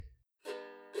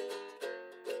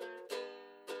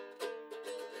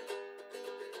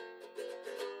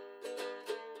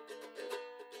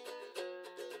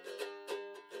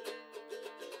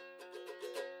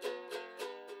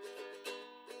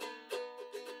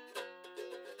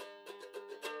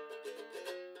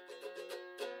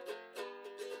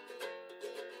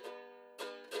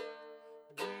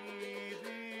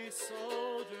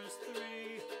soldiers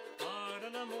three,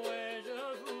 pardon them wage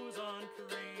of who's on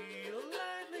free,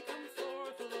 lately come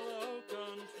forth of the low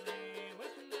country,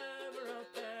 with never a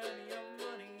penny of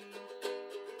money,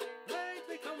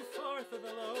 lately come forth of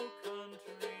the low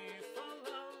country,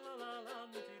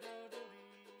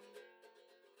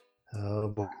 fa-la-la-la-la-dee-do-do-lee. Oh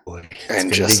boy. And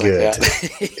It's just gonna be like good.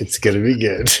 that. It's gonna be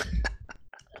good.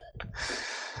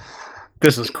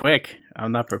 This is quick.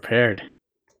 I'm not prepared.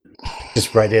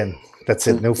 Just right in. That's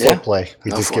it. No Yeah. foreplay.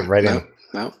 We No just for- get right no, in.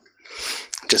 No,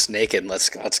 just naked. Let's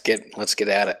get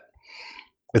at it.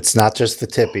 It's not just the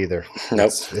tip either.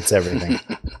 Nope. It's everything.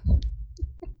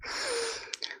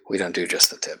 We don't do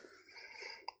just the tip.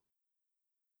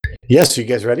 Yes, you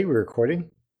guys ready? We're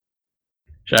recording.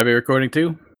 Should I be recording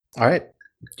too? All right.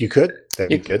 You could. That'd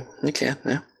be good. You can,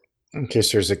 yeah. In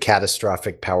case there's a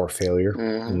catastrophic power failure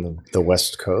Mhm. in the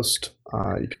West Coast. You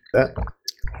can do that.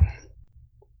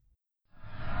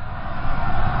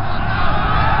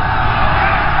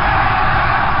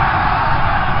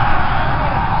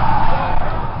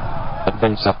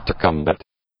 Advance after combat.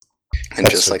 And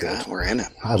That's just so like good. that, we're in it.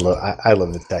 I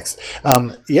love the text.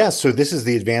 Yeah, so this is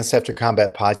the Advanced After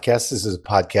Combat podcast. This is a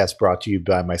podcast brought to you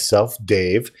by myself,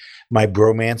 Dave, my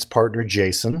bromance partner,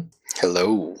 Jason,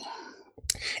 Hello.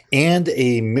 and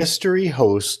a mystery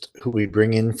host who we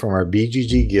bring in from our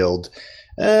BGG guild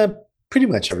pretty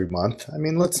much every month. I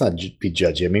mean, let's not be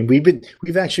judgy. I mean,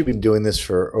 we've actually been doing this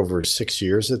for over 6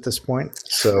 years at this point.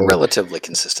 So Relatively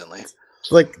consistently.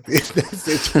 like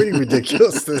it's pretty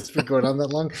ridiculous that it's been going on that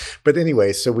long. But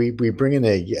anyway, so we bring in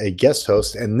a guest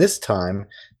host, and this time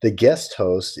the guest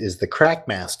host is the crack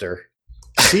master,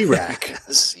 C-Rack,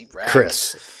 C-Rack.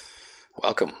 Chris.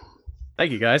 Welcome.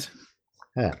 Thank you, guys.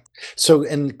 Yeah. So,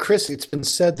 and Chris, it's been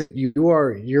said that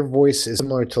your voice is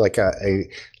similar to like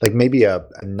maybe a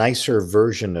nicer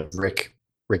version of Rick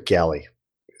Galley.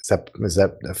 Is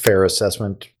that a fair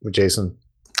assessment, Jason?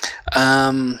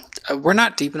 We're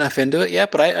not deep enough into it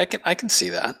yet, but I can see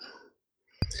that.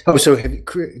 Oh, so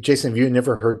Jason, have you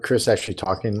never heard Chris actually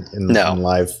talking in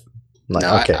live? No,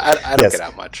 Okay. I don't get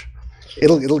out much.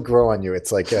 It'll grow on you.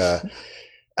 It's like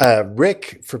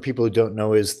Rick, for people who don't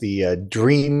know, is the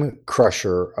dream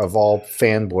crusher of all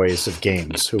fanboys of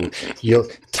games. Who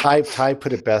Ty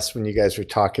put it best when you guys were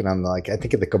talking on I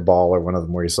think of the Cabal or one of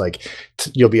them, where he's like,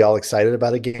 you'll be all excited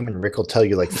about a game, and Rick will tell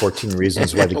you like 14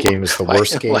 reasons why the game is the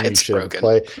worst game you should ever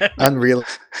play. Unreal,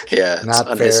 Yeah, not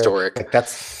it's unhistoric. Fair. Like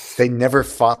they never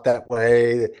fought that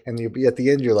way, and you'll be at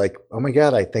the end. You're like, oh my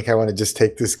god, I think I want to just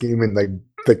take this game and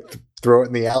like throw it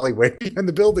in the alleyway in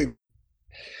the building.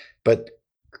 But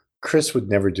Chris would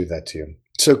never do that to you.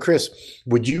 So, Chris,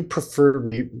 would you prefer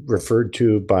be referred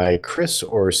to by Chris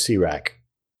or C-Rack?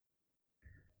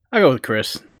 I'll go with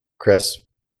Chris. Chris,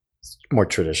 more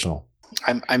traditional.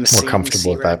 I'm more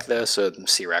comfortable with that. though, so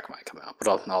C-Rack might come out, but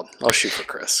I'll shoot for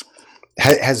Chris.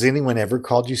 Has anyone ever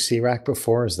called you C-Rack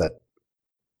before? Is that?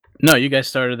 No, you guys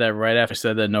started that right after I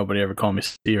said that nobody ever called me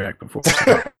C-Rack before.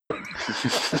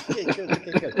 Okay,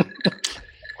 good.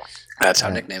 That's how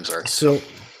nicknames are. So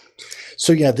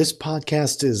yeah, this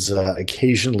podcast is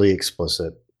occasionally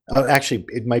explicit. Actually,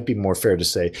 it might be more fair to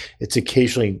say it's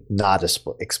occasionally not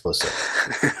explicit.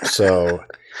 So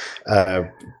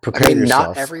prepare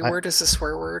yourself. Not every word is a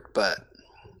swear word, but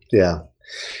yeah.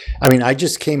 I mean, I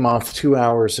just came off 2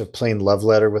 hours of playing Love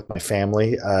Letter with my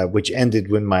family, which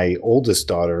ended when my oldest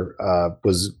daughter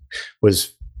was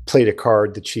played a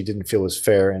card that she didn't feel was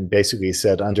fair, and basically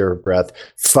said under her breath,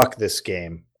 "Fuck this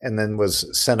game." And then was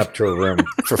sent up to her room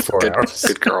for 4 hours.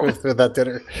 Good girl. For that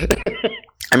dinner.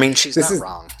 I mean, she's not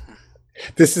wrong.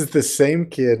 This is the same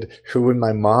kid who, when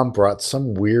my mom brought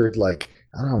some weird, like,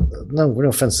 I don't know, no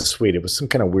offense to Swede, it was some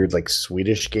kind of weird, like,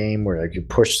 Swedish game where like you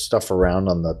push stuff around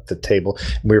on the table.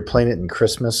 And we were playing it in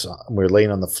Christmas. We were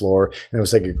laying on the floor, and it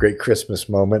was like a great Christmas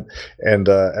moment. And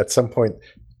at some point,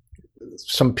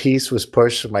 some piece was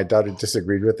pushed, and my daughter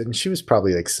disagreed with it. And she was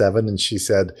probably like 7, and she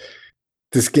said,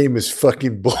 "This game is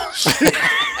fucking bullshit."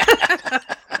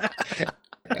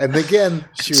 And again,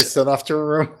 she was sent off to her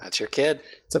room. That's your kid.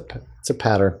 It's a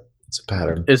pattern. It's a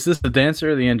pattern. Is this the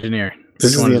dancer or the engineer?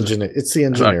 This is the engineer. It's the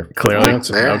engineer. Clearly.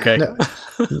 Okay.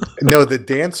 No, the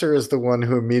dancer is the one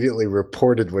who immediately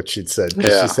reported what she'd said.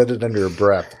 Yeah. She said it under her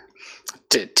breath.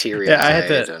 Teary-eyed.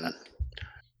 Yeah,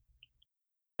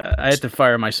 I had to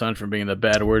fire my son for being the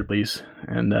bad word police.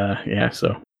 And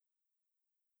so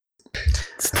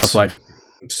it's a tough life.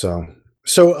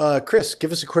 So, Chris,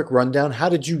 give us a quick rundown. How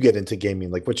did you get into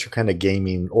gaming? Like, what's your kind of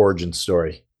gaming origin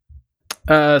story?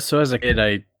 So as a kid,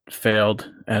 I failed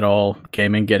at all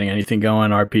gaming, getting anything going,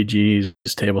 RPGs,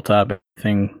 tabletop,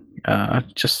 anything.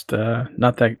 Just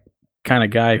not that kind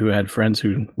of guy who had friends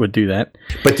who would do that.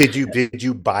 But did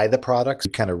you buy the products?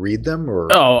 You kind of read them,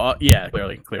 or Oh, yeah,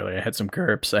 clearly. I had some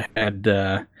GURPS. I had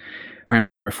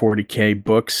 40K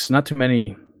books. Not too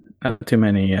many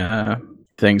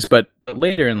things. But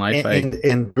later in life,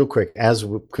 and real quick,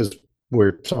 because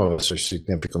some of us are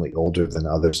significantly older than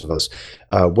others of us.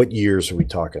 What years are we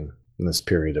talking in this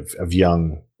period of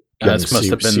young? This must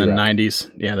have been the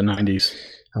 90s. Yeah, the 90s.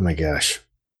 Oh my gosh.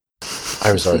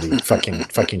 I was already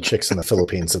fucking chicks in the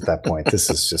Philippines at that point.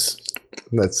 This is just,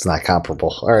 that's not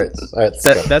comparable. All right.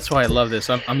 That's why I love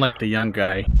this. I'm like the young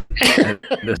guy.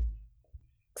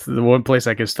 It's the one place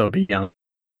I can still be young.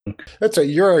 That's right.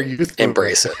 You're our youth.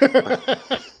 Embrace it.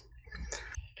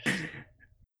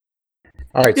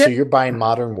 All right, so you're buying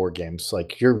modern war games.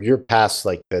 Like you're past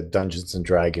like the Dungeons and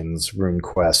Dragons,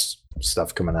 RuneQuest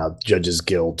stuff coming out, Judges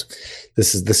Guild.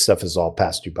 This stuff is all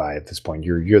past you by at this point.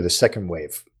 You're the second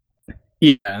wave.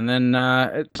 Yeah, and then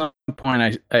at some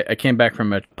point I came back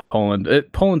from Poland.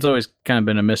 Poland's always kind of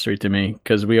been a mystery to me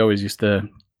because we always used to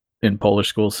in Polish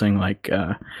school sing like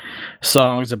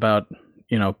songs about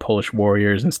Polish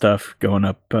warriors and stuff going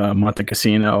up Monte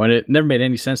Cassino, and it never made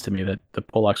any sense to me that the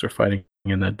Polacks were fighting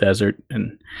in the desert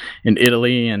and in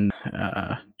Italy and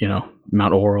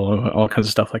Mount Oral, all kinds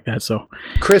of stuff like that. So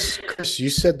Chris, you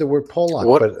said the word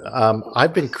Polak, but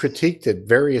I've been critiqued at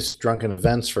various drunken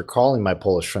events for calling my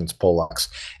Polish friends Polacks,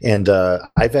 and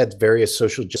I've had various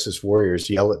social justice warriors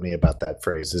yell at me about that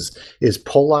phrase. Is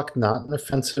Polak not an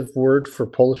offensive word for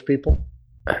Polish people?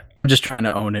 I'm just trying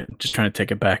to own it, just trying to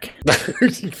take it back.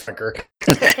 You fucker.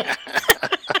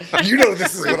 You know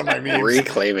this is one of my memes.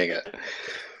 Reclaiming it.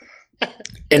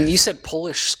 And you said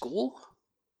Polish school?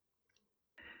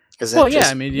 Well, yeah,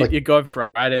 I mean, you go every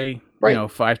Friday, right.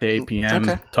 5 to 8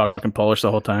 p.m., talking Polish the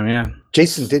whole time, yeah.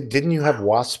 Jason, didn't you have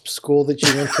WASP school that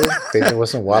you went to? There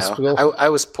wasn't WASP school? I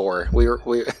was poor. We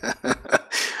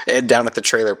and down at the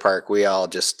trailer park, we all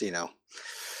just,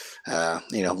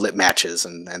 lit matches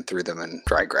and threw them in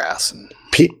dry grass. And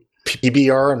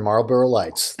PBR and Marlboro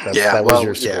Lights. That was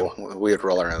your school. Yeah, we would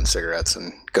roll our own cigarettes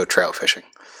and go trout fishing.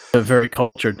 Very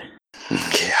cultured.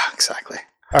 Yeah, exactly.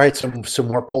 All right, so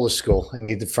more Polish school. I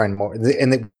need to find more.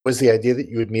 And it was the idea that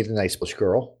you would meet a nice Polish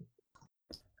girl?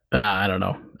 I don't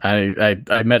know.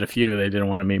 I met a few. They didn't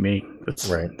want to meet me. That's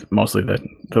right. Mostly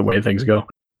the way things go.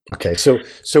 Okay, so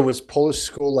was Polish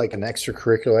school like an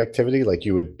extracurricular activity? Like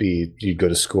you'd go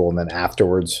to school and then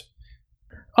afterwards?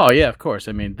 Oh yeah, of course.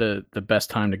 I mean, the best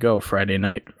time to go Friday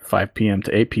night, 5 p.m.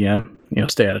 to 8 p.m.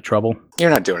 Stay out of trouble. You're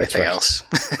not doing anything else.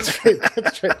 That's right.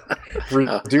 That's right.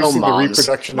 Reducing the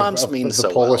reproduction of the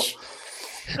Polish.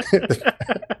 Well.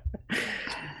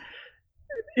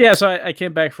 Yeah, so I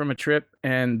came back from a trip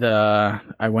and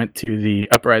I went to the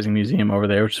Uprising Museum over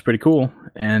there, which is pretty cool.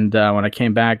 And when I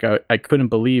came back, I couldn't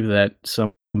believe that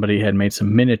somebody had made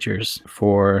some miniatures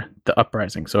for the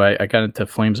Uprising. So I got into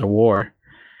Flames of War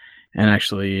and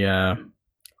actually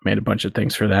made a bunch of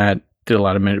things for that.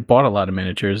 Bought a lot of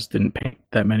miniatures, didn't paint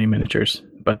that many miniatures.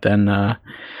 But then one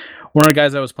of the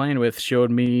guys I was playing with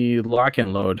showed me Lock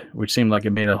and Load, which seemed like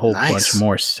it made a whole bunch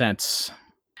more sense.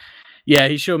 Yeah,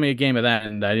 he showed me a game of that,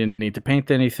 and I didn't need to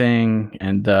paint anything,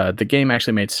 and the game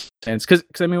actually made sense. Because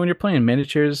I mean, when you're playing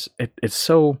miniatures, it's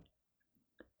so...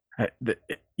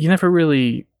 you never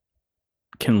really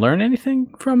can learn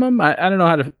anything from them. I don't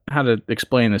know how to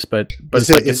explain this, but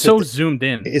it's so zoomed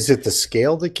in. Is it the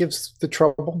scale that gives the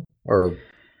trouble, or?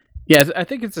 Yeah, I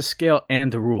think it's the scale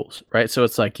and the rules, right? So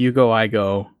it's like you go, I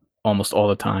go, almost all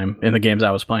the time in the games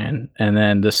I was playing, and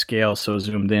then the scale so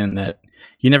zoomed in that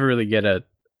you never really get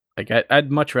I'd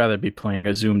much rather be playing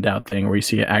a zoomed out thing where you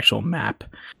see an actual map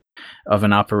of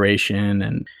an operation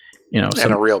and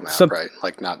and a real map, right?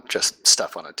 Like not just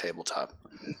stuff on a tabletop.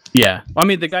 Yeah, I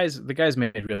mean the guys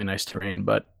made really nice terrain,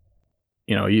 but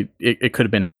it could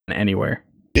have been anywhere.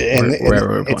 And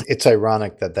it's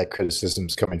ironic that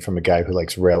criticism's coming from a guy who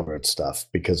likes railroad stuff,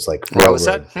 because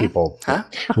railroad people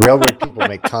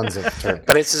make tons of terrain.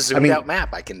 But it's a zoomed out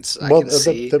map. I can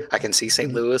see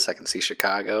St. Louis. I can see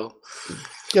Chicago.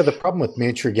 Yeah, the problem with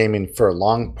miniature gaming for a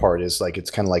long part is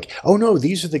it's kind of like, oh no,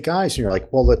 these are the guys, and you're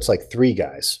like, well, it's like 3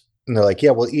 guys, and they're like,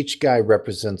 yeah, well, each guy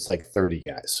represents like 30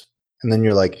 guys, and then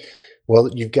you're like, well,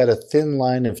 you've got a thin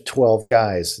line of 12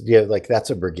 guys, yeah, like that's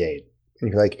a brigade,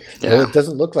 and you're like, well, it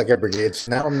doesn't look like a brigade.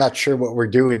 So now I'm not sure what we're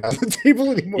doing on the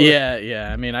table anymore.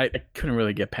 Yeah. I mean, I couldn't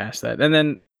really get past that,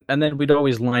 and then we'd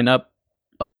always line up.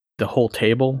 The whole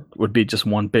table would be just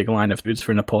one big line of dudes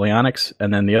for Napoleonics,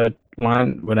 and then the other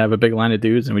line would have a big line of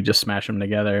dudes, and we just smash them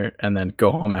together and then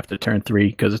go home after turn 3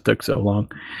 because it took so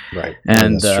long. Right.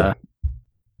 And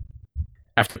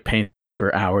after painting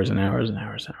for hours and hours and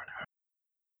hours and hours.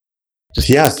 Just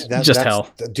Yes, just hell.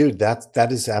 dude. That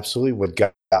is absolutely what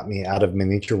got me out of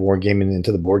miniature wargaming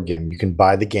into the board game. You can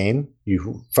buy the game,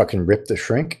 you fucking rip the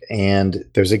shrink, and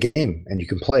there's a game, and you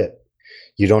can play it.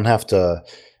 You don't have to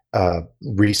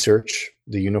research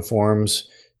the uniforms,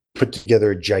 put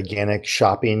together a gigantic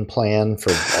shopping plan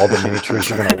for all the miniatures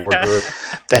you're going to order.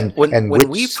 When which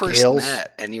we first scales.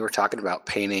 met, and you were talking about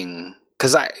painting,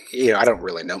 because I don't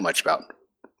really know much about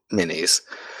minis,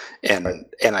 and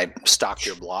I stalked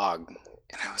your blog,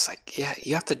 and I was like, yeah,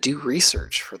 you have to do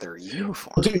research for their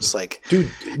uniforms.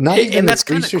 Dude, not even and that's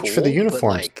research cool, for the but,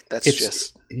 uniforms. like, that's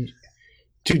just.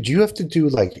 Dude, you have to do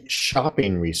like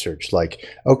shopping research. Like,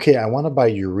 okay, I want to buy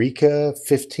Eureka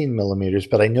 15 millimeters,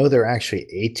 but I know they're actually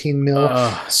 18 mil.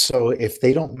 So if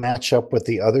they don't match up with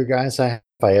the other guys I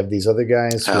have these other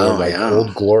guys who are like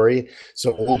Old Glory.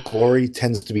 So Old Glory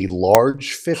tends to be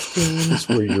large 15s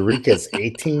where Eureka is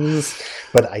 18s.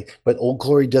 But Old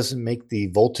Glory doesn't make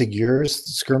the Voltigeurs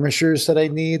skirmishers that I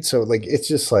need. So like it's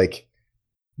just like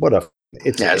I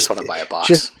just want to buy a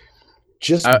box.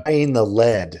 Just buying the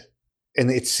lead. And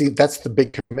that's the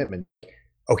big commitment.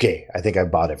 Okay, I think I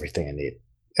bought everything I need.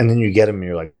 And then you get them and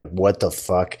you're like, what the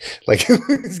fuck? Like,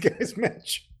 these guys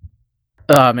match.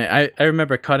 Man, I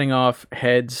remember cutting off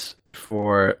heads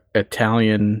for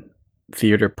Italian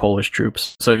theater Polish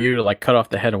troops. So you like cut off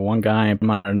the head of one guy and put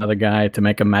on another guy to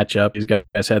make them match up. These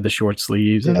guys had the short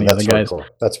sleeves and the other guys.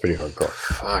 That's pretty hardcore.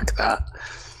 Fuck that.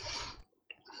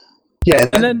 Yeah,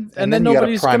 and then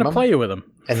nobody's going to play you with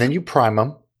them. And then you prime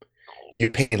them,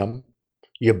 you paint them,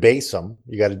 you base them.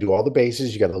 You got to do all the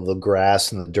bases. You got to do the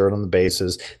grass and the dirt on the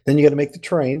bases. Then you got to make the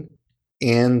terrain.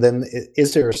 And then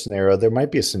is there a scenario? There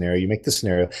might be a scenario. You make the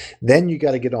scenario. Then you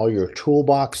got to get all your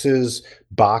toolboxes,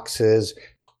 boxes,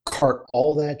 cart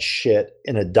all that shit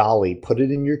in a dolly, put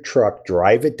it in your truck,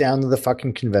 drive it down to the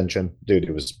fucking convention. Dude,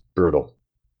 it was brutal.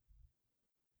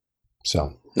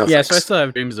 So so I still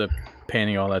have dreams of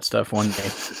painting all that stuff one day.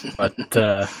 But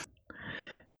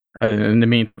in the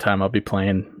meantime, I'll be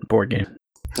playing board game.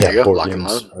 Yeah, board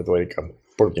games are the way to go.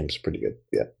 Board games are pretty good.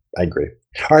 Yeah, I agree.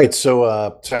 All right, so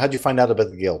how'd you find out about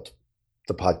the Guild,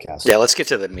 the podcast? Yeah, let's get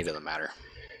to the meat of the matter.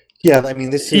 Yeah, I mean,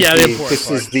 this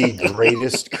is the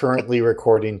greatest currently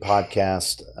recording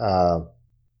podcast,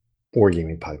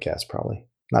 wargaming podcast, probably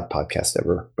not podcast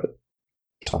ever, but.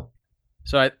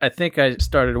 So I think I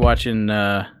started watching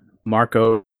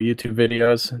Marco YouTube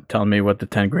videos telling me what the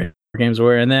 10 great games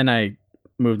were, and then I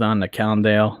moved on to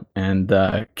Callendale and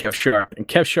Kev Sharp. And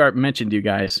Kev Sharp mentioned you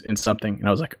guys in something, and I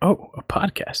was like, oh, a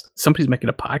podcast. Somebody's making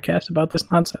a podcast about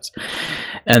this nonsense.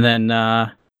 And then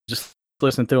just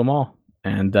listened to them all.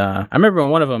 And I remember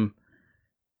one of them,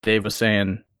 Dave was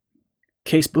saying,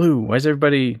 Case Blue, why is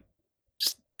everybody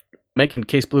just making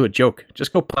Case Blue a joke?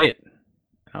 Just go play it.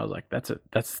 And I was like, that's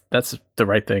the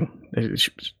right thing. You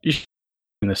should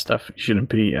this stuff. You shouldn't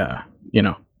be,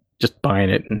 just buying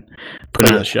it and put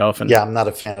it on the shelf. And yeah, I'm not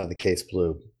a fan of the Case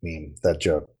Blue meme. That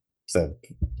joke.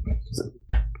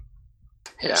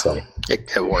 Yeah, so,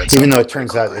 it works. Even though it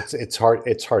turns out it's hard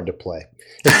to play.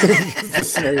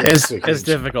 It's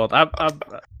difficult. I'm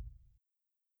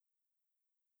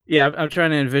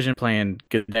trying to envision playing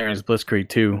Darren's Blitzkrieg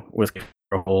 2 with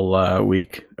a whole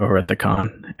week over at the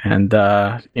con, and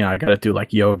I got to do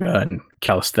like yoga and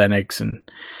calisthenics and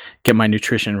get my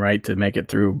nutrition right to make it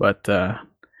through. But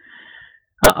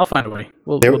I'll find a way.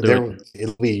 We'll do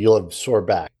it. You'll have sore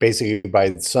back. Basically,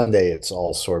 by Sunday, it's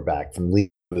all sore back from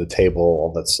leaving the table,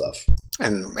 all that stuff.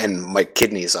 And my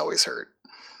kidneys always hurt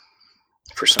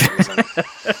for some reason.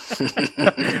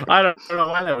 I don't know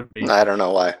why that would be. I don't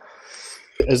know why.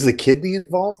 Is the kidney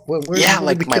involved? Where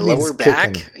like my lower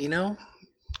back,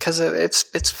 because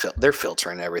they're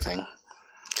filtering everything.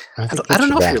 I don't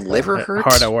know if your liver hurts.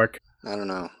 Hard at work. I don't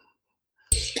know.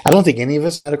 I don't think any of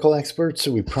us are medical experts,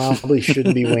 so we probably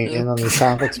shouldn't be weighing in on these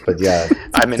topics. But yeah,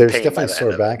 I'm in there's pain definitely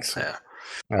sore backs. Yeah.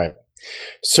 All right.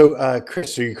 So,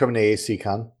 Chris, are you coming to AAC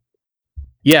Con?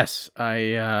 Yes,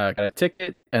 I got a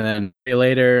ticket, and then a day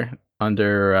later,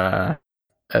 under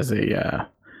as a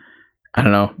I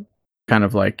don't know, kind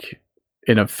of like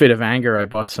in a fit of anger, I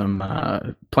bought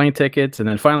some plane tickets, and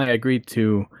then finally I agreed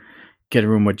to get a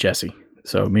room with Jesse.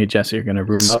 So me and Jesse are going to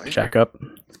room up, check up.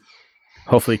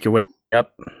 Hopefully, you can wake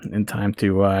up in time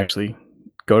to actually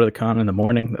go to the con in the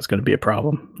morning. That's going to be a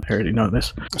problem. I already know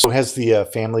this. So has the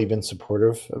family been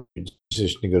supportive of your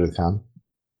decision to go to the con?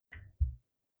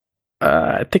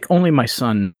 I think only my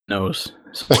son knows.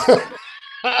 So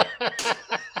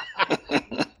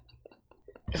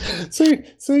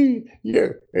yeah,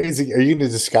 are you going to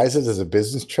disguise it as a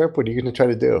business trip? What are you going to try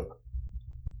to do?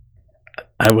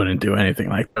 I wouldn't do anything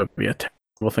like that. It would be a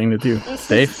thing to do.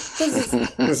 Dave?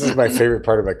 This is my favorite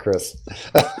part about Chris.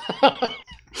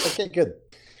 Okay, good.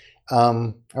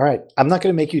 All right. I'm not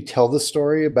going to make you tell the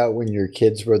story about when your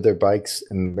kids rode their bikes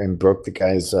and broke the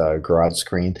guy's garage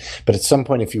screen. But at some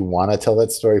point, if you want to tell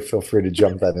that story, feel free to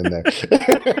jump that in there.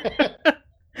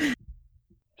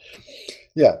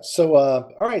 Yeah. So, all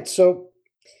right. So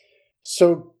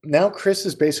now Chris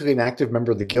is basically an active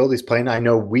member of the guild. He's playing. I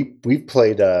know we've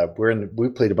played. We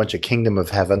played a bunch of Kingdom of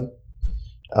Heaven.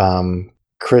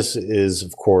 Chris is,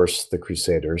 of course, the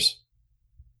Crusaders.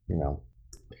 You know.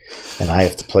 And I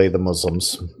have to play the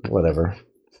Muslims, whatever.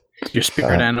 Your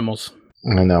spirit animals.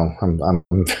 I know.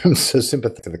 I'm so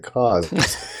sympathetic to the cause.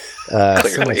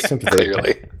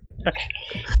 Clearly.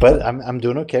 But I'm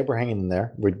doing okay. We're hanging in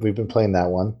there. We've been playing that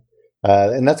one,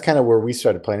 and that's kind of where we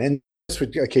started playing. And this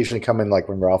would occasionally come in, like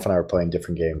when Ralph and I were playing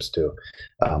different games too.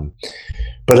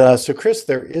 So Chris,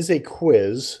 there is a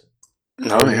quiz.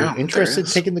 Oh, Are yeah. you interested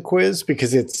in taking the quiz?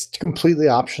 Because it's completely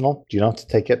optional. You don't have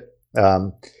to take it.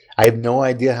 I have no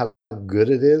idea how good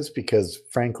it is because,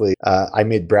 frankly, I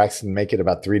made Braxton make it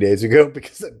about 3 days ago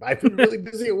because I've been really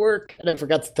busy at work and I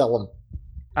forgot to tell him.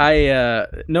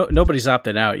 Nobody's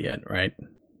opted out yet, right?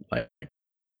 Like,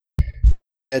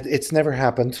 it's never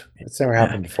happened. It's never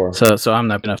happened before. So I'm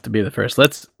not enough to be the first.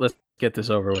 Let's get this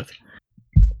over with.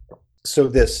 So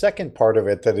the second part of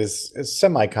it that is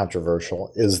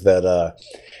semi-controversial is that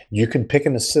you can pick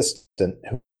an assistant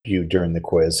who you during the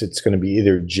quiz. It's going to be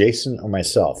either Jason or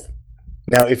myself.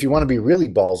 Now, if you want to be really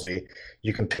ballsy,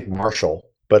 you can pick Marshall.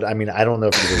 But I mean, I don't know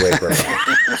if he's awake right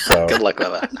now. So Good luck with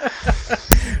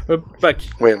that. But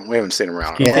We haven't seen him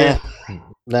around. yeah,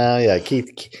 no, yeah.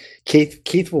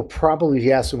 Keith will probably, if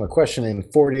you ask him a question in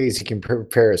 4 days, he can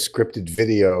prepare a scripted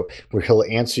video where he'll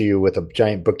answer you with a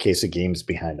giant bookcase of games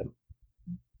behind him.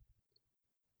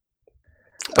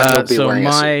 But he'll be so wearing a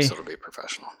my- suit, so it'll be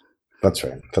professional. That's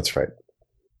right. That's right.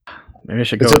 maybe I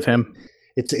should go with him.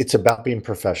 It's about being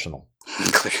professional.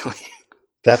 Clearly.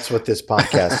 That's what this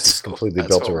podcast That's is completely that's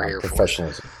built what we're around, here for.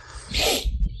 professionalism.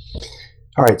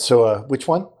 All right, so which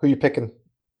one? Who are you picking?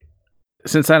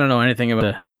 Since I don't know anything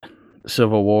about the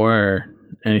Civil War or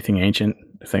anything ancient,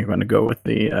 I think I'm going to go with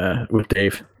with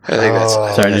Dave. I think that's Oh, I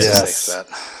think sorry, that's a yes.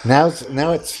 safe bet.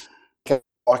 Now it's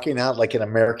walking out like an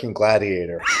American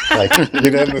gladiator, like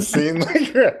you know in the scene,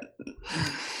 like.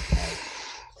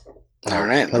 All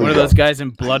right. Here we One of go. those guys in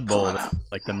Blood Pull Bowl, it up.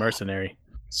 like the mercenary.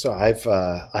 So I've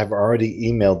already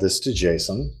emailed this to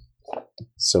Jason,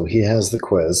 so he has the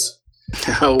quiz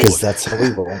Oh, because that's how we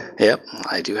roll. yep,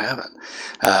 I do have it.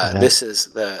 Yeah. This is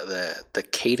the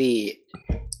Katie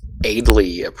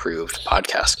Aidley approved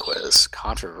podcast quiz,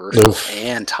 controversial Oof.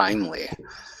 and timely.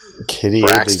 Kitty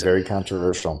Braxton. is very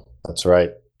controversial. That's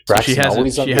right. So Braxton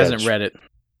always on she the hasn't edge. read it.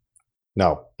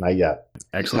 No, not yet.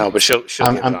 Excellent. No, but she'll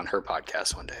I'm- get I'm- it on her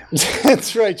podcast one day.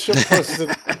 That's right. She'll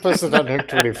post it on her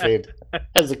Twitter feed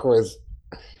as a quiz.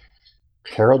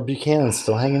 Harold Buchanan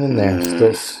still hanging in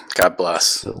there. God bless.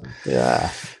 Still,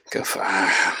 yeah. Go for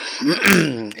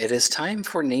it is time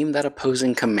for Name That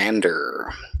Opposing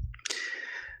Commander.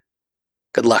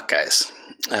 Good luck, guys.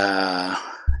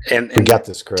 And We got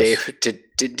this, Chris. Dave,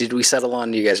 did we settle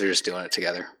on you guys are just doing it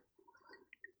together?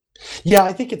 Yeah,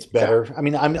 I think it's better. I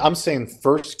mean, I'm saying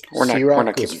first. We're not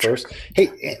C-Rack goes keeping first.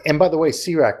 Hey, and by the way,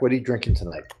 C-Rack, what are you drinking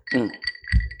tonight?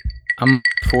 I'm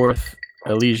fourth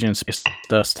Elysian Space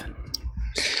Dust.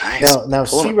 Nice. Now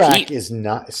Pulling a C-Rack Pete. is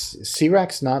not.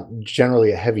 C-Rack's not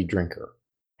generally a heavy drinker.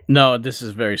 No, this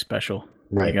is very special.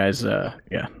 Right. You guys, yeah.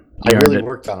 I You earned really it.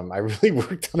 worked on him. I really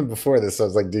worked on him before this. I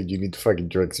was like, dude, you need to fucking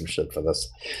drink some shit for this.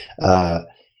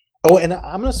 Oh, and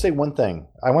I'm going to say one thing.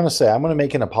 I'm going to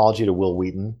make an apology to Will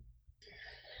Wheaton.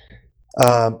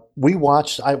 We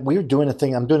were doing a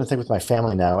thing. I'm doing a thing with my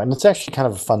family now, and it's actually kind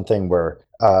of a fun thing where,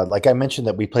 like I mentioned,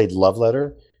 that we played Love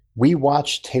Letter. We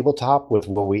watched Tabletop with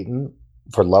Will Wheaton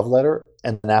for Love Letter,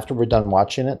 and then after we're done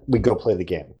watching it, we go play the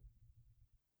game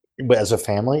as a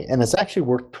family, and it's actually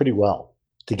worked pretty well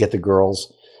to get the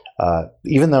girls.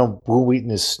 Even though Will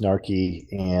Wheaton is snarky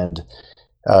and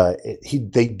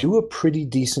they do a pretty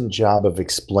decent job of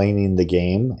explaining the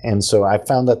game, and so I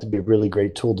found that to be a really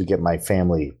great tool to get my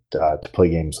family to play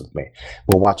games with me.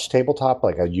 We'll watch Tabletop,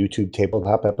 like a YouTube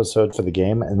Tabletop episode for the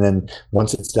game, and then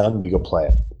once it's done, we go play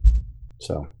it.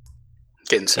 So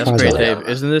Getting some That's great, joy out Dave. of it.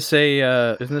 Isn't this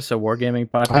a wargaming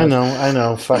podcast? I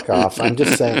know. Fuck off. I'm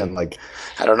just saying, like,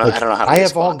 I don't know how to I have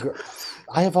respond.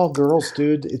 I have all girls,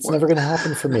 dude. It's never gonna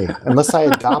happen for me unless I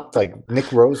adopt like Nick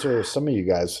Roser or some of you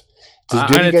guys. I'm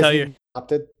Do gonna guys tell get you.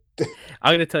 adopted? I'm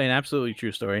going to tell you an absolutely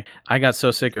true story. I got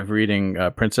so sick of reading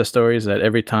princess stories that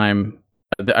every time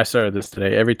I started this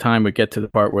today. Every time we get to the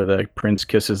part where the prince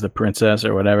kisses the princess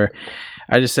or whatever,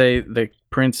 I just say the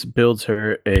prince builds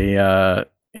her a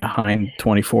Hind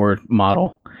 24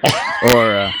 model,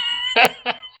 or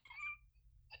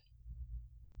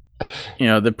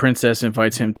the princess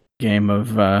invites him to a game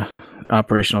of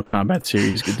Operational Combat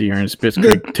Series Gadir and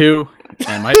Spitzkrieg 2.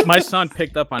 And my son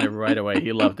picked up on it right away.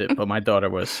 He loved it, but my daughter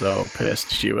was so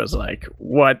pissed. She was like,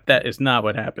 "What? That is not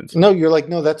what happens." No, you're like,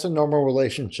 no, that's a normal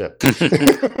relationship.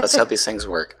 That's how these things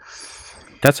work.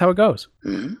 That's how it goes.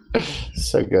 Mhm.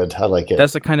 So good. I like it.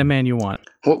 That's the kind of man you want.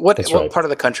 What That's what right. part of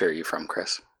the country are you from,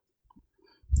 Chris?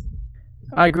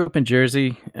 I grew up in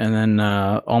Jersey, and then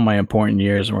all my important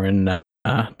years were in the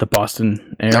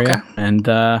Boston area, Okay. and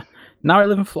now I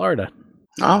live in Florida.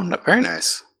 Oh, very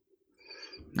nice.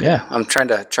 Yeah. I'm trying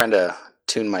to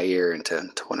tune my ear into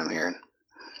what I'm hearing.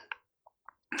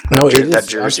 No, it That is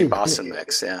Jersey actually- Boston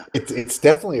mix, yeah. It's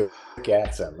definitely a Rick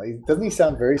accent. Like, doesn't he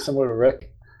sound very similar to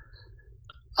Rick?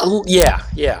 Oh, yeah.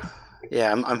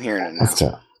 I'm hearing it now. That's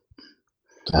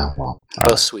oh, well.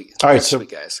 Both sweet. All right, both so-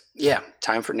 sweet guys. Yeah,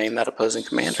 time for name that opposing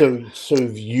commander. So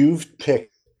you've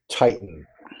picked Titan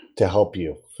to help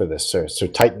you for this, sir. So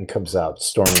Titan comes out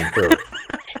storming through,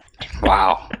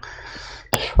 Wow.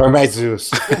 or my Zeus.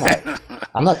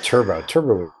 I'm not Turbo.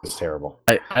 Turbo was terrible.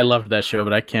 I loved that show,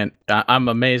 but I can't. I'm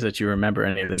amazed that you remember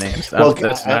any of the names. Well,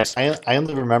 That's nice. I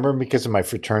only remember because in my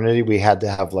fraternity we had to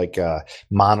have like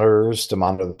monitors to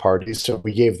monitor the parties, so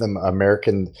we gave them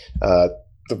American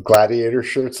the gladiator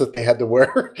shirts that they had to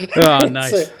wear. Oh,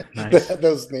 nice. So Nice. They had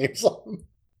those names on them.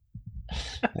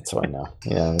 That's what I know.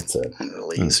 Yeah, that's it.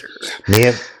 Laser.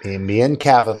 Me and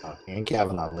Kavanaugh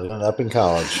living up in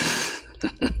college.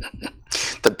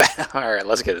 All right,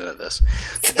 let's get into this.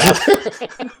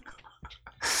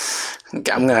 I'm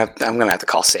gonna have to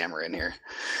call Sammer in here.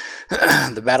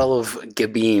 The Battle of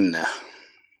Gabin,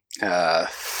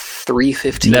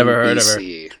 315 Never heard of her.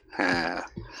 BC.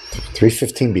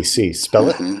 315 BC. Spell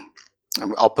it. Mhm.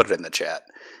 I'll put it in the chat.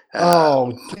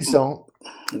 Oh, please don't.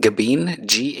 Gabin,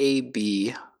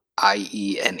 Gabine.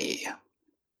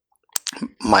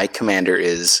 My commander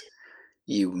is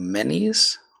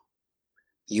Eumenes.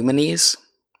 Eumenes.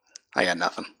 I got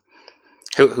nothing.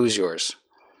 Who's yours?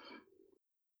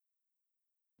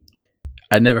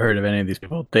 I never heard of any of these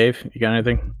people. Dave, you got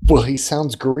anything? Well, he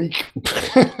sounds Greek.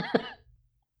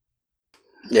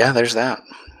 Yeah, there's that.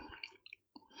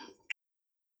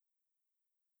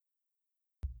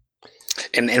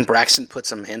 And Braxton put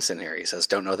some hints in here. He says,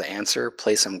 "Don't know the answer.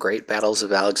 Play some great battles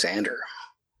of Alexander."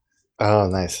 Oh,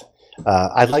 nice.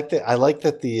 I like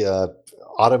that the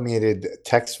automated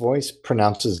text voice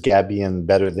pronounces Gabion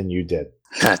better than you did.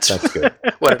 That's good.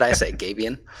 What did I say?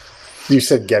 Gabion? You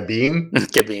said Gabine?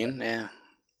 Gabine, yeah.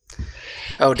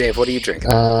 Oh, Dave, what are you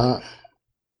drinking? I'm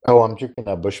drinking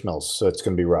Bushmills, so it's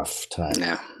going to be rough tonight.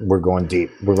 Yeah, We're going deep.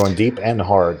 We're going deep and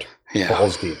hard. yeah.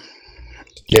 Balls deep.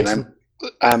 And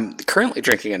I'm currently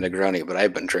drinking a Negroni, but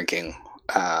I've been drinking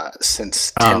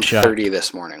since Oh, 10:30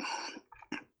 this morning.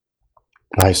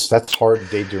 Nice. That's hard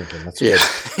day drinking. That's Yeah.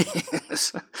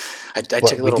 good. I Well,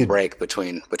 took a we little did- break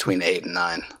between 8 and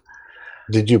 9.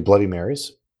 Did you Bloody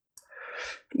Marys?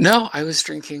 No, I was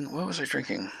drinking. What was I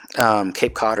drinking?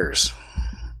 Cape Codders,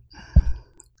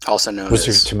 also known Was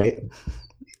there as tomato?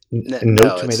 No, No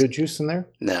it's- tomato juice in there?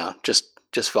 no, just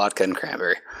vodka and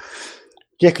cranberry.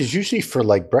 Yeah, because usually for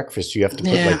like breakfast, you have to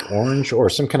put Yeah. like orange or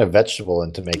some kind of vegetable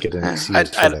in to make it infused I-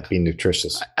 for that be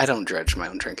nutritious. I don't dredge my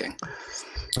own drinking.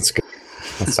 That's good.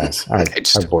 That's nice. All right, I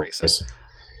just our embrace boys.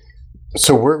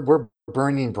 So we're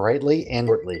burning brightly and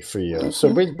shortly for you. So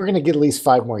we're going to get at least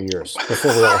 5 more years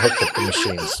before we all hook up the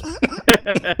machines.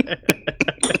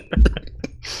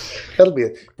 That'll be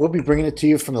it. We'll be bringing it to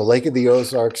you from the Lake of the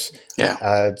Ozarks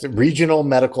Yeah. Regional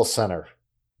Medical Center.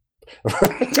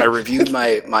 I reviewed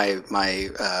my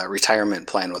retirement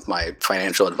plan with my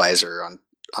financial advisor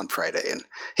on Friday, and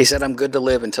he said I'm good to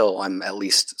live until I'm at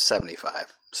least 75.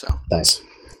 So Nice.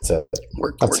 So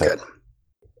we're That's it. good.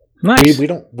 Nice.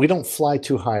 we don't fly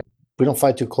too high. We don't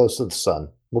fly too close to the sun.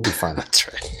 We'll be fine. That's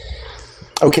right.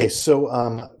 Okay, so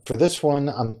for this one,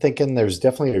 I'm thinking there's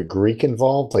definitely a Greek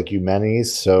involved, like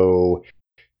Eumenes. So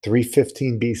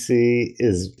 315 BC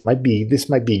this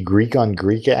might be Greek on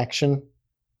Greek action,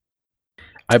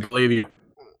 I believe you.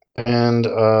 and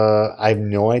I have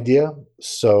no idea.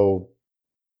 So,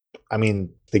 I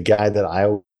mean, the guy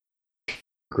that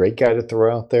great guy to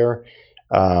throw out there,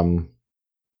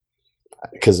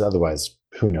 because otherwise,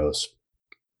 who knows?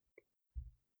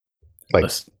 Like,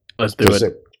 Let's do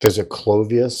it. there's a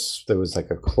Clovius. There was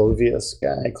like a Clovius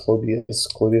guy.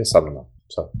 Clovius. I don't know.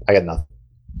 So I got nothing.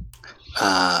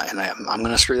 And I'm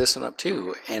going to screw this one up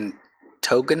too. And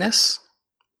Toganus,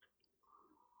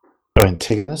 Oh,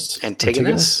 Antigonus?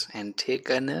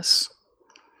 Antigonus.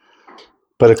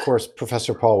 But of course,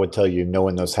 Professor Paul would tell you no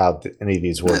one knows how any of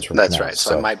these words were That's pronounced.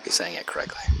 right. So I might be saying it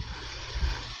correctly.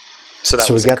 So that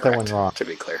So we was got that incorrect, one wrong. to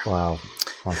be clear. Wow.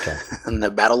 Okay. And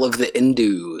the Battle of the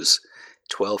Indus,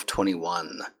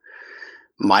 1221.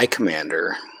 My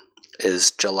commander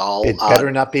is Jalal. It better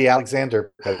not be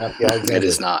Alexander. It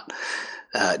is not.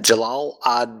 Jalal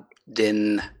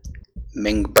ad-Din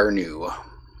Mingburnu.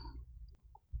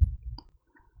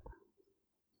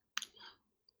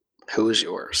 Who is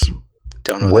yours?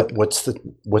 Don't know. What's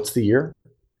the year?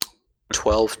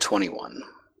 1221.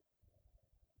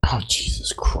 Oh,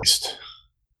 Jesus Christ.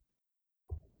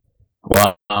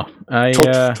 Wow.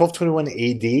 1221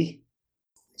 AD?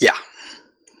 Yeah.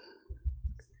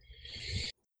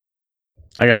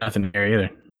 I got nothing here either.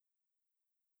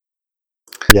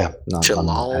 Yeah. No,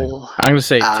 Jalal I'm gonna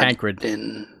say Tancred.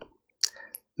 ad-Din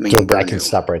I can Mingburnu.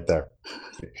 stop right there.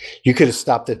 You could have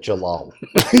stopped at Jalal.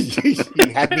 You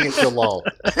had me at Jalal.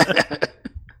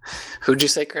 Who'd you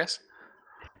say, Chris?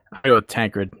 I go with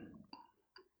Tancred.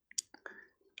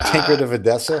 Tancred of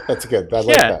Edessa? That's good. I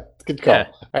like that. Good call. Yeah.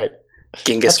 All right.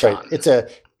 Genghis That's Khan.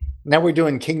 right. Now we're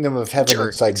doing Kingdom of Heaven Jerk.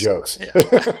 inside jokes.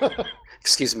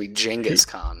 Excuse me, Genghis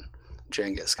Khan.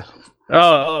 Genghis Khan.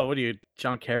 Oh, what are you,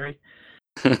 John Kerry?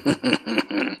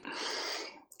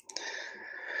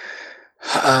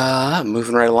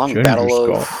 Moving right along. Ginger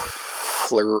Battle of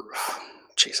Skull.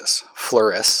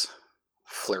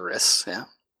 Fleurus. Yeah.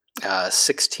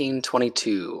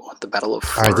 1622. The Battle of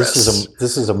All right, Fleurus.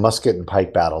 this is a musket and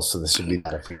pike battle, so this would be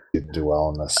bad if we didn't do well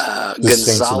on this. This is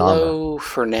Saints in Gonzalo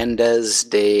Fernandez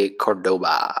de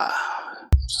Cordoba.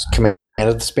 Commanded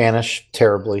the Spanish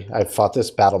terribly. I've fought this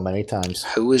battle many times.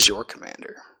 Who is your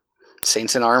commander?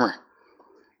 Saints in armor.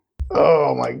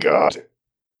 Oh my God.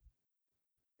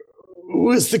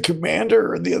 Who is the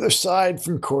commander on the other side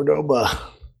from Cordoba?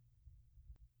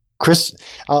 Chris,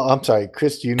 I'm sorry,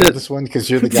 Chris, do you know this one? Because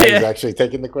you're the guy who's actually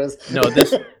taking the quiz. No,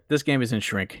 this game is in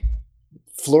shrink.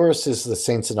 Florus is the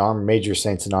Saints in Armor, major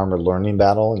Saints in Armor learning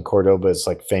battle, and Cordoba is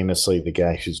like famously the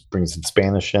guy who brings the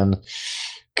Spanish in.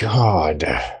 God,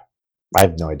 I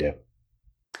have no idea.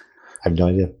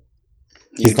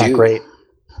 He's not great.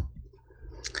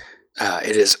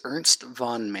 It is Ernst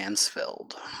von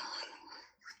Mansfeld.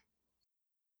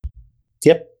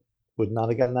 Yep, would not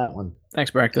have gotten that one. Thanks,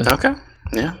 Braxton. Okay,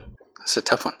 yeah, that's a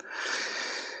tough one.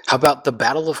 How about the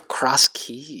Battle of Cross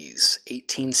Keys,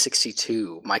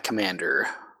 1862? My commander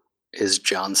is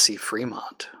John C.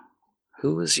 Fremont.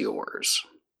 Who is yours?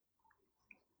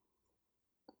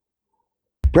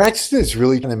 Braxton is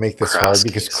really going to make this Cross hard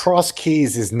because Keys. Cross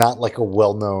Keys is not like a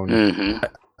well-known. Mm-hmm.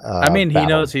 I mean, he battle.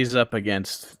 knows he's up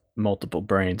against multiple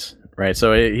brains, right?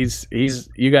 So he's.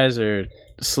 You guys are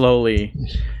slowly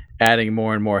adding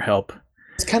more and more help.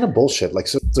 It's kind of bullshit. Like,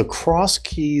 so the Cross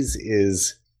Keys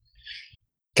is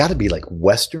got to be like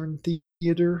Western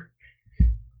theater.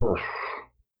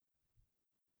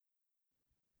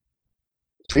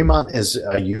 Fremont is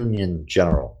a Union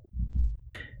general.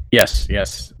 Yes,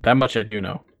 that much I do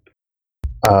know.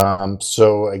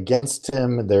 So against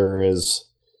him, there is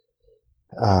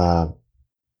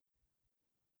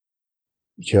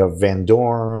you have Van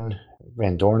Dorn.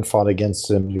 Van Dorn fought against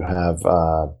him. You have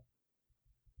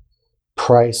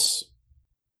Price.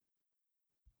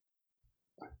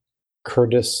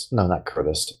 Curtis. No, not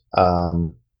Curtis.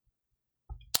 Goddamn.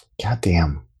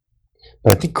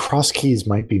 But I think Cross Keys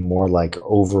might be more like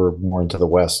over more into the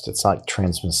west. It's not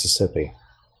Trans-Mississippi.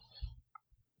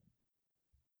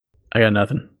 I got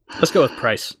nothing. Let's go with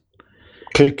Price.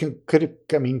 Could it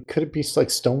be like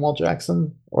Stonewall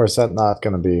Jackson? Or is that not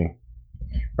going to be?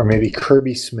 Or maybe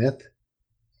Kirby Smith?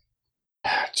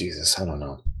 Jesus, I don't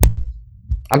know.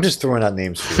 I'm just throwing out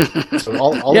names for you. So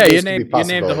all Yeah, of you those could be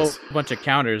named a whole possibilities. bunch of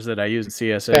counters that I use in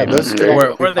CSA. Yeah, those could all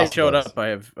where be they showed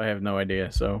possibilities. up, I have no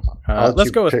idea. So I'll let let's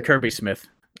you go with pick. Kirby Smith.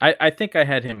 I think I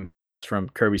had him from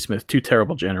Kirby Smith. Two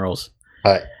terrible generals.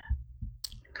 All right.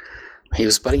 He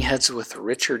was butting heads with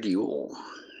Richard Ewell.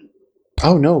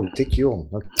 Oh no, Dick Ewell.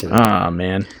 Okay. Ah,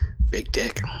 man. Big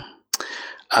Dick.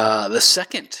 The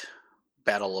second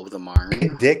Battle of the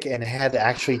Marne. Dick and had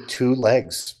actually two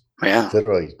legs. Yeah.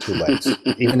 Literally two legs.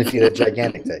 Even if you had a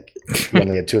gigantic dick, you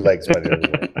only had two legs by the end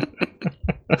of the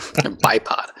way.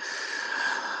 Bipod.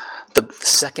 The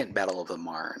second Battle of the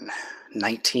Marne,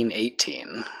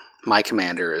 1918. My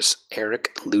commander is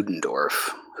Erich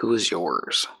Ludendorff. Who is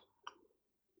yours?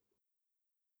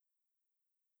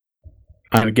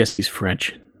 I guess he's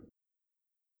French.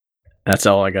 That's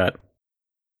all I got.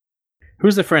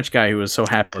 Who's the French guy who was so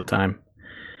happy all the time?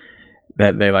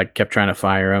 that they like kept trying to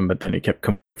fire him, but then he kept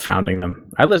confounding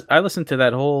them. I listened to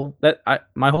that whole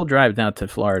my whole drive down to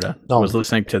Florida was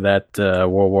listening to that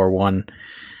World War I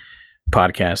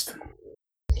podcast.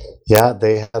 Yeah,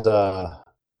 they had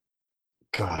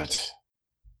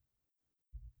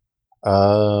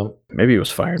maybe he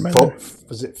was fired by then.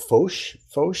 Was it Foch?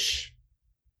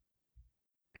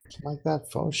 Something like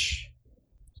that. Foch.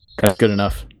 That's good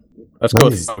enough. Let's go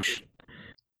with Foch.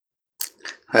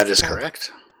 That is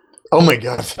correct. Oh my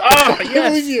god! Oh,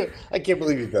 I can't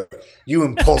believe you did that. You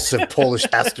impulsive Polish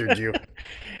bastard! You.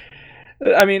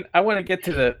 I mean, I want to get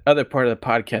to the other part of the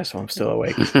podcast while I'm still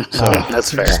awake. So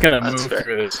That's fair. I'm just gonna That's move fair.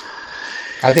 through this.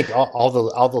 I think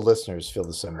all the listeners feel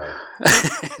the same way.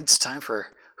 It's time for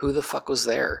Who the Fuck Was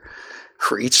There?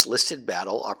 For each listed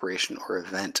battle, operation, or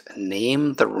event,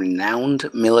 name the renowned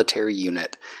military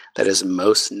unit that is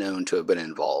most known to have been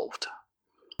involved.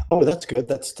 Oh, that's good.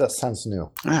 That sounds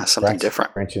new. Something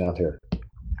different. Branching out here.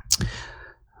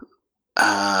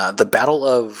 The Battle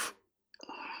of...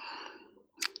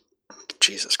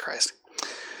 Jesus Christ.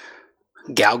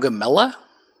 Gaugamela?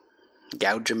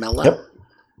 Yep.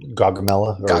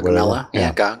 Gaugamela. Gaugamela.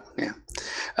 Yeah, Gog. Yeah.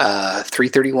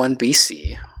 331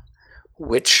 BC.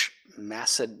 Which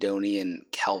Macedonian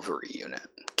cavalry unit?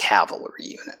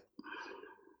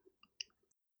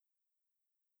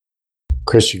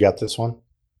 Chris, you got this one?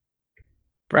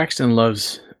 Braxton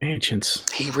loves ancients.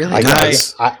 He really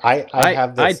does. I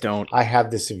have this. I don't. I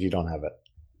have this if you don't have it.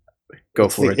 Go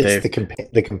for it, Dave. It's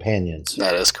the companions.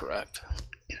 That is correct.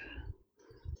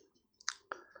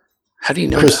 How do you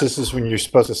know Chris, that? this is when you're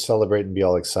supposed to celebrate and be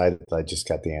all excited. I just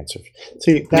got the answer.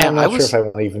 See, now I'm not sure if I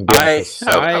want to even do this.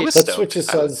 I was Let's stoked. switch his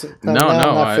sides. No, I'm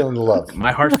no, not feeling the love.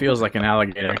 My heart feels like an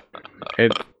alligator.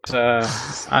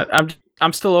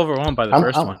 I'm still overwhelmed by the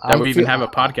first one. That we even have a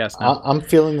podcast now. I'm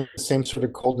feeling the same sort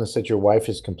of coldness that your wife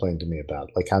has complained to me about.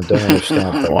 Like I don't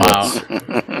understand. Wow.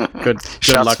 Good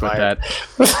Shots luck fired.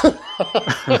 with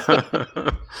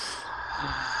that.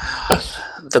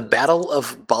 The Battle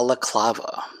of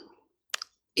Balaclava.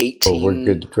 Oh, we're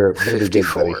good. We're really good,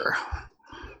 buddy. 1854.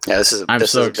 Yeah, this is. I'm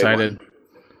this so is a big excited. one.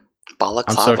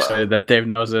 Balaclava. I'm so excited that Dave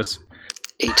knows this.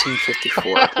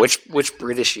 1854. Which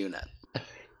British unit?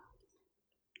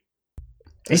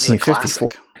 This is a 1854.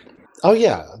 classic. Oh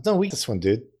yeah, no, this one,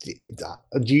 dude.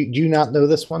 Do you not know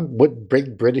this one? What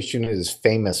British unit is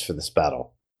famous for this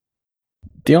battle?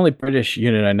 The only British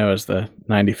unit I know is the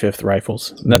 95th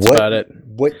Rifles. And that's about it.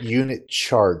 What unit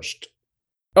charged?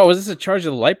 Oh, is this a charge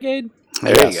of the light brigade?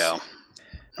 There Yes. you go.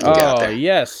 You got Oh, there.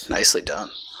 yes. Nicely done.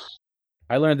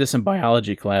 I learned this in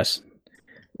biology class.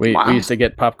 We Wow. used to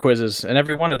get pop quizzes, and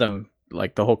every one of them,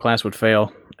 like the whole class would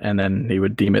fail, and then he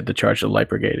would deem it the charge of the light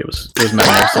brigade. It was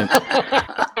magnificent.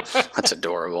 That's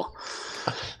adorable.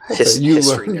 You History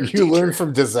learn. nerd You learn teacher.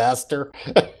 from disaster.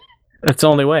 That's the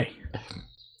only way.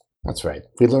 That's right.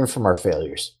 We learn from our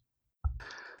failures.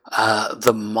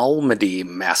 The Malmedy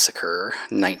Massacre,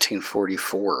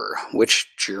 1944.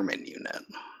 Which German unit?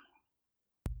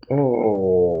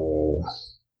 Oh,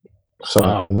 so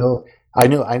Wow. I know. I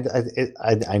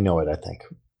know it. I think.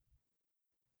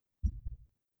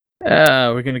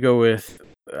 We're gonna go with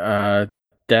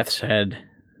Death's Head.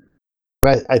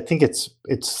 But I think it's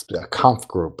a conf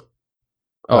group.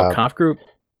 Oh, Conf Group.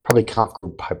 Probably conf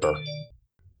group Piper.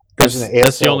 That's There's an the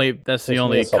ASL only there's an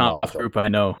Conf ASL model. Group I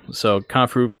know. So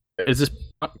Conf Group, is this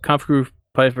Conf Group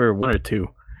Piper 1 or 2?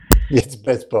 It's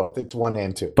both. It's 1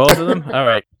 and 2. Both of them. All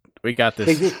right, we got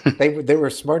this. They were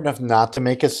smart enough not to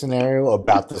make a scenario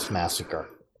about this massacre.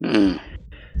 Mm,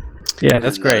 Yeah,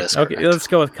 that's That great. is Okay, correct. let's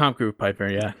go with Conf Group Piper.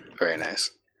 Yeah. very nice.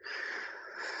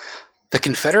 The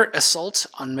Confederate assault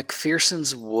on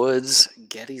McPherson's Woods,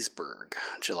 Gettysburg,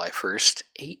 July 1st,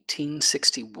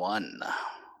 1861.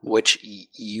 Which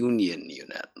Union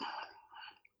unit?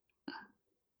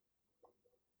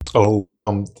 Oh,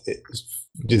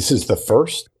 this is the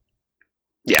first.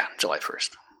 Yeah, July 1st.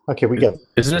 Okay, we got.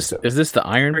 Is this the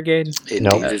Iron Brigade? Indeed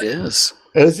No. it is.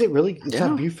 Is it really? It's Yeah.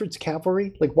 not Buford's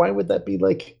cavalry. Like, why would that be?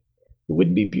 Like, it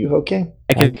wouldn't be Buford. Okay,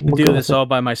 I can we'll do go this with it. all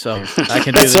by myself. I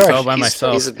can do That's this right. all by He's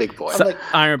myself. a big boy. I'm like-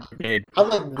 Iron Brigade. I'm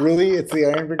like, really? It's the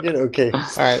Iron Brigade? Okay, all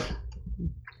right.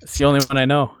 It's the only one I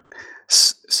know.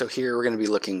 So here we're going to be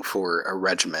looking for a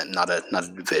regiment, not a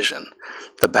division.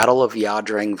 The Battle of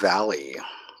Yadrang Valley,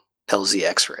 LZ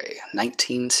X-ray,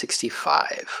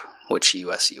 1965. Which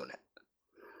U.S. unit?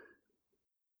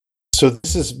 So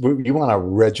this is you want a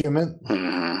regiment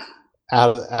Mhm,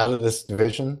 out of this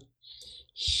division?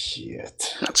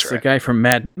 Shit. That's It's the right. guy from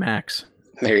Mad Max.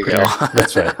 There you go.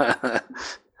 That's right.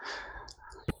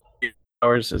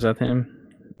 Powers, is that him?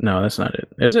 No, that's not it.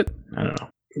 Is it? I don't know.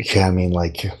 Yeah, I mean,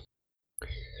 like,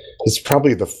 It's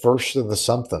probably the first of the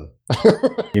something.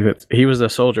 He was a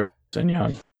soldier and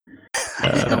young.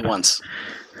 I did it once.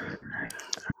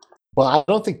 Well, I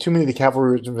don't think too many of the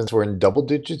cavalry regiments were in double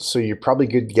digits, so you're probably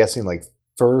good guessing like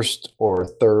first or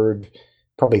third,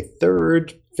 probably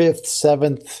third, fifth,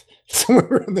 seventh,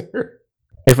 somewhere in there.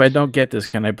 If I don't get this,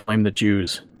 can I blame the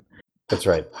Jews? That's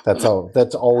right. That's all.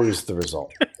 That's always the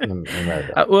result in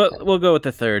America. We'll go with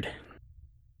the third.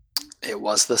 It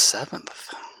was the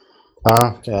 7th.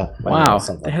 Yeah. Wow,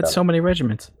 something they like had that. so many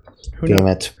regiments. Who Damn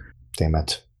knew? it. Damn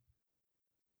it.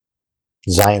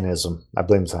 Zionism. I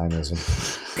blame Zionism.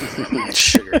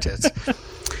 Sugar tits.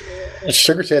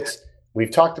 Sugar tits.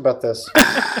 We've talked about this.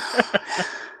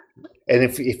 And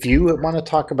if you want to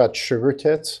talk about sugar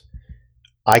tits,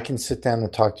 I can sit down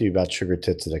and talk to you about sugar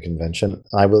tits at a convention. And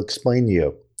I will explain to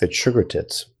you that sugar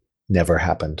tits never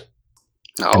happened.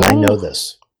 Oh. And I know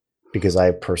this because I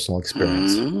have personal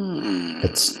experience. Mm.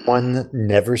 That someone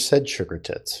never said sugar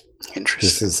tits. This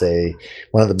Interesting. is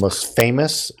one of the most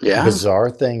famous, Yeah. bizarre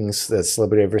things that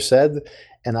celebrity ever said.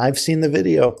 And I've seen the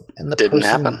video, and the Didn't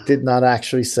person happen. did not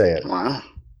actually say it. Wow.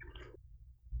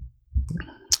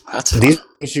 That's fun. These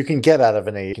things you can get out of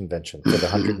an AA convention for the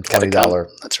Gotta $120,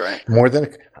 come. That's right. more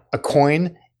than a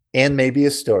coin and maybe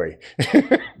a story.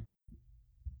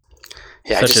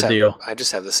 Yeah, Such a deal. I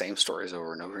just have the same stories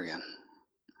over and over again.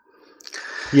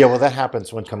 Yeah, well, that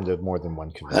happens when come to more than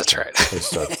one convention. That's right.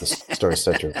 The stories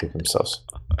start to repeat themselves.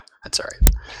 That's all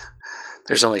right.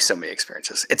 There's only so many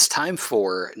experiences. It's time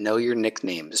for Know Your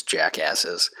Nicknames,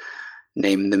 jackasses.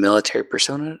 Name the military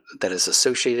persona that is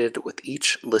associated with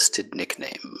each listed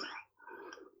nickname.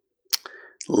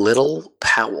 Little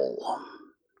Powell.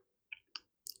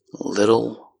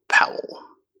 Little Powell.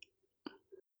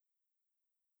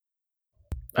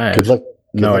 I have Good luck.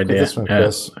 no luck with idea. this one,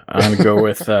 Chris. I'm gonna go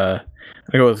with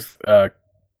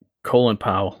Colin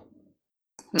Powell.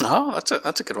 Oh,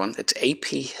 that's a good one. It's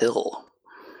A.P. Hill.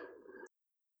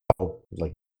 Oh,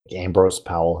 like Ambrose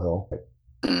Powell Hill.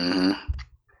 Mm-hmm.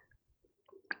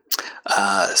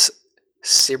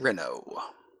 Cyrano.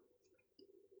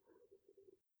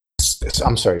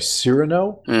 I'm sorry,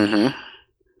 Cyrano? Mm-hmm.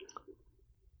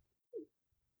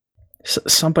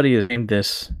 Somebody has named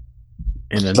this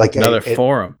in Like another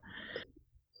forum.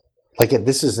 Like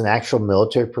this is an actual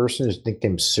military person who's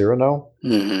nicknamed Cyrano?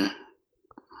 Mm-hmm.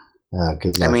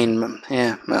 Good I luck. mean,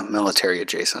 yeah, military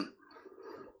adjacent.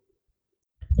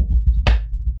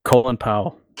 Colin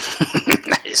Powell.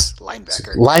 Nice.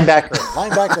 Linebacker.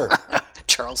 Linebacker.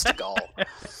 Charles de Gaulle.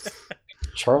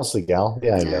 Charles Segal?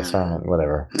 Yeah, I guess.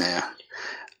 Whatever. Yeah.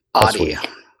 That's Audie. weak.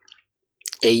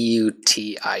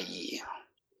 A-U-T-I-E.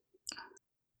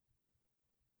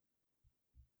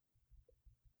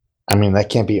 I mean, that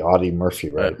can't be Audie Murphy,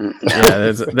 right? Mm, Yeah,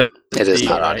 it is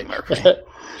not right. Audie Murphy.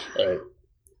 Right.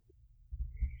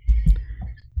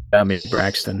 I mean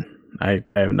Braxton. I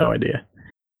have no idea.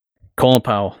 Colin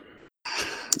Powell.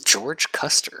 George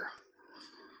Custer.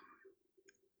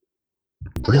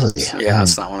 Really? Yeah,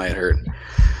 that's not one I had heard.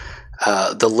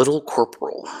 The Little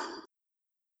Corporal.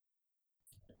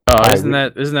 Oh, isn't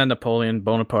that Napoleon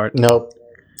Bonaparte? Nope.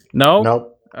 No.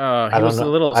 Nope. He I was don't a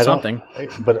know. little I don't- something.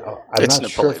 But I'm It's not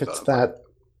sure if Napoleon it's that.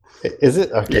 Is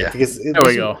it? Okay. Yeah. Because There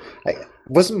we go.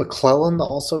 Wasn't McClellan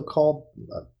also called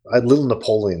Little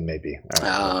Napoleon? Maybe. All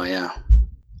right. Oh, yeah.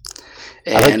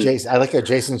 I like And Jason. I like how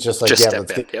Jason's just like, Just yeah, step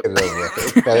let's in, get yep. it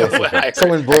over with. I heard-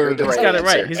 Someone I blurred heard the it. He's right got it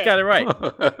right. answer. He's got it right.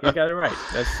 He's got it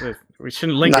right. We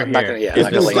shouldn't linger Not here. gonna- yeah, There's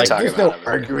not no, gonna let you like, talk there's about no it.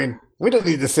 arguing. We don't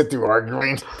need to sit through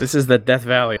arguing. This is the Death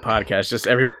Valley podcast. Just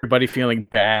everybody feeling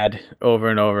bad over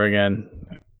and over again.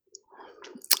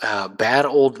 Bad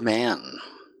Old Man.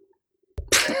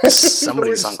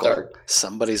 Somebody's Where to uncle. start?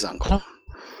 Somebody's uncle.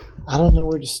 I don't know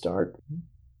where to start.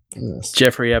 Goodness.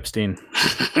 Jeffrey Epstein.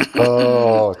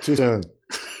 Oh, too soon.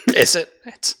 Is it?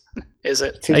 Is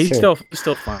it? Too He's soon.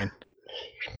 still fine.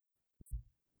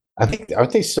 I think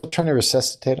aren't they still trying to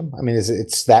resuscitate him? I mean,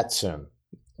 it's that soon?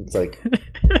 It's like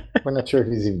we're not sure if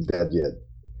he's even dead yet.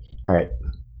 All right.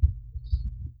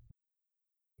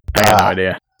 I have no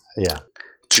idea. Yeah.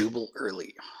 Jubal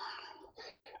Early.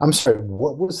 I'm sorry.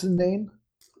 What was the name?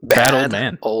 Bad Old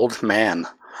Man. Old Man.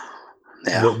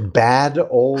 Yeah. The Bad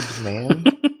Old Man.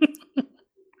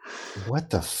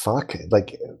 What the fuck?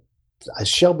 Like,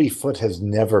 Shelby Foote has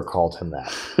never called him that.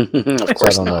 Of So I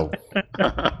course don't not.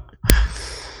 know.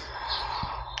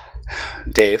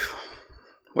 Dave,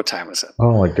 what time is it?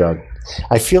 Oh my god.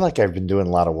 I feel like I've been doing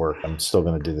a lot of work. I'm still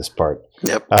going to do this part.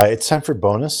 Yep. It's time for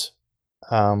bonus.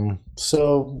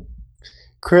 So,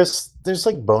 Chris, there's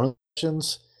like bonus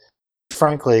questions.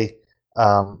 Frankly,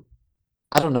 I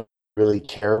don't know, really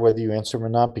care whether you answer them or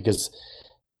not because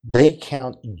They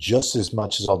count just as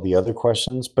much as all the other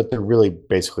questions, but they're really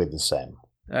basically the same.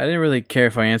 I didn't really care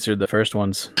if I answered the first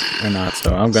ones or not,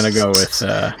 so I'm gonna go with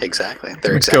exactly. I'm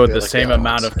They're gonna exactly go with the like same other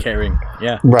amount ones. of caring.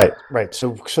 Yeah. Right.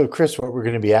 So, Chris, what we're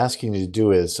going to be asking you to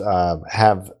do is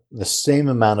have the same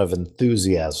amount of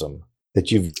enthusiasm that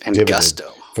you've And exhibited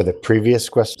gusto. for the previous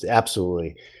questions.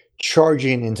 Absolutely,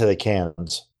 charging into the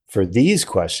cans for these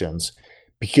questions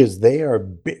because they are,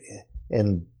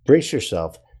 and brace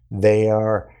yourself, they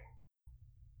are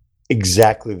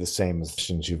exactly the same as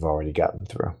questions you've already gotten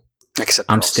through. Except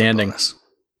I'm they're also standing. bonus.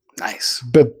 Nice.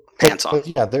 But Pants on.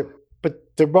 yeah, they're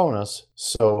bonus.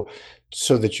 So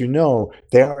that you know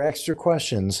they are extra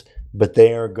questions, but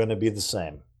they are going to be the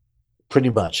same, pretty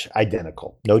much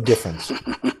identical, no difference,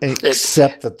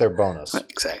 except that they're bonus.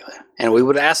 Exactly. And we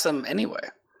would ask them anyway.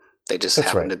 They just That's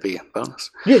happen right. to be bonus.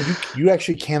 Yeah, you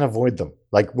actually can't avoid them.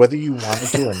 Like whether you wanted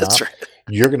to or That's not, right.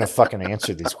 you're going to fucking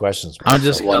answer these questions. I'm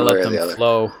just One gonna way let or the them other.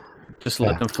 flow. Just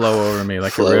let Yeah. them flow over me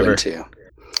like Flow a river. into.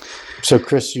 So,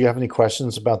 Chris, do you have any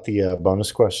questions about the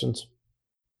bonus questions?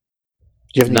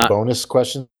 Do you have any Not- bonus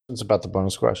questions about the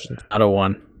bonus questions? Out of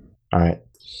one. All right.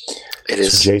 It So,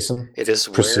 is. Jason, It is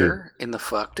proceed. where in the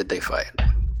fuck did they fight?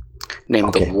 Name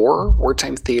Okay. the war,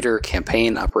 wartime theater,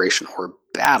 campaign, operation, or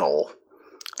battle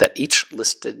that each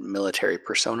listed military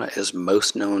persona is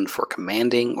most known for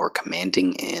commanding or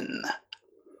commanding in.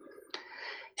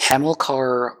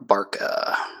 Hamilcar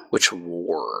Barca. Which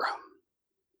war?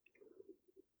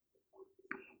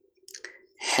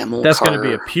 Hamilcar That's gonna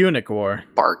be a Punic War.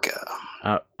 Barca.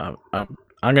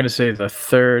 I'm gonna say the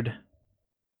third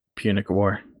Punic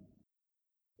War.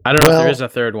 I don't know if Well- there is a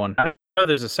third one. I know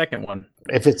there's a second one.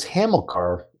 If it's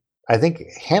Hamilcar, I think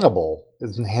Hannibal,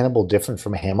 isn't Hannibal different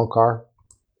from Hamilcar?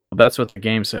 That's what the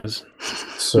game says.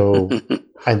 So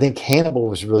I think Hannibal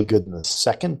was really good in the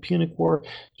second Punic War. Do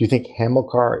you think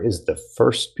Hamilcar is the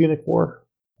first Punic War?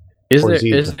 Is Or there is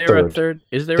he is the there a third? third?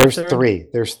 Is there There's a third? three.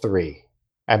 There's three.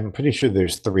 I'm pretty sure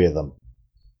there's three of them.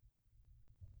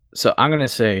 So I'm gonna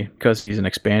say because he's an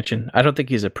expansion. I don't think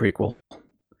he's a prequel.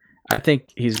 I think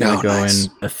he's gonna Oh, go nice.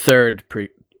 in the third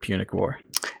Punic War.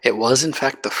 It was, in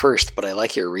fact, the first, but I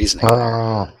like your reasoning.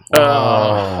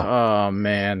 Oh,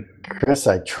 Man. Chris,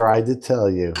 I tried to tell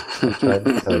you. I tried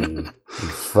to tell you. You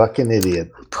fucking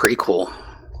idiot. Prequel.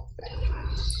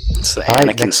 It's the All right,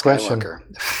 Anakin next question. Skywalker.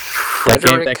 That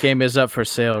Frederick. game is up for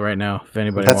sale right now. If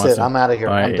anybody That's wants it. I'm out of here.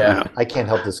 buy I'm it, done. I can't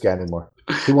help this guy anymore.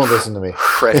 He won't listen to me.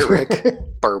 Frederick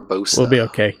Barbosa. We'll be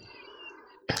okay.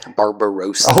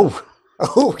 Barbarossa.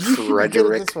 Oh, you should be good at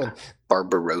Frederick. this one.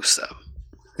 Barbarossa.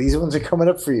 These ones are coming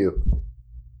up for you.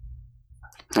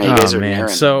 Now, you guys Oh are man.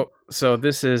 narrowing. So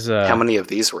this is How many of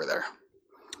these were there?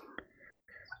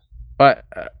 But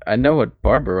I know what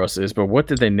Barbarossa is, but what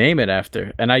did they name it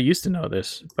after? And I used to know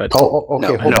this, but Okay,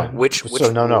 no, hold no. on. Which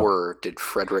So, no. war did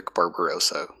Frederick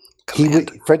Barbarossa He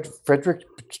command? Frederick,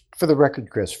 for the record,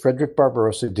 Chris, Frederick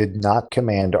Barbarossa did not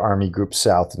command Army Group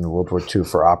South in World War II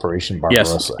for Operation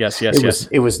Barbarossa. yes.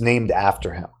 It was named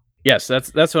after him. Yes,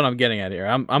 that's what I'm getting at here.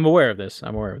 I'm aware of this.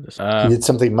 He did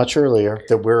something much earlier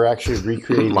that we're actually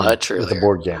recreating Much with the earlier.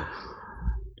 board game.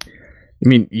 You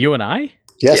mean you and I?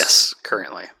 Yes,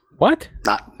 Currently. What?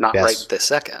 Not Yes. right this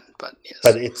second, but yes.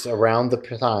 but it's around the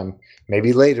time,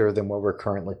 maybe later than what we're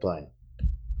currently playing.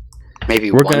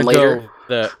 Maybe We're one gonna later.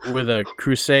 go with a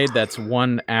crusade that's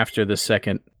one after the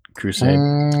second crusade.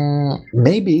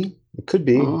 Maybe it could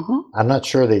be. Mhm. I'm not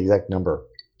sure the exact number.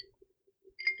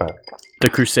 But The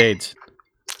Crusades.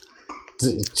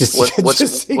 just, What's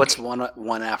just say- what's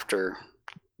one after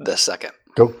the second?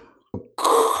 go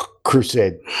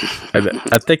Crusade.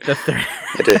 I think the third.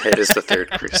 It is the third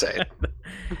crusade.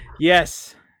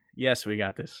 Yes, we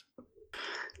got this.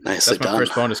 Nicely That's my done.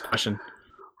 first bonus question.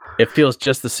 It feels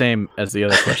just the same as the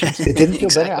other questions. It didn't feel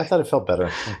better. I Exactly. thought it felt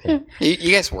better. Okay.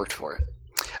 You guys worked for it.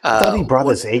 I thought he brought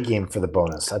what- his A game for the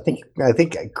bonus. I think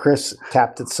Chris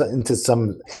tapped it into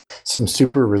some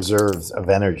super reserves of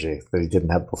energy that he didn't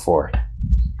have before.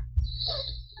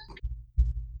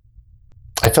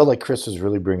 I felt like Chris was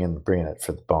really bringing it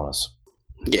for the bonus.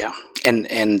 Yeah,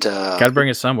 and Got to bring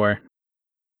it somewhere.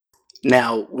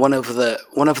 now one of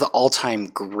the all-time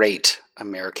great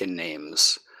American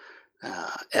names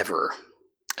ever.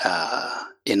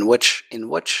 In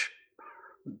which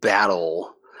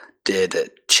battle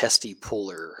did Chesty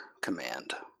Puller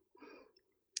command?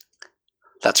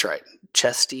 That's right,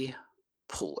 Chesty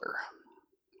Puller.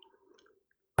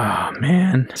 Oh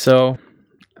man. So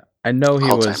I know he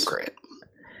All-time was. great.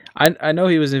 I know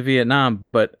he was in Vietnam,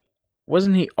 but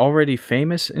wasn't he already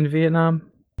famous in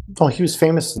Vietnam? Oh, he was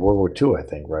famous in World War II, I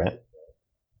think, right?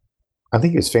 I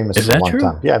think he was famous Is for a that long true?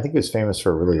 time. Yeah, I think he was famous for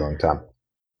a really long time.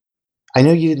 I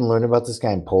know you didn't learn about this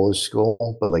guy in Polish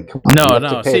school, but like, come on, you have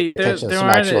to pay See, attention to some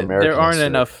actual American there aren't history.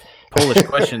 enough Polish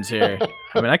questions here.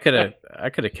 I mean, I could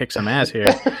have kicked some ass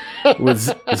here with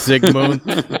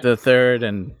Zygmunt the Third,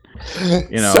 and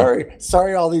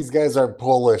Sorry, all these guys are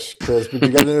Polish, Chris, but you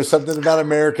got to know something about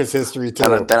America's history too.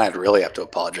 Then I'd really have to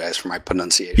apologize for my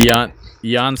pronunciation.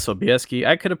 Jan Sobieski.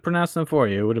 I could have pronounced them for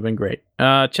you. It would have been great.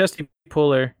 Chesty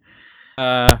Puller.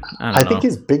 I think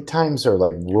his big times are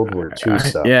like World War II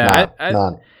stuff. Yeah,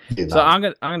 not so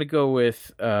I'm gonna go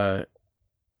with Iwo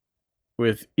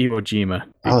Jima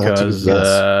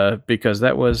because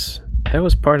that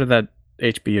was part of that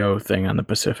HBO thing on the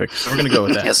Pacific. So we're gonna go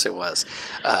with that. Yes, it was.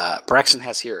 Braxton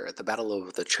has here the Battle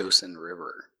of the Chosin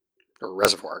River or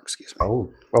Reservoir, excuse me.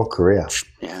 Oh, Korea.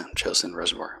 Yeah, Chosin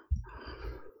Reservoir.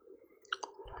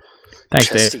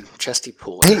 Thanks, Dave. Chesty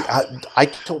Puller. Hey, I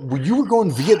told you were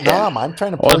going Vietnam. I'm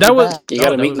trying to. You got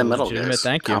to meet in the middle.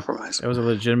 Thank you. Compromise. That was a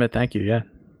legitimate thank you. Yeah.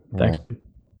 Thanks.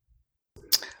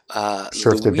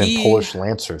 Sure, if there'd been Polish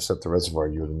Lancers at the reservoir,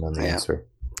 you would have known the answer.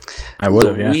 I would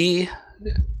have. Yeah. Louis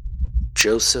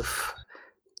Joseph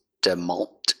de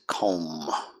Montcalm.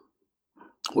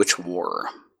 Which war?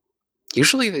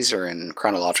 Usually these are in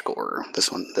chronological order.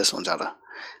 This one's out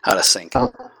of sync.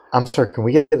 I'm sorry. Can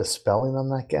we get a spelling on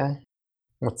that guy?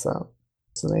 What's that?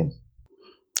 What's the name?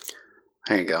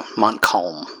 There you go.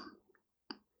 Montcalm.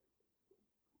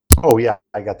 Oh yeah,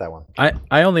 I got that one.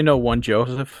 I only know one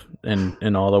Joseph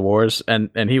in all the wars, and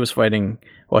he was fighting.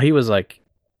 Well, he was like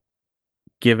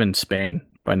given Spain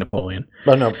by Napoleon.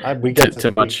 Oh no, we got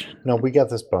too much. We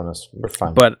got this bonus. We're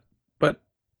fine. But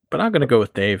I'm gonna go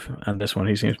with Dave on this one.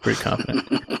 He seems pretty confident.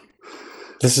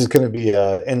 This is going to be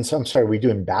and so I'm sorry. Are we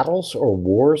doing battles or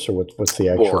wars or what's the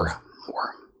actual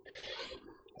war?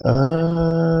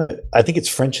 I think it's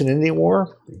French and Indian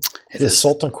War. The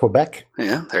assault on Quebec.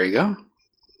 Yeah, there you go.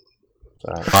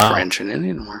 Wow. French and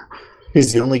Indian War.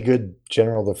 He's the only good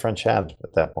general the French had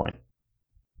at that point.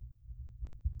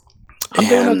 I'm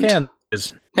doing okay.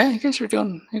 Yeah, you guys are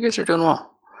doing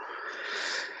well.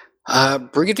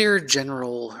 Brigadier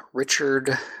General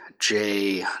Richard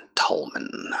J.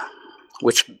 Tolman.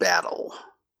 Which battle?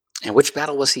 And which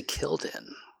battle was he killed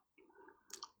in?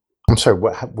 I'm sorry,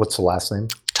 what's the last name?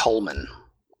 Tolman.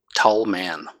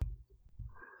 Tallman.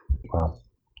 Wow.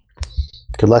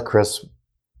 Good luck, Chris.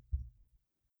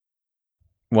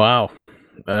 Wow.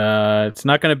 It's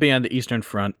not going to be on the Eastern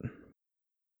Front.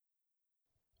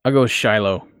 I'll go with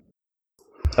Shiloh.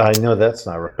 I know that's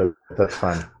not right, but that's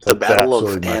fine. The Battle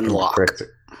of Hanlock.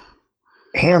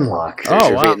 Hanlock. There's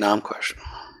your Vietnam question.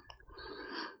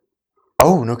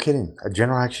 Oh, no kidding. A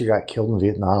general actually got killed in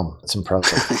Vietnam. That's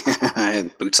impressive.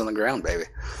 Boots on the ground, baby.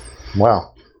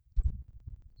 Wow.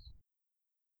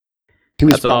 He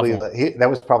was that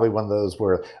was probably one of those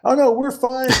where, oh no, we're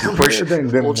fine.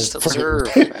 We'll just observe.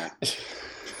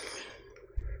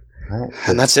 Right.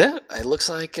 And that's it. It looks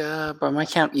like by my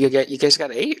count, you guys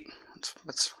got 8.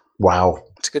 That's wow.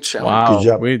 It's a good show. Wow. Good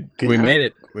job. We made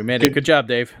it. We made it. Good job,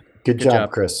 Dave. Good job,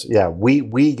 Chris. Yeah,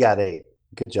 we got 8.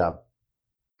 Good job.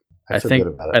 I feel good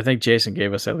about it. I think Jason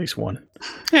gave us at least 1.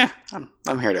 Yeah,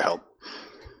 I'm here to help.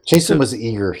 Jason was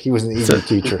eager. He was an eager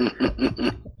teacher.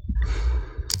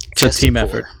 It's a team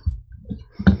effort.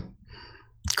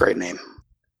 Great name.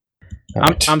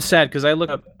 I'm sad because I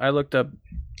looked up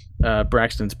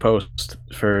Braxton's post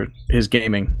for his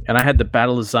gaming, and I had the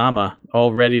Battle of Zama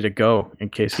all ready to go in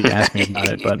case he asked me about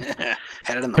it. But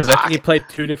had it in the because I think he played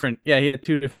 2 different. Yeah, he had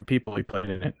 2 different people he played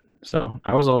in it, so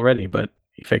I was all ready, but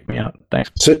he faked me out.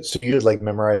 Thanks. So you would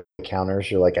memorize the counters.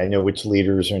 You're like, I know which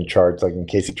leaders are in charge, in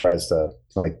case he tries to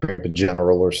pick a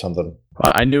general or something.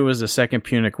 Well, I knew it was the Second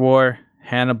Punic War,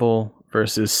 Hannibal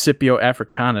versus Scipio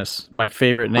Africanus, my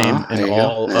favorite name in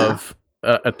all of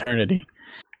eternity.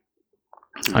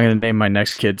 I'm going to name my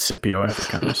next kid Scipio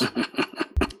Africanus.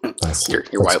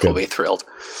 Your wife will be thrilled.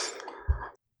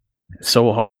 So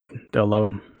will they'll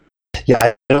love him.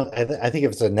 Yeah, I think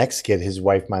if it's the next kid, his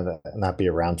wife might not be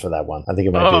around for that one. I think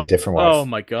it might be a different wife. Oh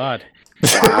my God,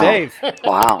 wow. Dave!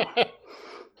 Wow,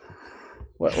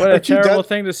 what a terrible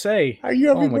thing to say. Are you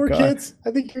having more kids?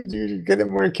 I think you're getting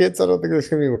more kids. I don't think there's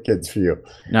going to be more kids for you.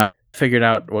 No, I figured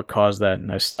out what caused that,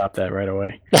 and I stopped that right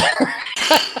away.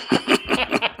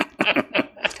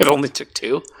 It only took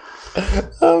 2.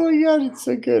 Oh my God, it's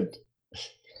so good.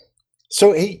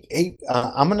 So hey,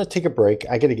 I'm going to take a break.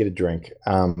 I got to get a drink.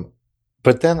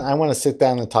 But then I want to sit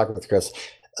down and talk with Chris.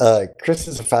 Chris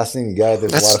is a fascinating guy.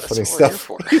 There's a lot of funny stuff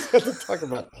he's got to talk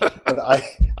about. But I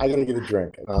got to get a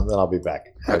drink, and then I'll be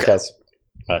back. Okay. Guys.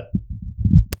 All right.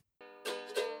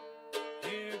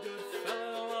 Here, good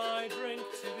fellow, I drink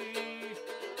to thee.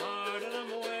 Pardon,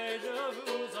 I'm way de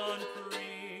vu's on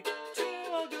Paris.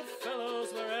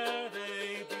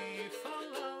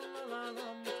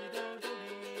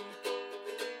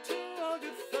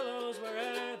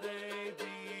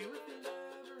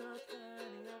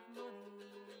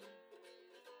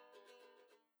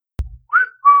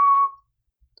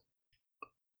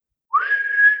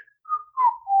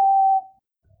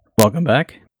 Welcome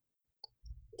back.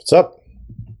 What's up?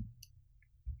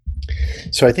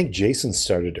 So I think Jason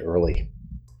started early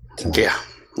tonight. Yeah,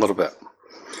 a little bit.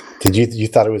 Did you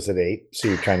thought it was at 8? So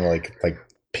you're trying to like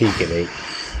peak at 8?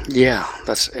 Yeah,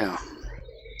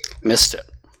 missed it.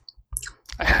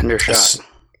 I had your shot.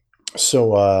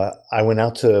 So I went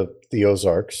out to the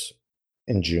Ozarks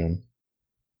in June.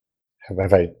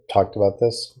 Have I talked about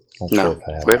this? No,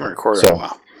 we haven't recorded in a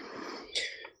while.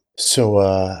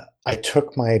 So I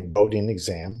took my boating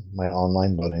exam, my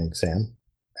online boating exam,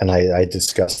 and I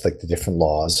discussed like the different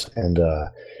laws. And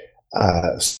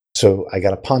so I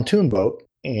got a pontoon boat,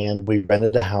 and we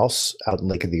rented a house out in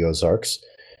Lake of the Ozarks,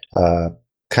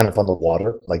 kind of on the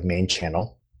water, like main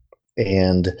channel.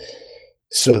 And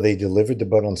so they delivered the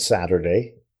boat on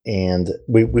Saturday, and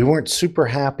we weren't super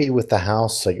happy with the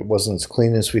house. Like, it wasn't as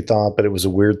clean as we thought, but it was a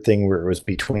weird thing where it was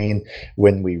between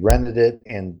when we rented it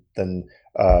and then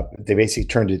they basically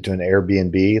turned it to an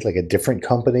Airbnb, like a different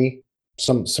company.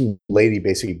 Some lady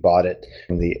basically bought it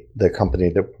from the company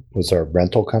that was our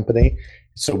rental company.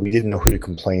 So we didn't know who to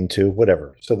complain to,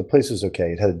 whatever. So the place was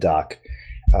okay. It had a dock.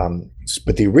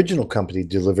 But the original company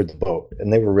delivered the boat,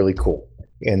 and they were really cool.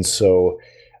 And so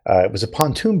it was a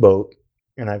pontoon boat,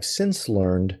 and I've since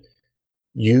learned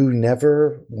you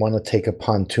never want to take a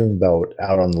pontoon boat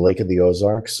out on the Lake of the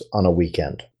Ozarks on a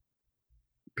weekend,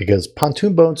 because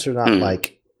pontoon boats are not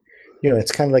like,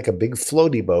 it's kind of like a big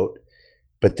floaty boat,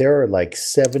 but there are like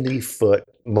 70-foot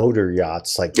motor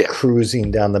yachts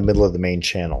cruising down the middle of the main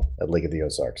channel at Lake of the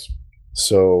Ozarks.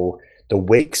 So the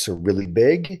wakes are really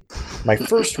big. My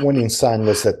first warning sign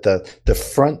was that the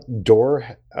front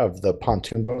door of the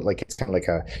pontoon boat, like it's kind of like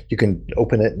you can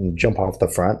open it and jump off the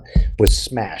front, was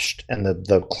smashed, and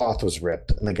the cloth was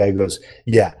ripped. And the guy goes,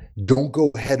 "Yeah, don't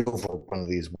go head over one of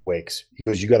these wakes." He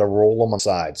goes, "You got to roll them on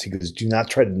sides." He goes, "Do not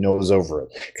try to nose over it,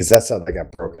 because that's how they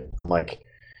got broken." I'm like,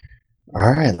 all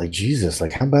right, like, Jesus,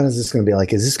 like, how bad is this going to be?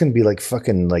 Like, is this going to be like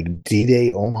fucking like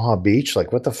D-Day Omaha Beach?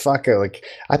 Like, what the fuck? Like,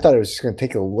 I thought it was just going to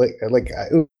take a lake. Like,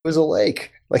 it was a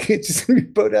lake. Like, it's just going to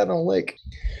be boat out on a lake.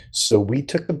 So we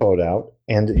took the boat out,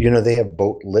 and they have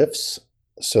boat lifts.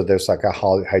 So there's like a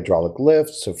hydraulic lift.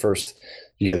 So first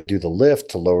you do the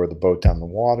lift to lower the boat down the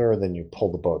water. Then you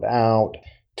pull the boat out,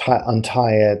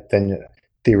 untie it. Then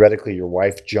theoretically your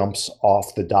wife jumps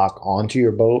off the dock onto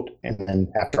your boat, and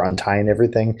then after untying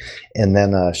everything, and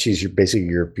then she's basically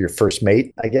your first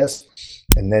mate, I guess.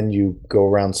 And then you go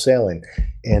around sailing.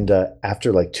 And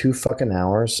after like 2 fucking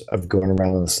hours of going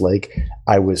around on this lake,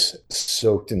 I was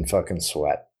soaked in fucking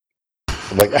sweat.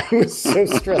 Like, I was so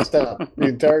stressed out the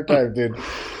entire time, dude.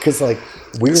 Because like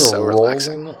we were so rolling.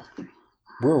 Relaxing.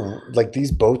 We're like,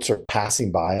 these boats are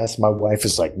passing by us. My wife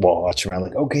is like watching around,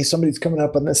 like, okay, somebody's coming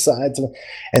up on this side.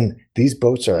 And these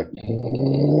boats are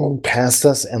like past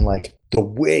us, and like the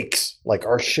wakes, like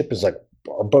our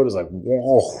boat is like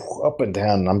up and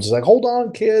down. And I'm just like, hold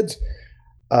on, kids.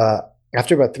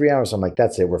 After about 3 hours, I'm like,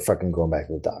 that's it. We're fucking going back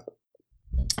to the dock.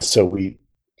 So we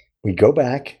go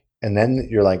back, and then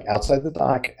you're like outside the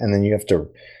dock, and then you have to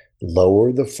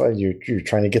lower you're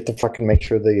trying to get the fucking, make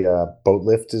sure the boat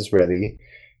lift is ready.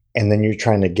 And then you're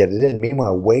trying to get it in.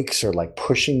 Meanwhile, wakes are like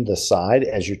pushing the side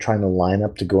as you're trying to line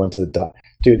up to go into the dock.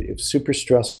 Dude, it was super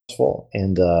stressful.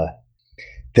 And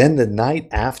then the night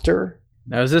after.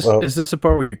 Now, is this the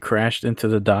part where you crashed into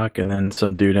the dock and then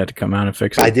some dude had to come out and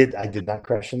fix it? I did not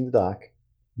crash in the dock.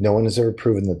 No one has ever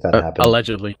proven that happened.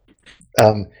 Allegedly.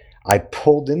 I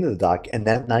pulled into the dock, and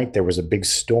that night there was a big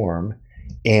storm,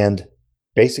 and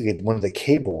basically one of the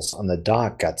cables on the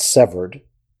dock got severed.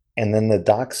 And then the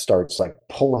dock starts like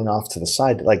pulling off to the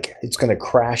side, like it's going to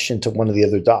crash into one of the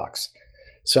other docks.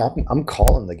 So I'm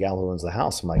calling the gal who owns the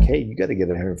house. I'm like, hey, you got to get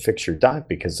in here and fix your dock,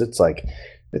 because it's like,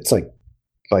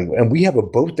 and we have a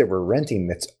boat that we're renting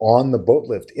that's on the boat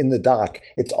lift in the dock.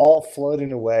 It's all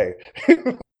floating away.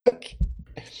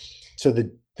 So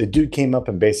the dude came up,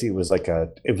 and basically it was like a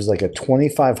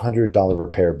 $2,500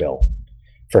 repair bill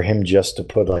for him just to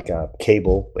put like a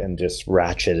cable and just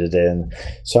ratchet it in.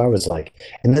 So I was like,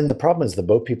 and then the problem is the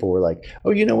boat people were like,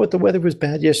 oh, you know what? The weather was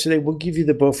bad yesterday. We'll give you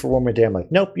the boat for one more day. I'm like,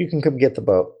 nope, you can come get the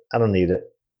boat. I don't need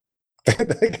it.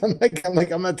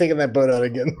 I'm not taking that boat out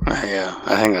again. Yeah,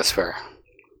 I think that's fair.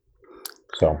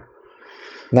 So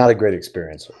not a great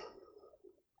experience.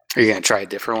 Are you going to try a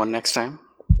different one next time?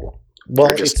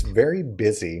 Well, it's very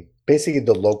busy. Basically,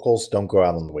 the locals don't go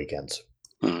out on the weekends.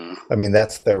 I mean,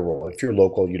 that's their rule. If you're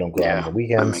local, you don't go out on the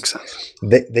weekends. That makes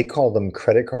sense. They call them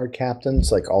credit card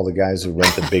captains, like all the guys who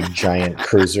rent the big giant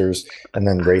cruisers and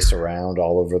then race around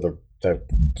all over the.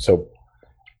 So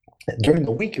during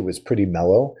the week, it was pretty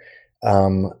mellow.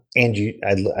 And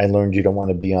I learned you don't want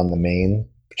to be on the main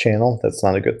channel. That's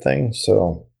not a good thing.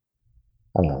 So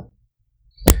I don't know.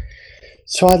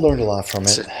 So I learned a lot from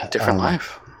It's it. a different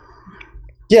life.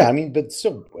 Yeah, I mean, but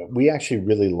still, we actually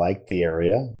really liked the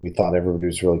area. We thought everybody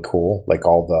was really cool. Like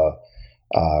all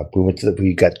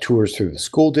we got tours through the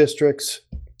school districts.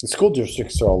 The school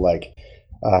districts are all like,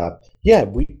 yeah,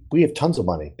 we have tons of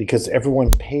money because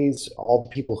everyone pays. All the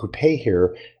people who pay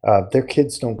here, their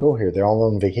kids don't go here. They're all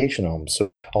on vacation homes.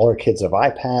 So all our kids have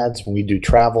iPads. When we do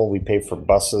travel, we pay for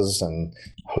buses and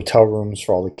hotel rooms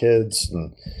for all the kids,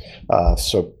 and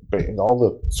so all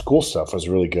the school stuff was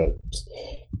really good.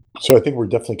 So I think we're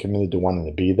definitely committed to wanting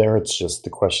to be there. It's just the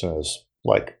question is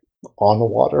like on the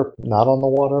water, not on the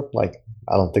water. Like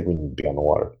I don't think we need to be on the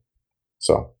water.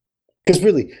 So because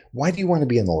really, why do you want to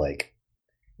be in the lake?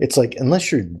 It's like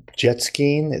unless you're jet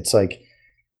skiing, it's like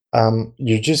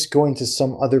you're just going to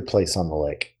some other place on the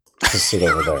lake to sit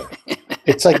over there.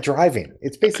 It's like driving.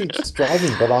 It's basically just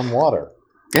driving, but on water.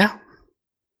 Yeah.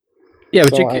 Yeah,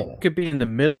 but So you could be in the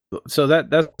middle. So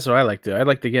that's what I like to do. I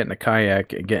like to get in a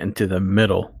kayak and get into the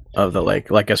middle of the lake,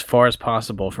 like as far as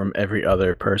possible from every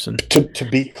other person. To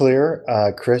be clear,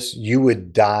 Chris, you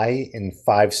would die in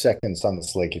 5 seconds on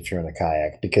this lake if you're in a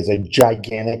kayak because a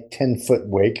gigantic 10-foot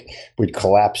wake would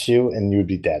collapse you and you would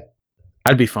be dead.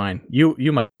 I'd be fine. You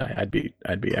might. I'd be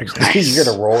excellent. You're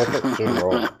gonna roll with it. Dude,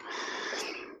 roll.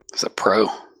 It's a pro.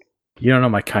 You don't know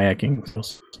my kayaking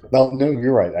skills. No,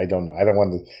 you're right. I don't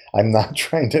want to. I'm not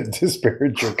trying to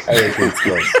disparage your kayaking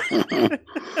skills.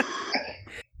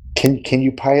 Can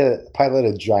you pilot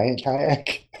a giant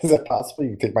kayak? Is that possible?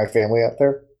 You can take my family out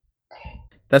there?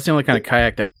 That's the only kind of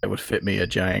kayak that would fit me, a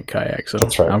giant kayak. So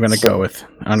That's right. I'm gonna go with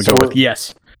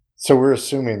yes. So we're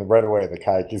assuming right away the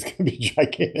kayak is going to be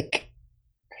gigantic.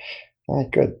 All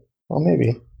right, good. Well,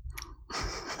 maybe.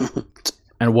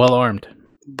 And well armed.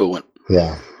 Buoyant.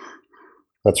 Yeah,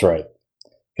 that's right.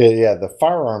 Yeah, the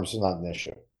firearms is not an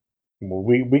issue.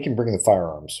 We can bring the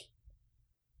firearms.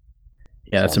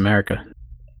 Yeah, that's America.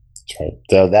 That's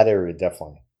right. That area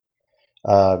definitely.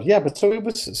 Yeah, but so it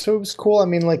was cool. I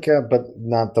mean, like, but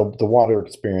not the water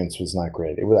experience was not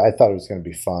great. I thought it was going to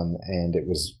be fun, and it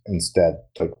was instead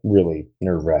like really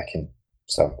nerve-wracking.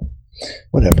 So,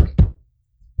 whatever.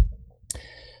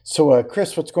 So,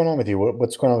 Chris, what's going on with you?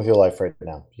 What's going on with your life right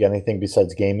now? You got anything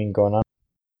besides gaming going on?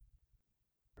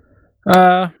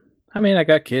 I mean, I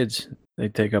got kids. They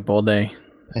take up all day.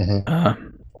 Mm-hmm.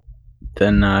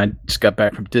 Then I just got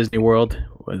back from Disney World.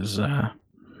 It was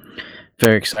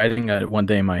very exciting. One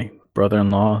day, my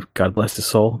brother-in-law, God bless his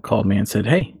soul, called me and said,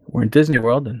 "Hey, we're in Disney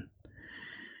World, and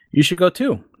you should go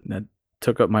too." That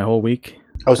took up my whole week.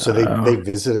 Oh, so they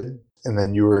visited, and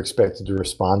then you were expected to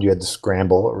respond. You had to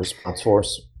scramble a response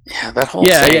force. Yeah, that whole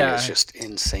thing is just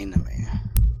insane to me.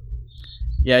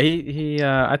 Yeah, he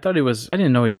I thought he was. I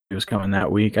didn't know he was coming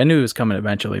that week. I knew he was coming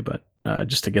eventually, but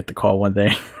just to get the call one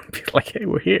day, be like, "Hey,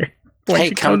 we're here.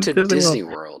 Hey, come to Disney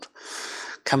World.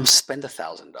 Come spend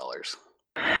 $1,000."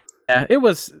 Yeah, it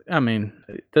was. I mean,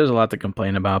 there's a lot to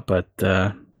complain about, but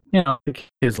the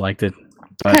kids liked it.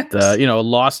 But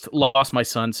lost my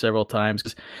son several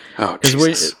times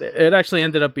because it actually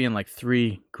ended up being like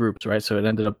 3 groups, right? So it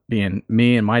ended up being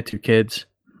me and my 2 kids,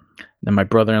 then my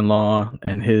brother-in-law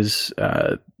and his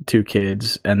 2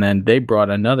 kids, and then they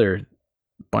brought another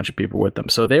bunch of people with them.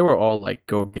 So they were all like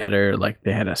go-getter, like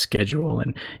they had a schedule,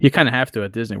 and you kind of have to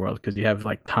at Disney World because you have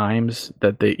like times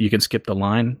that you can skip the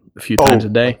line a few times a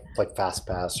day, like Fast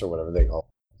Pass or whatever they call it.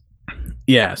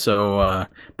 Yeah, so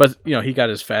but he got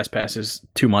his fast passes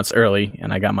 2 months early,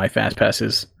 and I got my fast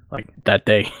passes like that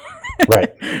day.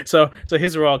 Right. So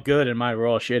his were all good and mine were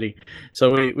all shitty.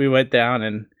 So we went down,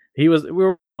 and we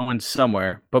were going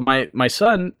somewhere. But my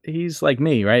son, he's like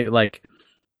me, right? Like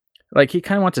he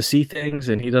kind of wants to see things,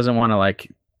 and he doesn't want to like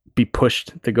be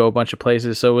pushed to go a bunch of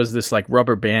places. So it was this like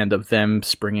rubber band of them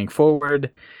springing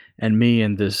forward, and me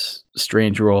in this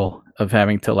strange role of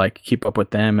having to like keep up with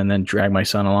them and then drag my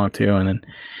son along too. And then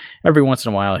every once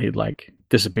in a while he'd like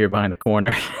disappear behind the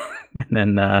corner.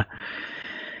 And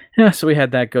then, so we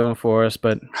had that going for us,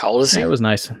 but how old is he? It was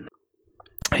nice.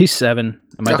 He's 7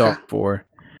 and my dog 4.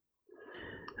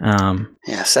 Yeah,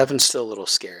 7's still a little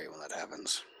scary when that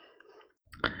happens.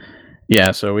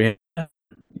 Yeah. So we,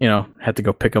 had to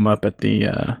go pick him up at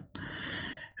the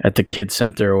kids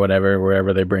center or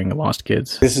wherever they bring lost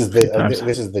kids. This is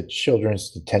the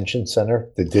Children's Detention Center,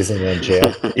 the Disneyland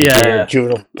jail. Yeah,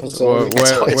 juvenile facility.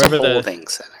 It's a holding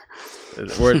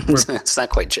center. It's not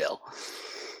quite jail.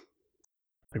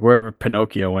 Like wherever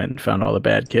Pinocchio went and found all the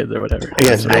bad kids or whatever.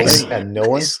 Yes, nice. No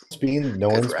one's being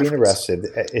arrested.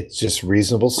 It's just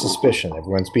reasonable suspicion.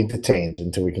 Everyone's being detained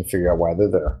until we can figure out why they're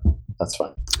there. That's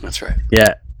fine. That's right.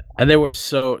 Yeah. And they were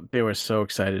so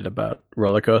excited about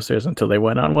roller coasters until they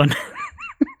went on one.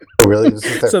 Really? This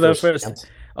is their So the first first- chance?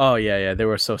 Oh yeah, they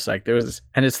were so psyched.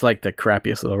 And it's like the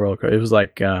crappiest little roller coaster. It was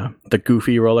like the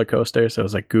Goofy roller coaster, so it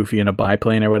was like Goofy in a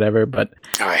biplane or whatever. But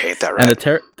Oh, I hate that and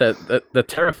ride. the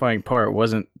terrifying part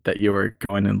wasn't that you were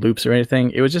going in loops or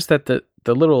anything. It was just that the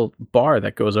little bar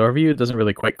that goes over you doesn't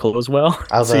really quite close well,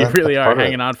 Oh, so you that's really are part of it.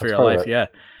 hanging on for That's your part of life. it. Yeah.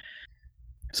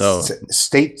 So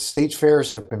State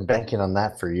fairs have been banking on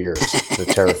that for years. The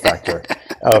terror factor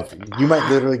of you might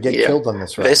literally get Yeah. killed on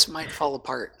this ride. This might fall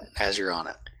apart as you're on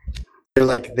it. They're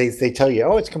like they tell you,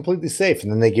 oh, it's completely safe, and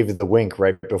then they give you the wink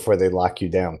right before they lock you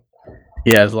down.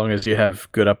 yeah, as long as you have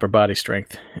good upper body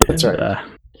strength. That's And, right.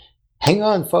 Hang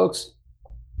on, folks.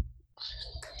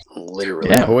 Literally.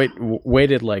 Yeah,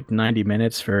 waited like 90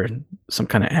 minutes for some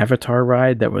kind of Avatar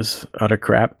ride that was utter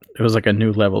crap. It was like a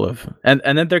new level of, and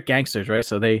then they're gangsters, right?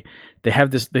 So they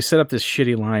have this, they set up this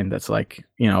shitty line that's like,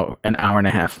 an hour and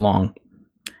a half long,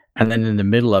 and then in the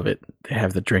middle of it they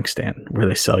have the drink stand where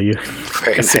they sell you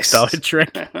Very like a nice. $6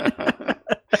 drink.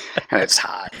 And it's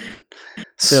hot. They're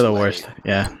the Sweaty. worst.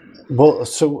 Yeah. Well,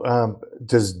 so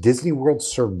does Disney World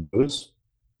serve booze?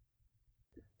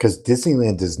 Because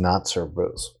Disneyland does not serve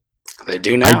booze. They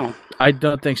do now. I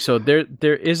don't think so. There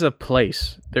is a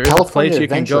place. There is a place you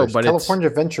can go, but California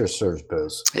Adventures serves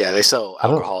booze. Yeah, they sell I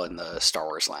don't- alcohol in the Star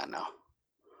Wars land now.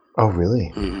 Oh, really?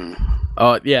 hmm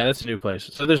oh yeah, that's a new place.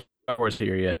 So there's Star Wars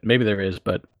here yet. Maybe there is,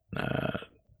 but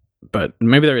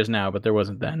maybe there is now, but there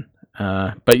wasn't then.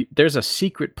 But there's a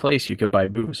secret place you could buy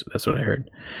booze. That's what I heard.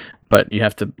 But you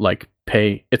have to like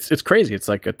pay. It's crazy. It's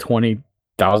like a $20,000.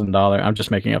 I'm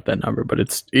just making up that number, but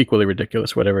it's equally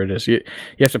ridiculous. Whatever it is, you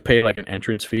have to pay like an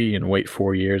entrance fee and wait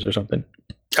 4 years or something.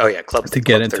 Oh yeah, Club To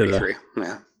get Club into the- 33.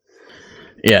 Yeah,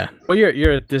 Yeah. Well,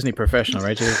 you're a Disney professional,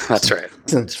 right? Jason? that's right.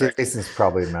 That's right. Jason's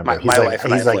probably a member. My wife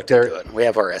and I he's have like, looked into they're, it. We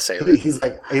have our essay. he's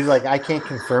like, I can't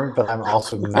confirm, but I'm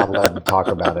also not allowed to talk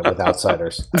about it with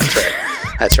outsiders. That's right.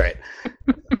 That's right.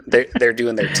 They're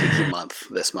doing their Tiki month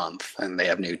this month, and they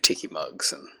have new Tiki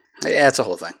mugs, and yeah, it's a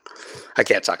whole thing. I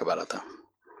can't talk about it though.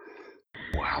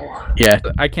 Wow. Yeah,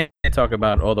 I can't talk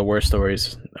about all the worst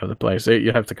stories of the place.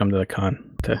 You have to come to the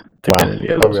con to Wow. get into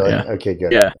the Oh, others. really? Yeah. Okay,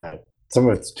 good. Yeah. All right. Some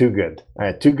of it's too good. All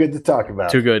right, too good to talk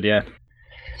about. Too good, yeah.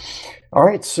 All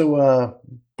right, so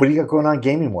what do you got going on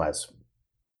gaming wise?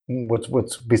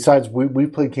 What's besides we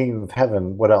played Kingdom of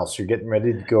Heaven? What else? You're getting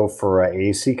ready to go for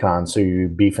AAC Con, so you're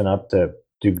beefing up to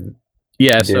do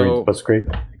Yeah, Darian's so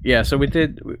Blitzkrieg? yeah, so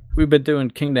we've been doing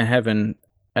Kingdom Heaven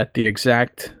at the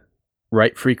exact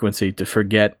right frequency to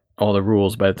forget all the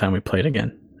rules by the time we played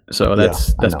again. So Yeah,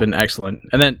 that's I know. been excellent.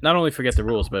 And then not only forget the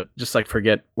rules, but just like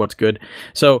forget what's good.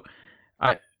 So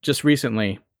I just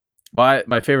recently, my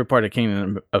favorite part of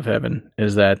Kingdom of Heaven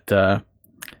is that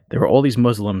there were all these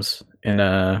Muslims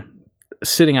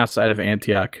sitting outside of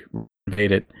Antioch,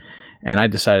 invaded, and I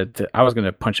decided I was going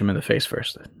to punch him in the face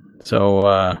first. So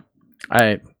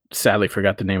I sadly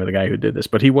forgot the name of the guy who did this,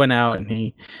 but he went out and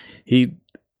he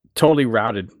totally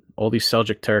routed all these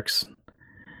Seljuk Turks,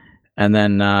 and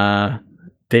then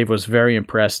Dave was very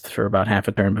impressed for about half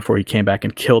a turn before he came back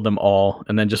and killed them all,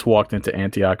 and then just walked into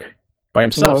Antioch by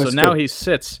himself. So that's now good.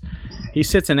 he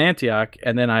sits in Antioch,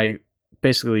 and then I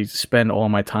basically spend all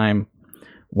my time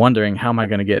wondering how am I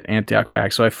going to get Antioch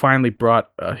back. So I finally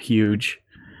brought a huge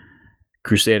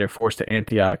Crusader force to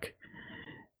Antioch,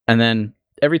 and then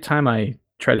every time I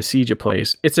try to siege a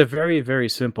place, it's a very, very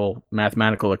simple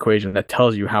mathematical equation that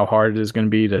tells you how hard it is going to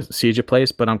be to siege a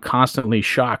place, but I'm constantly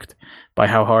shocked by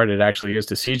how hard it actually is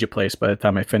to siege a place by the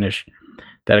time I finish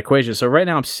that equation. So right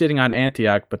now I'm sitting on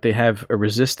Antioch, but they have a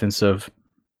resistance of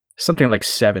something like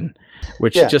 7,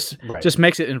 which Yeah, just right.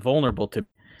 makes it invulnerable to.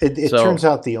 It So- turns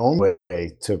out the only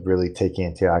way to really take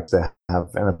Antioch to have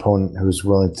an opponent who's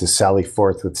willing to sally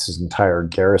forth with his entire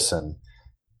garrison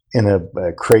in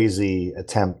a crazy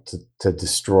attempt to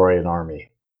destroy an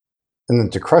army, and then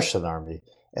to crush an army,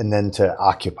 and then to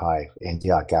occupy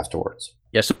Antioch afterwards.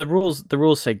 Yeah, so the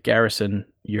rules say garrison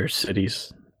your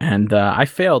cities, and I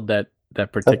failed that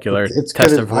particular It's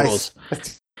test good of advice.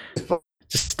 rules.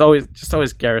 Just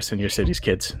always garrison your cities,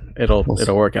 kids. It'll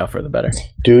work out for the better.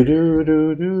 Do do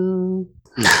do do.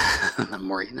 The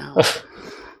more you know.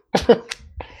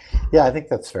 Yeah, I think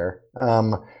that's fair.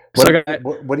 So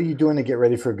What are you doing to get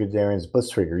ready for Guderian's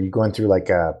Blitzkrieg? Are you going through like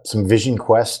some Vision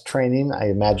Quest training? I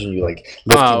imagine you like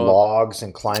lifting Oh. logs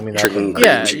and climbing up. Drinking And,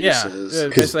 Yeah, cream yeah. juices.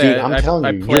 because Basically, dude, I'm telling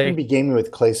you, you're play- gonna be gaming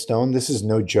with Clay Stone. This is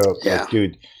no joke. Yeah. Like,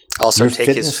 dude, Also, Your take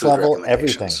his fitness food level,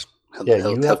 recommendations. He'll, yeah, he'll,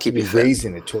 you he'll have to keep be you fit.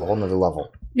 raising it to a whole nother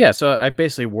level. Yeah, so I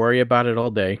basically worry about it all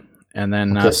day, and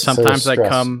then Okay, so sometimes I stress.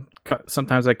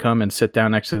 come and sit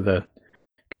down next to the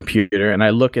computer, and I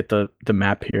look at the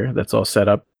map here that's all set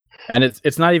up, And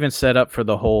it's not even set up for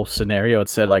the whole scenario.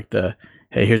 It's said like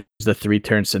hey, here's the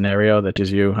 3-turn scenario that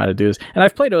teaches you how to do this. And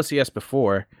I've played OCS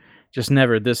before, just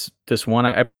never this one.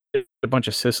 I played a bunch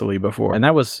of Sicily before, and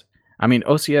that was, I mean,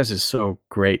 OCS is so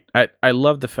great. I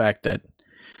love the fact that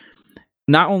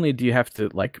not only do you have to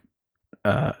like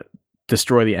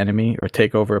destroy the enemy or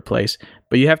take over a place,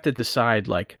 but you have to decide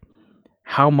like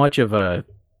how much of a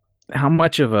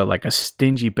like a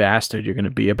stingy bastard you're going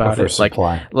to be about it. Like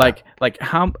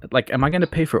how, like, am I going to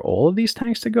pay for all of these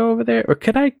tanks to go over there, or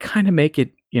could I kind of make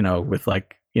it, with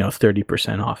like,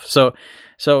 30% off? So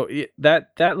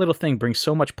that little thing brings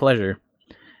so much pleasure.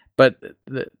 But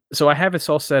so I have this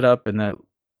all set up in that,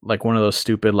 like, one of those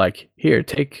stupid, like, here,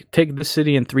 take the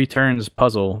city in 3 turns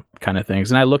puzzle kind of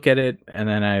things. And I look at it, and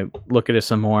then I look at it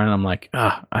some more, and I'm like,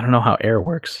 I don't know how air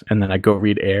works. And then I go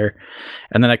read air,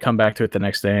 and then I come back to it the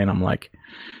next day, and I'm like,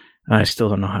 I still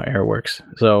don't know how air works.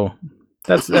 So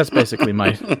that's basically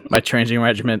my training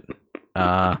regiment.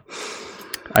 I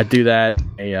do that.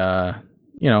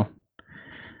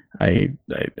 I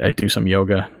do some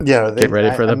yoga. Yeah, get ready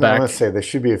for the back. I want to say there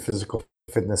should be a physical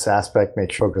fitness aspect.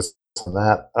 Make sure focus on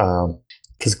that,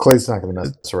 because Clay's not going to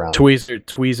mess around.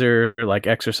 Tweezer like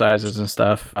exercises and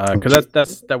stuff. Because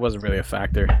that wasn't really a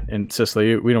factor in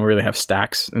Sicily. We don't really have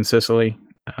stacks in Sicily.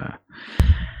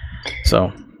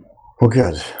 So. Well,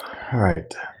 good. All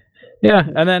right. Yeah,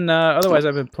 and then otherwise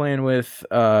I've been playing with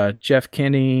Jeff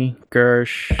Kinney,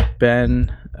 Gersh,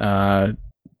 Ben.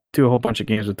 Do a whole bunch of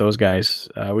games with those guys.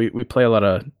 We play a lot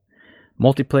of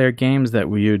multiplayer games that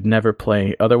we would never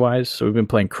play otherwise. So we've been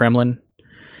playing Kremlin.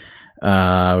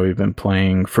 We've been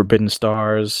playing Forbidden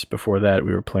Stars. Before that,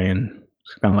 we were playing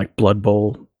kind of like Blood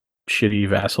Bowl, shitty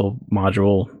Vassal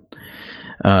module,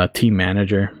 Team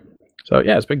Manager. So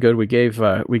yeah, it's been good. We gave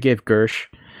Gersh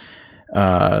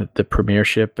the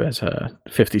premiership as a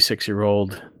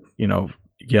 56-year-old,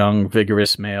 young,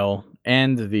 vigorous male,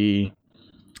 and the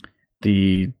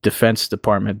defense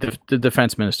department, the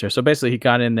defense minister. So basically he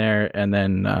got in there and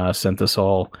then sent us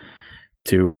all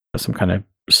to some kind of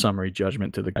summary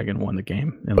judgment to the guy and won the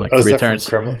game in like 3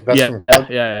 turns. Yeah,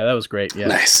 that was great. Yeah.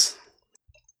 Nice.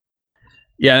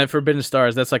 Yeah, and Forbidden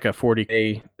Stars, that's like a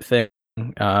 40K thing,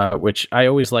 which I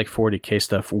always like 40K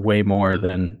stuff way more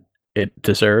than it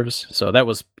deserves. So that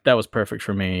was perfect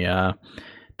for me.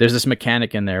 There's this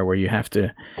mechanic in there where you're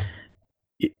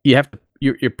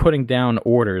putting down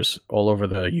orders all over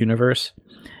the universe,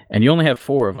 and you only have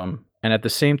 4 of them. And at the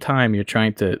same time, you're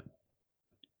trying to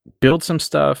build some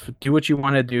stuff, do what you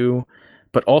want to do,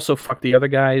 but also fuck the other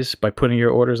guys by putting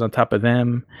your orders on top of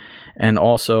them, and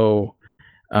also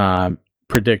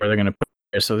predict where they're going to put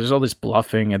it. So there's all this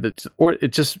bluffing, and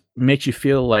it just makes you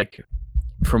feel like,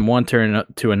 from one turn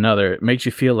to another, it makes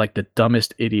you feel like the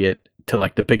dumbest idiot to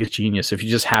like the biggest genius if you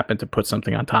just happen to put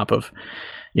something on top of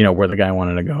where the guy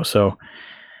wanted to go. So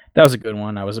that was a good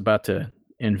one. I was about to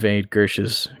invade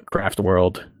Gersh's craft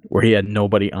world where he had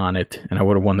nobody on it, and I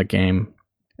would have won the game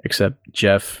except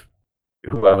Jeff,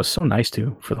 who I was so nice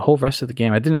to for the whole rest of the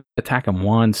game. I didn't attack him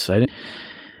once. I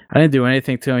didn't do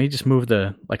anything to him. He just moved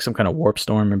like some kind of warp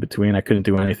storm in between. I couldn't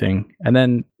do anything. And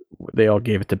then they all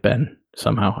gave it to Ben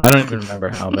somehow. I don't even remember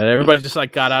how, but everybody just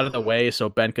like got out of the way so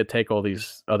Ben could take all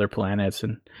these other planets,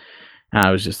 and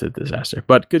it was just a disaster.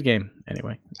 But good game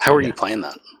anyway. How are you playing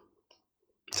that?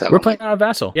 We're playing on a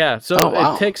Vassal. Yeah, so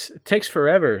wow. It takes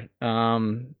forever.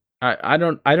 I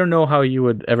don't know how you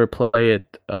would ever play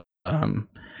it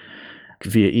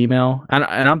via email, and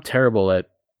I'm terrible at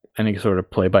any sort of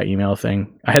play by email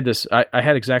thing. I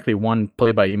had exactly one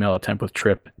play by email attempt with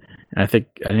Trip, and I think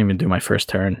I didn't even do my first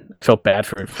turn. I felt bad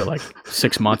for like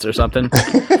 6 months or something.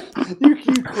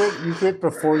 You quit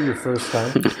before your first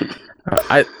time.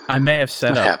 I may have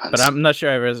set up, but I'm not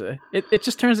sure. It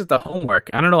just turns into homework.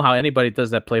 I don't know how anybody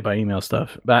does that play by email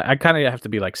stuff, but I kind of have to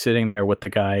be like sitting there with the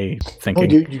guy thinking.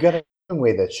 You got to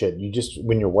weigh that shit. You just,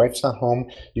 when your wife's not home,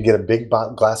 you get a big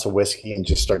glass of whiskey and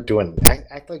just start doing.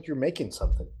 Act like you're making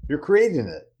something. You're creating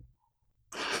it.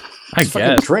 I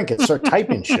guess. Drink and start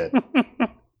typing shit.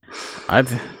 I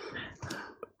don't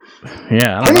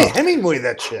know. Hemingway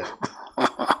that shit.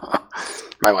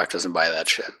 My wife doesn't buy that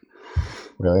shit.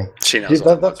 Really? She knows.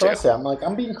 That's what I say. I'm like,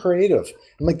 I'm being creative.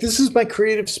 I'm like, this is my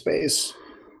creative space.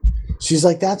 She's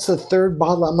like, that's the 3rd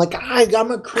bottle. I'm like,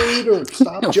 I'm a creator.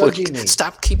 Stop judging me.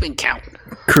 Stop keeping count.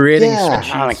 Creating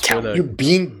You're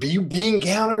being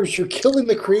counters. You're killing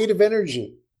the creative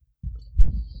energy.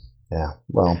 Yeah.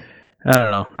 Well, I don't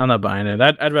know. I'm not buying it.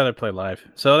 I'd rather play live.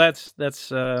 So that's.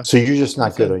 So you're just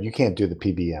not good. You can't do the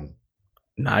PBM.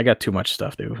 No, I got too much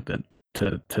stuff to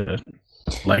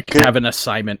like have an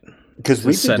assignment. Because Just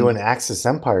we've been send- doing Axis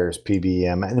Empires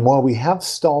PBM, and while we have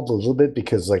stalled a little bit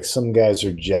because like some guys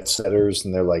are jet setters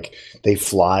and they're like they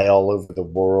fly all over the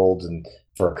world and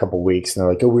for a couple weeks and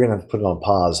they're like, oh, we're gonna have to put it on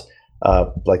pause.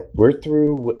 Like we're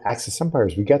through Axis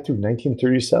Empires. We got through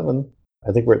 1937.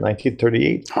 I think we're at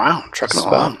 1938. Wow, trucking Just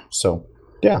along. about. So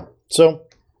yeah, so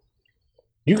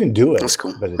you can do it. That's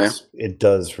cool. But it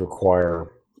does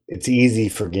require. It's easy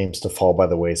for games to fall by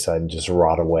the wayside and just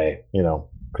rot away,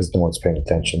 because no one's paying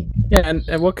attention. Yeah,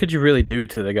 and what could you really do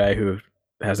to the guy who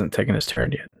hasn't taken his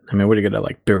turn yet? I mean, what are you gonna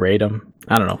like berate him?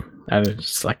 I don't know. I was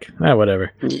just like,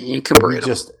 whatever. You can We berate 'em.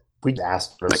 just we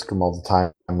asterisk them all the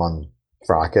time on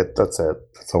Rocket. That's it.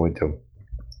 That's all we do.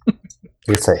 I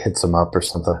guess that hits them up or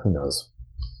something. Who knows?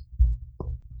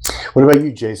 What about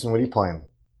you, Jason? What are you playing?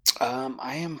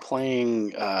 I am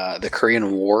playing the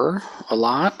Korean War a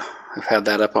lot. I've had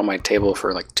that up on my table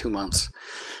for like 2 months.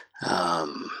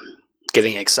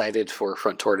 Getting excited for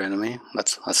Front Toward Enemy.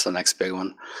 That's the next big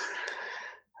one.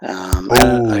 We're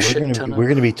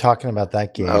going to be talking about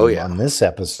that game on this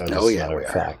episode. Oh as a yeah, matter we of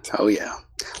are. fact. Oh yeah,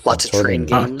 lots of Front Toward train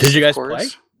Enemy. games. Did you guys of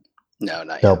course. play? No,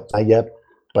 not yet. Nope, not yet.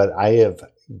 But I have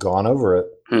gone over it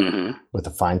Mm-hmm. with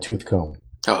a fine-tooth comb.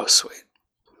 Oh, sweet.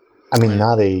 I mean,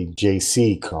 not a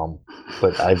JC comb,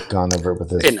 but I've gone over it with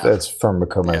this. Enough. That's from a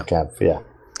comb and cap. Yeah.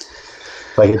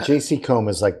 Like a JC comb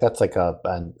is like that's like a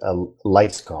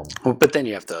lights comb. Well, but then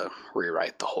you have to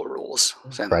rewrite the whole rules.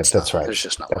 And Right, it's that's not- right. It's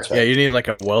just not That's worth Yeah, it. you need like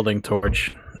a welding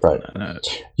torch. Right.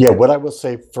 Yeah. What I will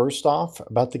say first off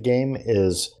about the game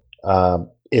is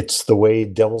it's the way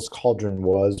Devil's Cauldron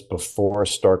was before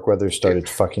Starkweather started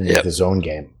fucking with Yep. his own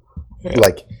game. Yeah.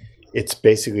 Like it's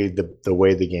basically the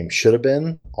way the game should have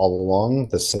been all along.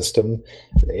 The system,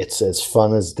 it's as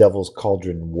fun as Devil's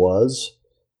Cauldron was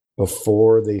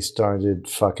before they started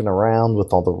fucking around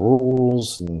with all the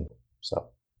rules, and so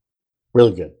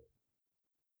really good.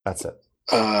 That's it.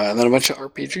 And then a bunch of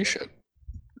RPG shit.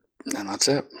 And that's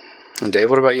it. And Dave,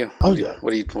 what about you? Oh, yeah.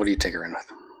 What do you take her in with?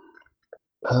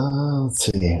 Let's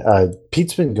see.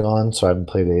 Pete's been gone, so I haven't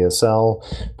played ASL.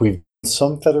 We've done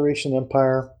some Federation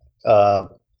Empire.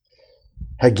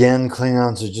 Again,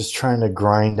 Klingons are just trying to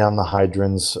grind down the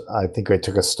Hydrons. I think I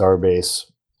took a starbase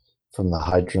from the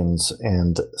Hydrons,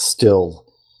 and still,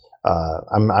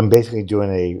 I'm basically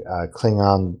doing a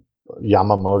Klingon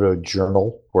Yamamoto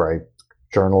journal where I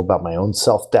journal about my own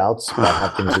self doubts about how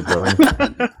things are going.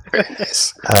 Very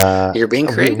nice. Uh, You're being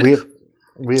we- creative.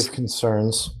 we have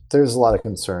concerns. There's a lot of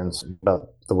concerns about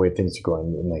the way things are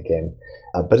going in that game,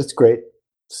 but it's great.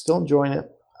 Still enjoying it.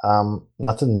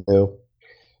 Nothing new.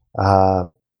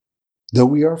 Though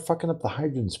we are fucking up the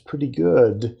Hydrants pretty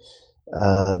good.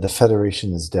 The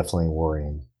Federation is definitely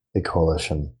worrying. The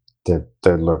Coalition, they're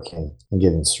lurking and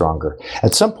getting stronger.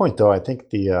 At some point, though, I think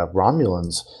the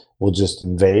Romulans will just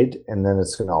invade, and then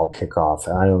it's going to all kick off.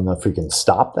 And I don't know if we can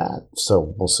stop that.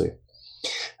 So we'll see.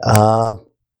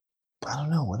 I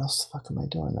don't know. What else the fuck am I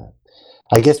doing?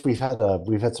 I guess we've had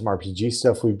some RPG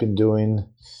stuff we've been doing,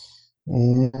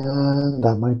 and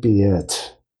that might be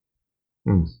it.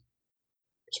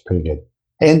 It's pretty good,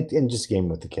 and just game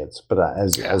with the kids. But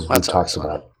as we that's talked always fun.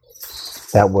 about,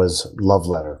 that was Love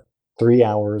Letter. 3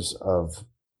 hours of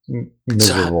So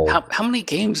miserable. how many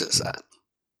games is that?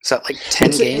 Is that like 10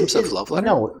 It's- games it- of Love Letter?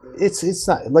 No, it's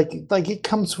not like it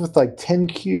comes with like 10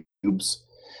 cubes,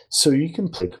 so you can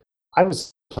play. I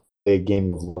was play a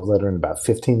game of Love Letter in about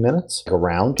 15 minutes, like a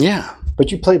round. Yeah.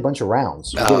 But you play a bunch of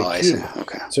rounds. You get Oh, a I see. cube.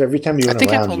 Okay. So every time you I win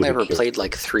think a I've round, only you get a ever cube. played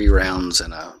like 3 rounds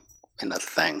in a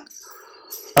thing.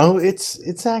 Oh,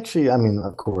 it's actually. I mean,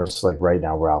 of course, like right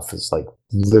now, Ralph is like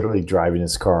literally driving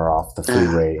his car off the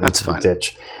freeway that's into the fine.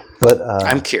 ditch. But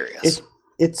I'm curious.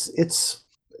 it's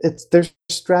there's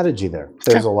strategy there.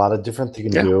 There's a lot of different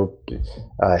things you can do.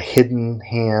 Hidden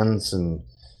hands, and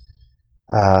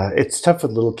it's tough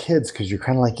with little kids because you're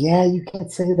kind of like, yeah, you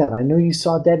can't say that. I know you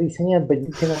saw Daddy's hand, but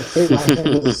you cannot say my hand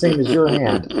is the same as your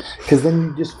hand because then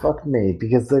you just fucked me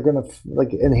because they're gonna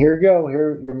like. And here you go.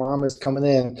 Here your mom is coming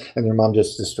in, and your mom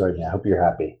just destroyed me. I hope you're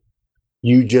happy.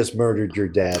 You just murdered your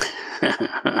dad.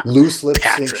 Loose lips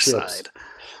sink ships.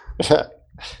 Patricide.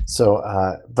 So,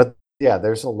 but yeah,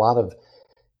 there's a lot of,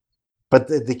 but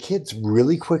the kids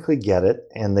really quickly get it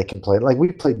and they can play. Like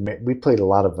we played a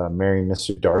lot of Marrying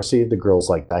Mr. Darcy. The girls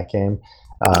like that game.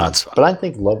 That's fun. But I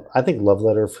think Love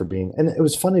Letter for being, and it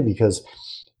was funny because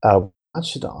I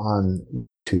watched it on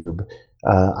YouTube.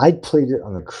 I played it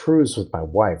on a cruise with my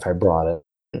wife. I brought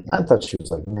it. I thought she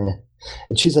was like, meh.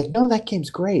 And she's like, no, that game's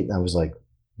great. And I was like,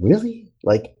 really?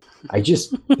 Like,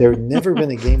 there had never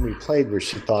been a game we played where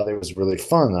she thought it was really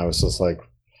fun. I was just like,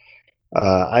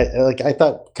 I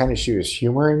thought kind of she was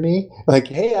humoring me, like,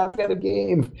 "Hey, I've got a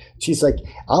game." She's like,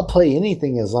 "I'll play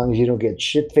anything as long as you don't get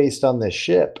shit faced on the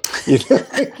ship." You know?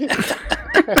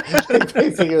 Like,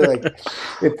 basically, like,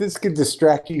 if this could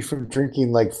distract you from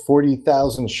drinking like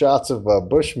 40,000 shots of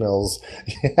Bushmills,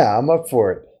 yeah, I'm up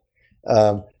for it.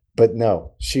 But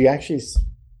no, she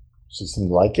seemed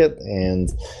to like it,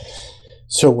 and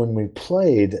so when we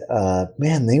played,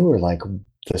 man, they were like,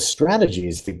 the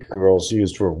strategies the girls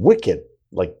used were wicked,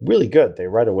 like really good. They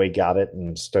right away got it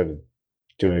and started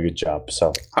doing a good job.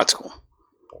 So That's cool.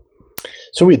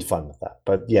 we had fun with that.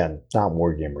 But yeah, not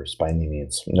war gamers by any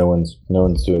means. No one's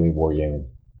doing war gaming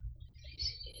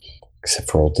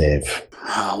except for old Dave.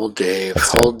 Old Dave,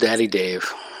 That's it. old Daddy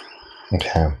Dave.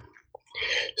 Okay.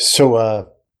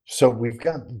 So we've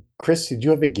got Chris. Did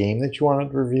you have a game that you wanted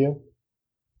to review?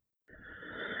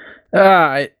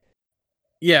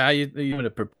 You want to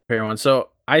prepare one. So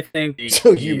I think.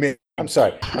 So you made. I'm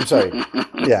sorry.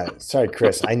 Yeah, sorry,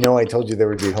 Chris. I know I told you there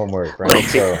would be homework, right? Little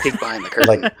So, peek behind the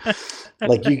curtain.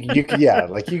 like you could, yeah,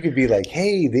 like you could be like,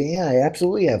 hey, I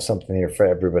absolutely have something here for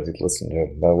everybody to listen to,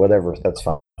 but whatever, that's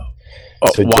fine.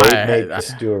 Oh, So why? Dave made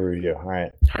us do a review. All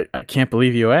right. I can't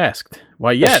believe you asked.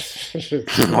 Why? Yes.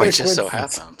 Well, it just so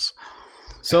happens.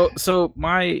 So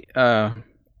my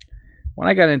when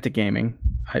I got into gaming,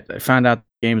 I found out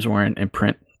games weren't in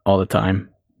print all the time,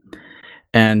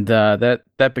 and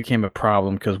that became a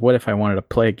problem because what if I wanted to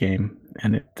play a game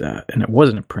and it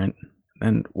wasn't in print?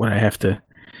 Then would I have to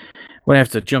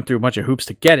jump through a bunch of hoops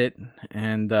to get it?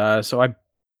 And so I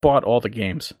bought all the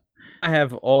games. I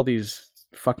have all these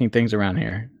fucking things around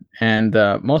here, and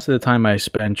most of the time I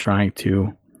spend trying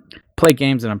to play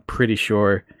games that I'm pretty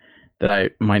sure that I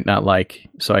might not like,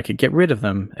 so I could get rid of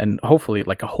them and hopefully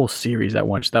like a whole series at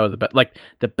once. That was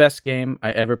the best game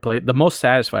I ever played. The most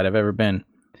satisfied I've ever been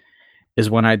is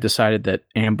when I decided that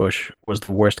Ambush was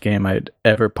the worst game I'd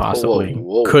ever possibly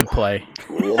could play.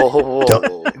 Whoa.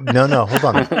 No, hold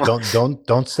on.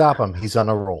 Don't stop him. He's on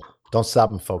a roll. Don't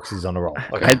stop him, folks. He's on a roll.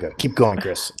 Okay, good. Keep going,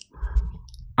 Chris.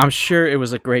 I'm sure it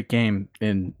was a great game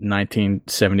in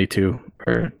 1972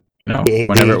 or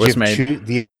whenever it was made.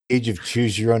 The age of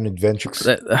choose your own adventure.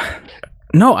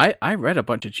 No, I read a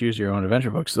bunch of choose your own adventure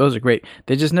books. Those are great.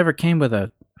 They just never came with a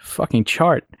fucking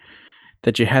chart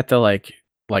that you had to like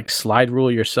slide rule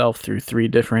yourself through 3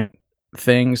 different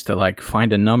things to like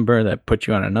find a number that put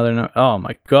you on another number. Oh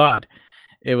my god,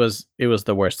 it was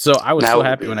the worst. So I was so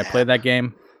happy when I played that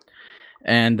game,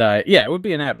 and it would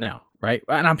be an app now, right?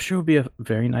 And I'm sure it would be a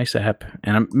very nice app,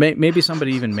 and maybe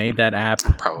somebody even made that app,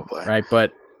 Probably, right?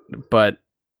 But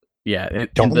yeah,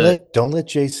 don't let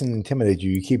Jason intimidate you.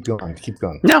 You keep going.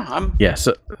 No, I'm. Yeah,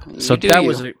 so that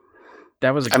was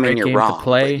a great game wrong, to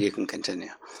play. But you can continue,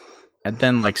 and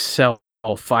then like sell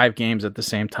all 5 games at the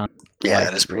same time. Yeah, like,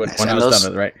 that is pretty nice. When I was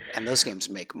done with it, right? And those games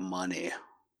make money.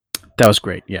 That was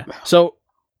great. Yeah. So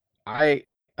I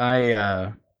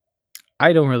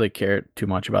don't really care too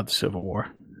much about the Civil War,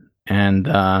 and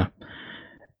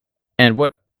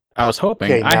what I was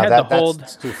hoping I had to hold.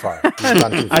 That's too far. You've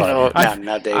gone too far.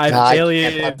 Now, Dave. I've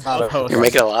alienated both hosts. You're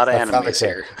making a lot of enemies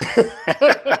here.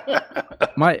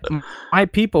 my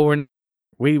people were.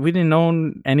 We didn't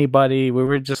own anybody. We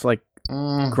were just like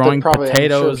growing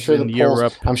potatoes in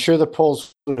Europe. I'm sure the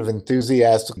Poles would have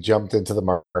enthusiastically jumped into the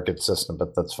market system,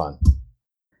 but that's fine.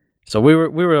 So we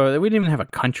didn't even have a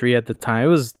country at the time.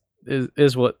 It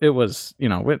was what it was.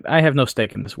 I have no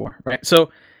stake in this war, right?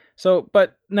 So,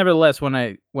 but nevertheless, when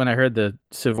I heard the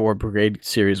Civil War Brigade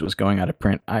series was going out of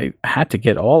print, I had to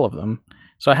get all of them.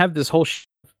 So I have this whole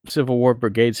Civil War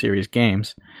Brigade series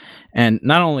games, and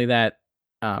not only that,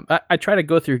 I try to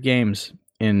go through games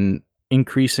in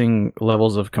increasing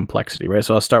levels of complexity, right?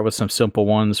 So I'll start with some simple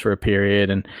ones for a period,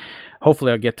 and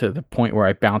hopefully I'll get to the point where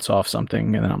I bounce off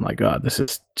something, and then I'm like, God, this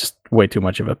is just way too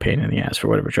much of a pain in the ass for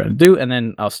whatever we're trying to do, and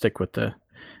then I'll stick with the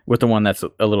one that's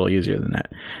a little easier than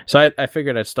that. So I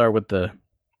figured I'd start with the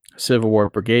Civil War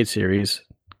Brigade series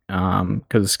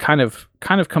because it's kind of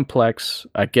complex,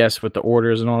 I guess, with the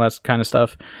orders and all that kind of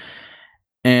stuff.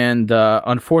 And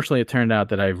unfortunately, it turned out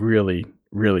that I really,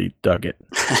 really dug it.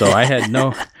 So I had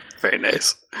no very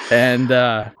nice. And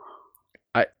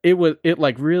it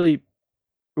like really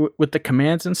with the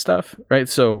commands and stuff, right?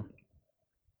 So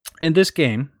in this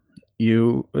game,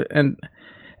 and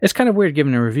it's kind of weird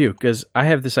giving a review because I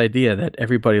have this idea that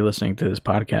everybody listening to this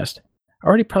podcast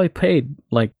already probably played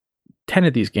like 10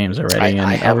 of these games already,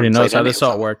 and everybody knows how this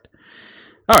all worked.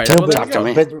 All right,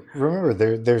 but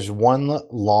remember, there's one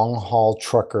long haul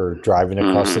trucker driving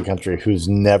across the country who's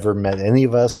never met any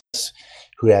of us,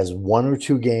 who has 1 or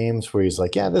 2 games where he's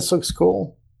like, "Yeah, this looks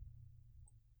cool."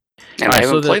 And All I right,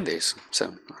 so haven't played these,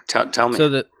 so tell me. So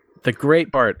the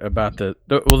great part about the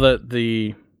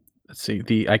let's see,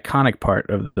 the iconic part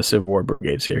of the Civil War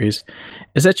Brigade series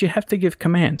is that you have to give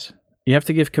commands. You have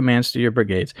to give commands to your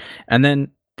brigades, and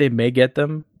then they may get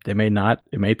them, they may not.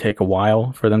 It may take a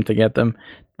while for them to get them,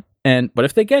 but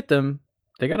if they get them,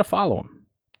 they got to follow them.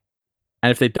 And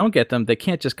if they don't get them, they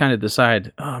can't just kind of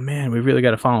decide, oh man, we really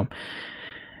got to follow them.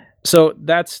 So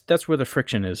that's where the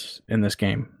friction is in this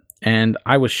game. And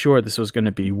I was sure this was going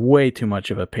to be way too much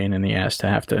of a pain in the ass to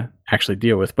have to actually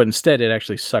deal with. But instead, it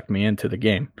actually sucked me into the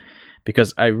game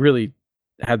because I really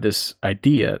had this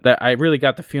idea that I really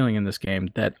got the feeling in this game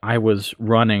that I was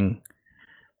running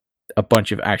a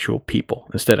bunch of actual people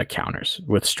instead of counters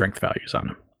with strength values on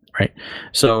them. Right.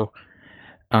 So,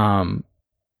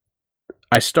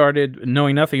 I started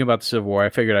knowing nothing about the Civil War. I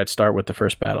figured I'd start with the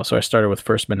first battle. So I started with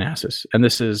First Manassas. And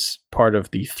this is part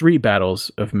of the 3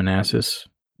 battles of Manassas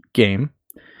game.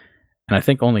 And I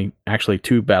think only actually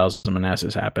 2 battles of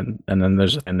Manassas happened. And then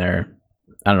there's in there,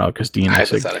 I don't know, because Dean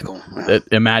hypothetical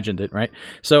imagined it, right?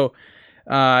 So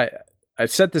I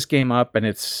set this game up, and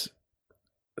it's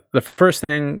the first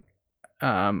thing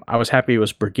I was happy it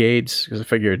was brigades because I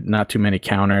figured not too many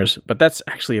counters. But that's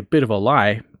actually a bit of a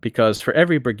lie because for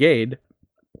every brigade,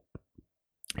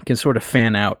 it can sort of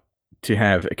fan out to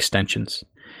have extensions.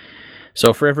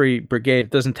 So for every brigade,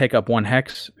 it doesn't take up 1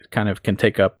 hex. It kind of can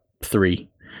take up 3.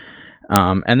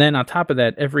 And then on top of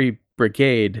that, every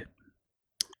brigade,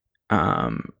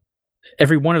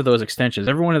 every one of those extensions,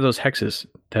 every one of those hexes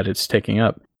that it's taking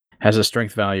up has a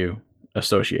strength value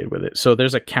associated with it. So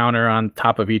there's a counter on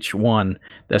top of each one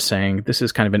that's saying this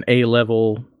is kind of an A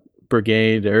level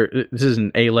brigade, or this is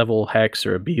an A level hex,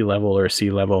 or a B level, or a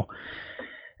C level.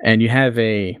 And you have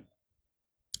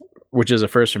which is a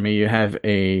first for me, you have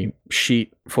a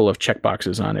sheet full of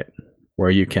checkboxes on it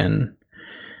where you can...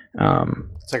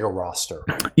 it's like a roster.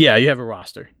 Yeah, you have a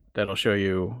roster that'll show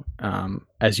you,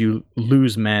 as you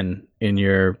lose men in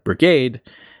your brigade,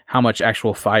 how much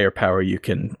actual firepower you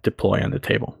can deploy on the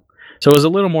table. So it was a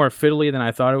little more fiddly than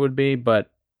I thought it would be, but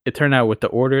it turned out with the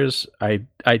orders, I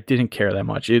didn't care that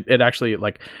much. It actually,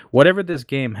 like, whatever this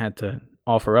game had to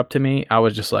offer up to me, I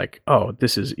was just like, oh,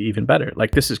 this is even better.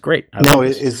 Like, this is great.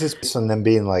 Is this based on them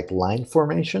being like line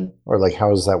formation, or like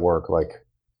how does that work? Like,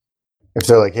 if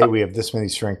they're like, hey, we have this many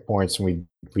strength points and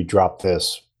we drop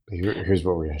this, here's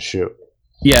what we're gonna shoot.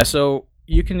 Yeah, so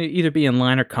you can either be in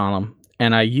line or column,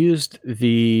 and I used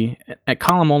a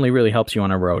column only really helps you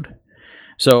on a road.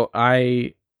 So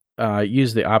I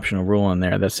used the optional rule in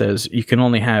there that says you can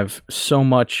only have so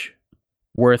much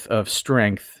worth of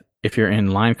strength if you're in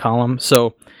line column.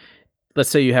 So let's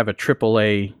say you have a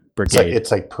AAA brigade. It's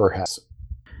like per hex.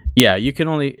 Yeah, you can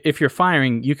only, if you're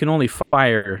firing, you can only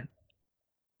fire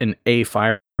an A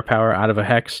firepower out of a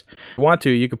hex. If you want to,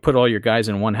 you could put all your guys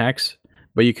in 1 hex,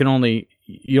 but you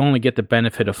only get the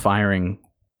benefit of firing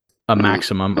a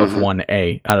maximum of 1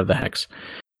 A out of the hex.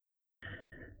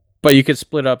 But you could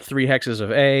split up 3 hexes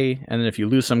of A, and then if you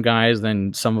lose some guys,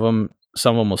 then some of them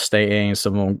will stay A and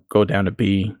some of them go down to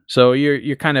B. So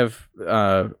you're kind of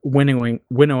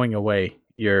winnowing away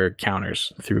your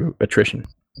counters through attrition.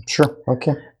 Sure.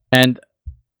 Okay. And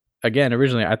again,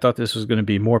 originally I thought this was going to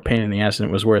be more pain in the ass than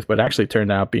it was worth, but it actually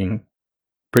turned out being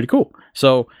pretty cool.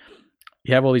 So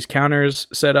you have all these counters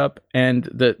set up, and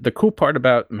the cool part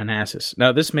about Manassas,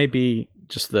 now this may be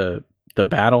just the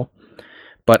battle,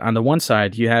 but on the one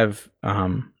side you have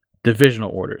divisional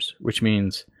orders, which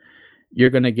means you're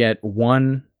going to get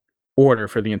 1 order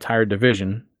for the entire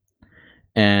division,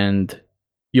 and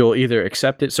you'll either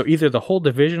accept it. So either the whole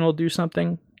division will do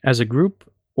something as a group,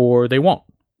 or they won't.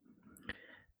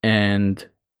 And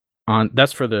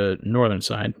that's for the northern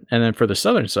side. And then for the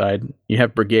southern side, you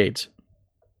have brigades.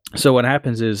 So what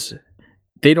happens is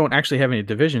they don't actually have any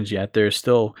divisions yet. They're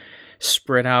still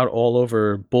spread out all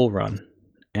over Bull Run,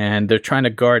 and they're trying to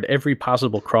guard every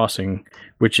possible crossing,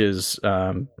 which is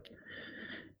that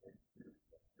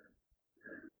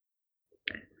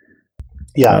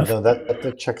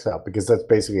checks out because that's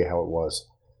basically how it was.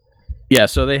 Yeah,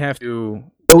 so they have to.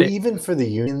 So even for the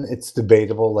Union, it's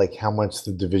debatable like how much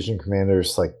the division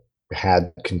commanders like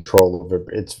had control over.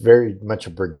 It's very much a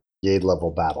brigade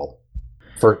level battle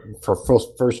for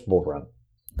first Bull Run.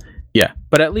 Yeah,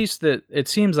 but at least it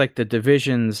seems like the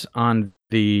divisions on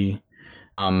the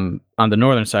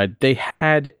northern side, they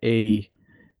had a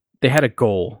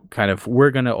goal, kind of,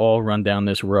 we're going to all run down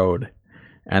this road,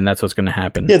 and that's what's going to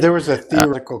happen. Yeah, there was a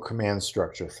theoretical command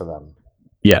structure for them.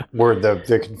 Yeah, where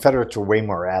the Confederates were way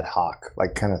more ad hoc,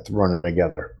 like kind of thrown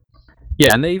together.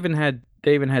 Yeah, and they even had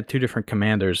 2 different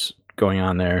commanders going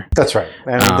on there. That's right.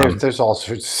 I mean, Um, there's all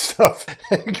sorts of stuff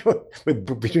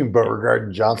between Beauregard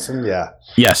and Johnson. Yeah.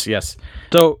 Yes.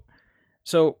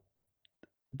 So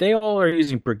they all are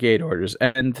using brigade orders,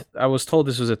 and I was told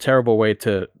this was a terrible way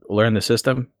to learn the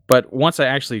system. But once I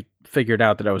actually figured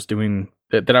out that I was doing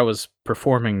that I was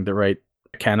performing the right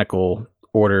mechanical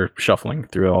order shuffling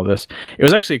through all this, it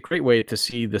was actually a great way to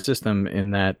see the system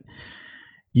in that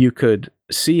you could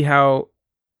see how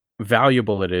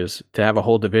valuable it is to have a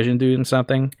whole division doing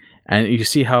something, and you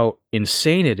see how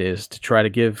insane it is to try to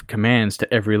give commands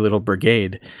to every little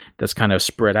brigade that's kind of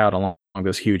spread out along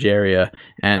this huge area,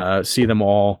 and see them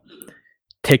all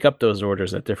take up those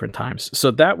orders at different times. So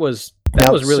that was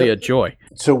Now, really a joy.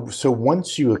 So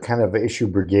once you kind of issue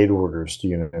brigade orders to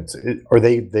units, or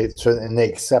they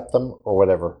accept them or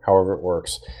whatever, however it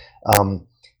works.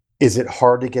 Is it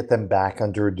hard to get them back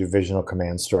under a divisional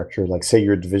command structure? Like, say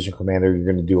you're a division commander,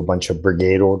 you're going to do a bunch of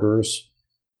brigade orders.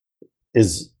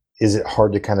 Is it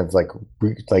hard to kind of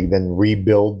then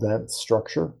rebuild that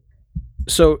structure?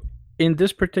 So in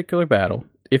this particular battle,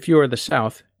 if you are the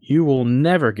South, you will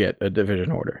never get a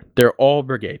division order. They're all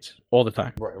brigades all the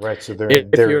time. Right. So If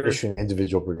they're you're- issuing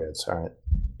individual brigades. All right.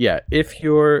 Yeah, if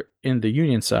you're in the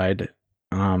Union side,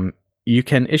 you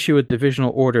can issue a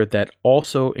divisional order that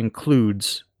also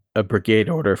includes a brigade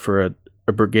order for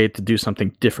a brigade to do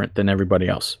something different than everybody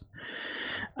else.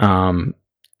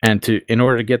 And in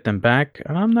order to get them back,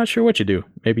 I'm not sure what you do.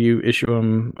 Maybe you issue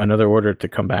them another order to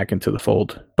come back into the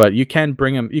fold. But you can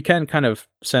bring them. You can kind of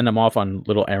send them off on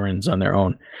little errands on their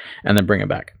own, and then bring them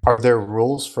back. Are there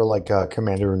rules for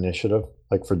commander initiative,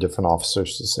 like for different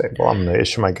officers to say, well, I'm going to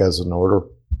issue my guys an order?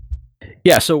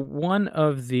 Yeah. So one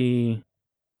of the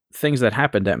things that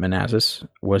happened at Manassas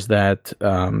was that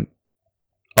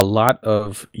a lot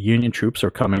of Union troops are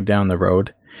coming down the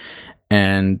road,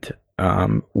 and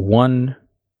one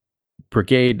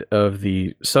brigade of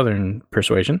the Southern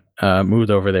Persuasion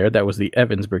moved over there. That was the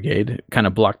Evans Brigade, kind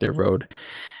of blocked their road.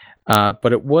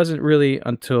 But it wasn't really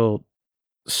until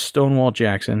Stonewall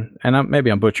Jackson, and maybe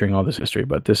I'm butchering all this history,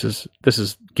 but this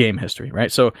is game history,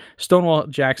 right? So Stonewall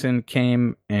Jackson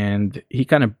came and he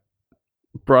kind of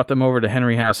brought them over to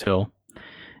Henry House Hill,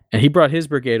 and he brought his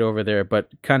brigade over there, but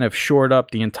kind of shored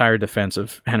up the entire defense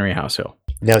of Henry House Hill.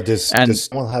 Now, does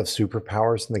someone have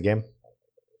superpowers in the game?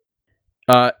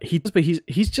 He does, but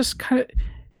he's just kind of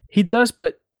he does,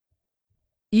 but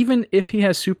even if he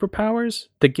has superpowers,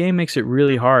 the game makes it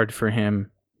really hard for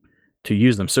him to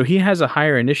use them. So he has a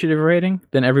higher initiative rating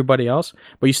than everybody else,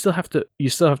 but you still have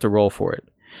to roll for it,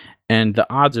 and the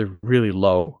odds are really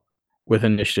low with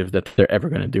initiative that they're ever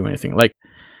going to do anything. Like,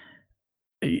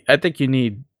 I think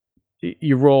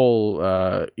you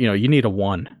roll you need a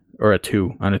 1 or a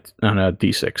 2 on a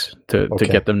d6 to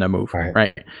get them to move,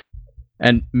 right?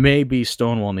 And maybe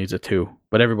Stonewall needs a 2,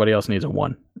 but everybody else needs a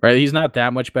 1, right? He's not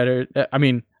that much better. I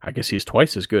mean, I guess he's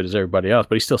twice as good as everybody else,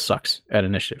 but he still sucks at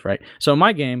initiative, right? So in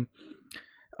my game,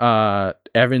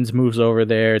 Evans moves over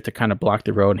there to kind of block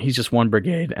the road, and he's just one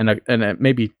brigade, and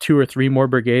maybe 2 or 3 more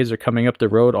brigades are coming up the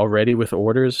road already with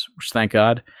orders, which thank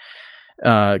God,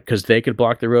 because they could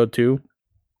block the road too.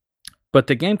 But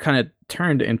the game kind of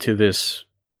turned into this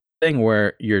thing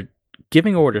where you're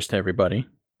giving orders to everybody,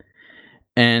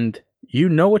 and you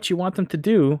know what you want them to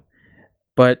do,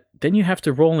 but then you have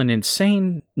to roll an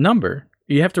insane number.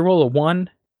 You have to roll a 1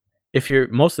 if you're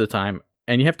most of the time,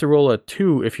 and you have to roll a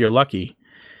 2 if you're lucky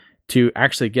to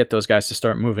actually get those guys to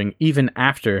start moving even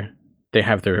after they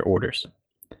have their orders.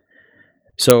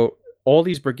 So all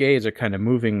these brigades are kind of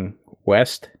moving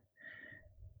west,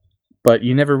 but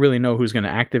you never really know who's going to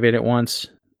activate it once,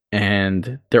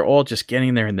 and they're all just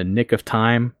getting there in the nick of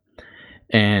time,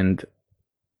 and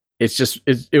it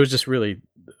was just really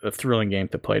a thrilling game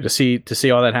to play, to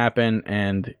see all that happen.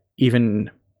 And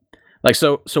even like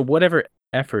so whatever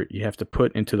effort you have to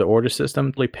put into the order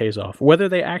system really pays off, whether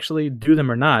they actually do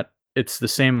them or not. It's the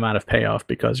same amount of payoff,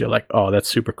 because you're like, oh, that's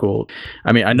super cool.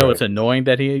 I mean, I know It's annoying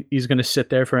that he's going to sit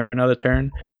there for another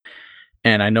turn,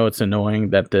 and I know it's annoying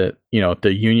that the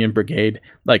Union Brigade,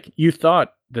 like, you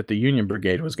thought that the Union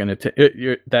Brigade was going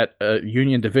to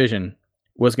Union Division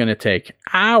was going to take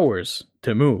hours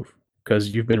to move because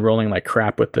you've been rolling like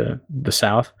crap with the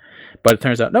South, but it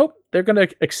turns out nope, they're going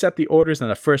to accept the orders, and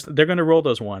they're going to roll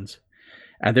those ones,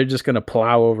 and they're just going to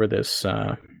plow over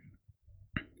the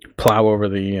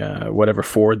whatever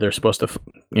ford they're supposed to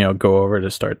go over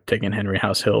to start taking Henry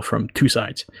House Hill from 2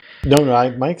 sides. No,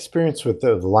 my experience with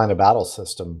the line of battle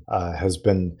system has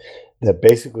been that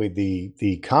basically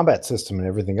the combat system and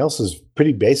everything else is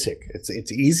pretty basic.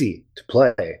 It's easy to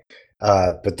play,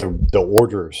 but the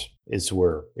orders is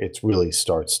where it really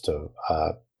starts to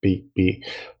be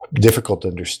difficult to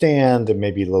understand and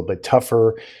maybe a little bit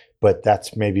tougher, but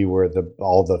that's maybe where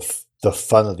all the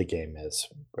fun of the game is,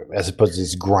 as opposed to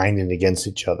just grinding against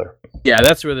each other. Yeah,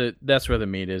 that's where the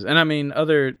meat is. And I mean,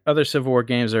 other Civil War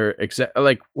games are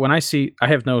like when I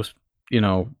have no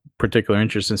particular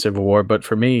interest in Civil War, but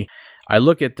for me, I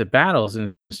look at the battles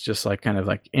and it's just like kind of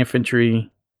like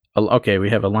infantry. Okay, we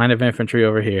have a line of infantry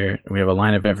over here, and we have a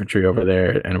line of infantry over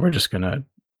there, and we're just gonna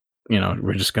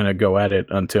go at it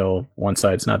until one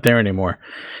side's not there anymore.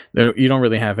 You don't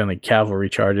really have any cavalry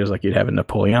charges like you'd have in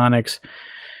Napoleonics.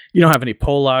 You don't have any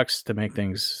Polacks to make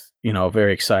things,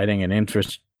 very exciting and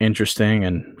interesting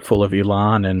and full of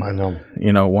elan and I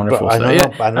know, wonderful but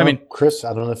stuff. I mean, Chris,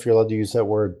 I don't know if you're allowed to use that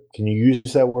word. Can you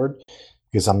use that word?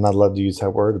 Because I'm not allowed to use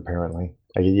that word. Apparently,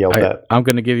 I get yelled at. I'm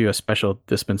going to give you a special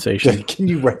dispensation. Can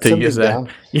you write something down?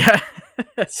 Yeah,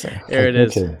 there it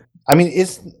is. Okay. I mean,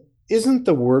 isn't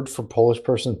the word for Polish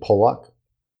person Polak?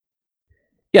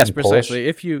 Yes, In precisely.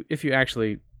 Polish? If you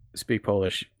actually speak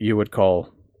Polish, you would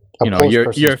call A Polish your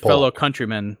person is fellow Polak.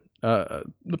 countrymen the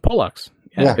Polacks.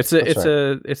 Yeah, Yeah, it's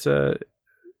that's a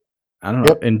I don't know.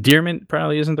 Yep. Endearment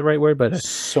probably isn't the right word, but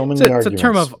So many it's a arguments.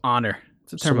 term of honor.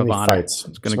 It's a So term of many honor. Fights.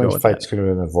 It's going to So go many with fights that. could have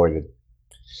been avoided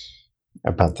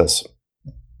about this.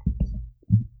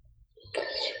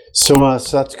 So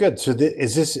that's good. So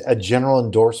is this a general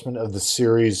endorsement of the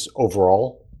series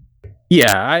overall?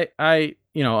 Yeah, I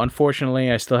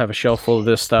unfortunately, I still have a shelf full of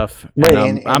this stuff. Right,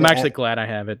 And I'm and- actually glad I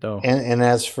have it, though. And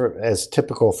as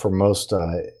typical for most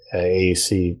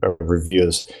AAC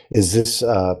reviews, is this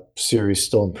series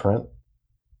still in print?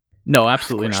 No,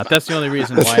 absolutely course not. not. That's the only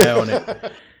reason why I own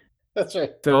it. That's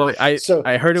right. So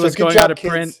I heard it so was good going job, out of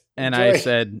print, kids. and I Enjoy.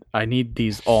 said I need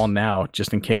these all now,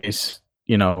 just in case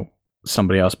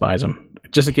somebody else buys them,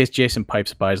 just in case Jason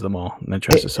Pipes buys them all and then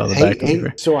tries to sell them back to me.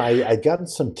 So I gotten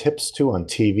some tips too on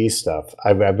TV stuff.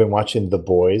 I've been watching The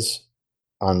Boys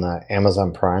on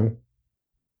Amazon Prime,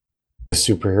 the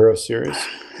superhero series.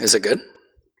 Is it good?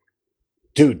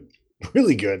 Dude,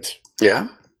 really good. Yeah.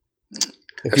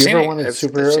 If I've you seen ever it. wanted I've seen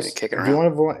superheroes, it kicking if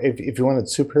you wanted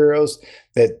superheroes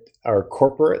that are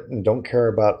corporate and don't care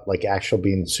about like actual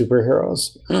being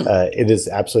superheroes, it is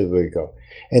absolutely the way to go.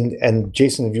 And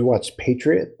Jason, have you watched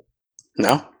Patriot?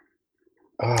 No,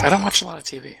 Ah, I don't watch a lot of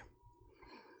TV.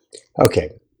 Okay,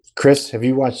 Chris, have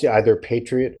you watched either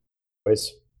Patriot or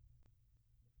Boys?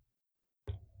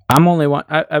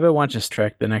 I've been watching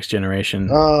Trek: The Next Generation.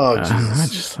 Oh,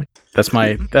 Jesus. just like that's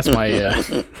my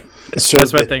So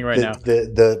that's my thing right now.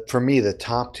 For me, the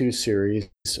top two series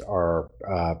are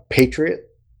Patriot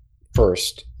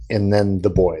first, and then The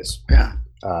Boys Yeah.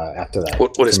 after that.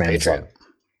 What is from Amazon.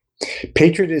 Patriot?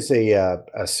 Patriot is a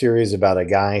series about a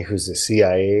guy who's a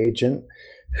CIA agent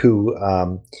who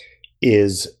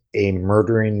is a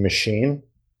murdering machine,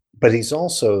 but he's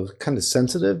also kind of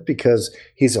sensitive because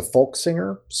he's a folk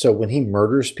singer. So when he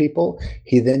murders people,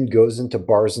 he then goes into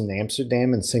bars in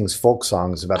Amsterdam and sings folk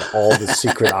songs about all the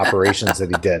secret operations that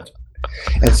he did.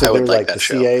 And so I would they're like like that the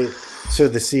show. CIA. So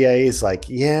the CIA is like,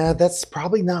 yeah, that's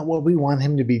probably not what we want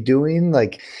him to be doing.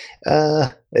 Like,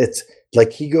 it's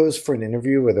like he goes for an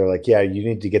interview where they're like, yeah, you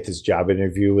need to get this job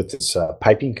interview with this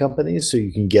piping company so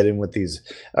you can get in with these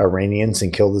Iranians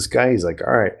and kill this guy. He's like,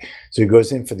 all right. So he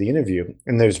goes in for the interview,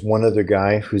 and there's one other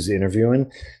guy who's interviewing.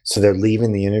 So they're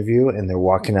leaving the interview and they're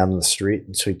walking out on the street.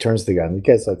 And so he turns to the guy, and the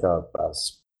guy's like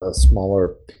a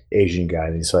smaller Asian guy.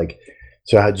 And he's like,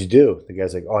 so how'd you do? The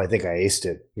guy's like, oh, I think I aced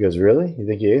it. He goes, really? You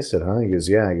think you aced it, huh? He goes,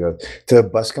 yeah. I go, till the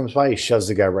bus comes by, he shoves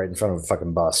the guy right in front of a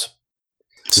fucking bus.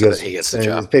 So that he gets the and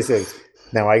job. it's basically,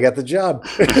 now I got the job.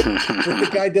 But the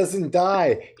guy doesn't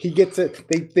die. He gets it.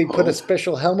 They put Oh. a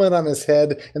special helmet on his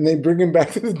head and they bring him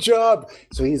back to the job.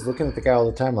 So he's looking at the guy all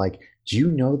the time like, do you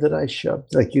know that I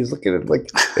shoved? Like he's looking at like,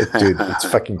 dude, it's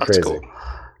fucking That's crazy. cool.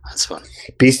 That's fun.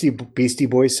 Beastie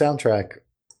Boys soundtrack.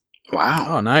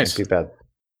 Wow. Oh, nice. Can't beat that.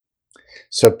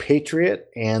 So Patriot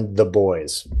and The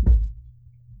Boys.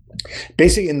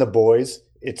 Basically, in The Boys,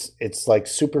 it's like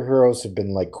superheroes have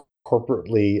been like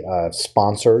corporately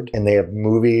sponsored, and they have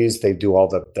movies. They do all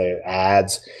the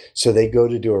ads. So they go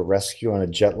to do a rescue on a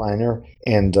jetliner,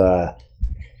 and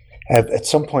at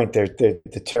some point, the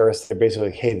terrorists. They're basically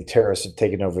like, hey, the terrorists have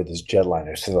taken over this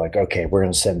jetliner. So they're like, okay, we're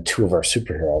going to send two of our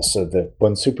superheroes. So the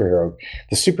main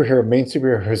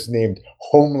superhero is named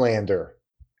Homelander.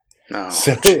 No,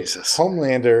 So Jesus.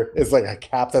 Homelander is like a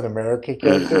Captain America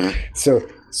character.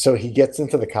 Mhm. So he gets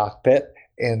into the cockpit,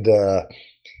 and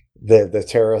the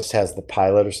terrorist has the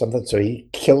pilot or something. So he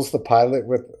kills the pilot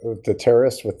with the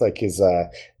terrorist with like his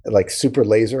like super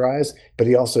laser eyes, but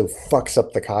he also fucks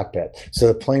up the cockpit. So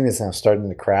the plane is now starting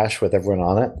to crash with everyone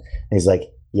on it. And he's like,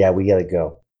 "Yeah, we gotta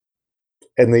go."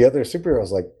 And the other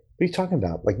superhero's like, what are you talking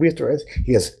about? Like, we have to rest.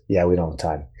 He goes, yeah, we don't have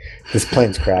time. This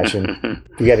plane's crashing.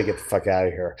 We got to get the fuck out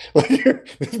of here.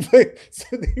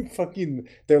 So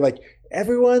they're like,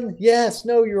 everyone, yes,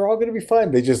 no, you're all going to be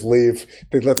fine. They just leave.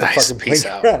 They let the Nice, fucking peace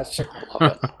plane out. crash. I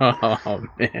love it. Oh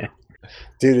man.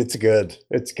 Dude, it's good.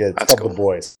 It's good. It's That's called cool. The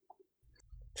Boys.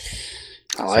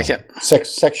 I like So, it.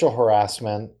 Sexual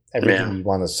harassment, everything Yeah. you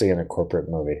want to see in a corporate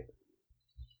movie.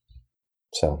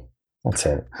 So that's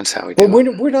it. That's how we But do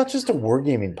it. we're not just a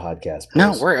wargaming podcast.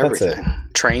 No, boys. we're That's it. everything.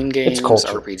 Train games, culture.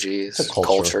 RPGs, It's a culture.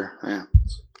 culture. Yeah.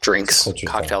 Drinks, culture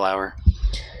cocktail hour.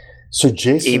 So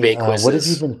Jason, eBay what have you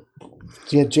quizzes. been?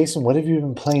 Yeah, Jason, what have you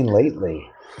been playing lately?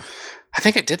 I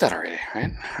think I did that already,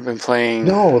 right? I've been playing.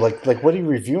 No, like what are you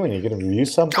reviewing? Are you going to review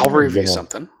something? I'll or are you review gonna-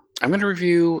 something. I'm going to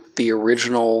review the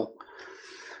original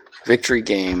Victory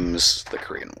Games, the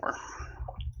Korean War.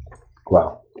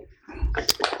 Wow.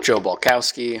 Joe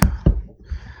Balkowski,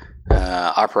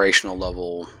 operational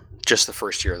level, just the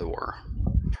first year of the war.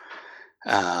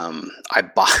 I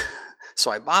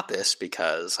bought this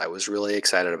because I was really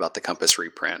excited about the Compass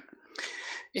reprint,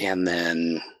 and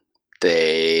then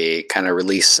they kind of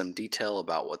released some detail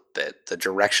about what the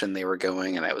direction they were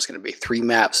going, and it was going to be 3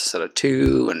 maps instead of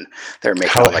 2, and they're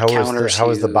making all the counters. How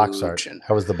was the box huge, art? And,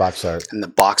 How was the box art? and the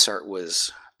box art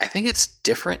was, I think it's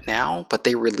different now, but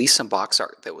they released some box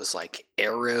art that was like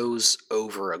arrows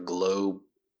over a globe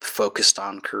focused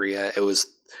on Korea. It was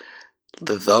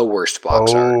the worst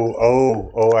box art.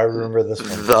 Oh! I remember this one.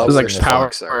 The It was like worst power,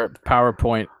 box art.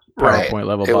 PowerPoint Right.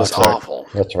 level It was box art. awful.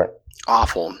 That's right.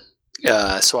 Awful.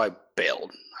 So I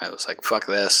bailed. I was like, fuck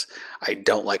this. I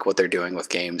don't like what they're doing with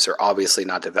games. They're obviously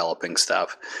not developing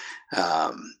stuff.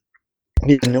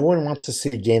 Yeah, no one wants to see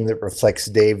a game that reflects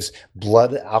Dave's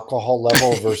blood alcohol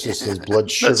level versus his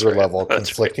blood sugar That's right. level That's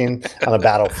conflicting on a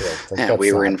battlefield. Like, Yeah, that's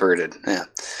we were not- inverted.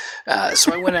 Yeah.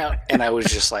 So I went out and I was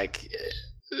just like,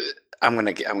 I'm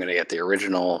gonna get the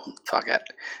original. Fuck it.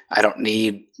 I don't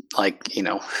need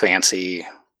fancy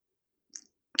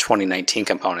 2019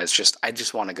 components. I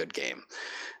just want a good game.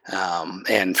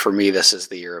 And for me, this is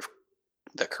the year of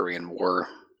the Korean War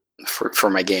for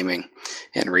my gaming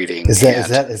and reading. Is and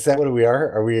that what we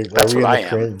are? Are we? That's are we what in I the am.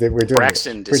 Korean, we're doing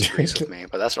Braxton we're disagrees doing with me,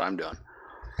 but that's what I'm doing.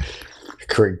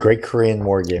 Great Korean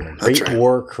war gaming. That's Great right.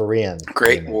 War Korean.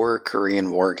 Great gaming. War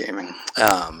Korean War gaming.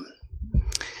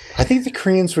 I think the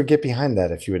Koreans would get behind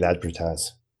that if you would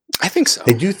advertise. I think so.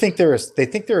 They do think they're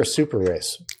a super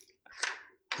race.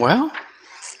 Well,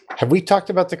 Have we talked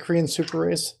about the Korean super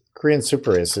race? Korean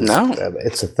super race is No.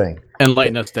 It's a thing.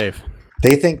 Enlighten us, Dave.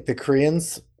 They think the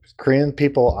Korean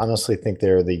people honestly think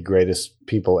they're the greatest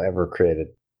people ever created.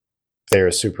 They're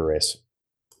a super race.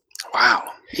 wow.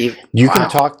 You Wow. can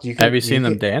talk. You can, Have you seen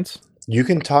them can, dance? You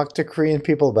can talk to Korean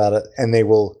people about it, and they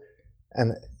will.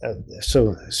 And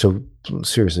so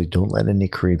seriously, don't let any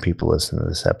Korean people listen to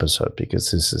this episode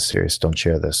because this is serious. Don't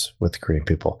share this with the Korean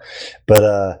people.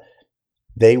 But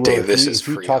they will. Dave, this if is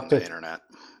you free talk on to, the internet.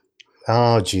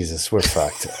 Oh Jesus, we're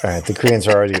fucked. All right, the Koreans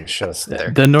are already shut us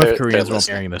down. The North they're Koreans won't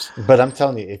listening. hearing this. But I'm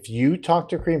telling you, if you talk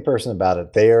to a Korean person about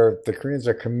it, the Koreans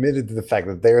are committed to the fact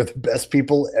that they are the best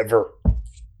people ever.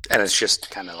 And it's just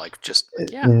kind of like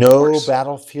yeah. of No course.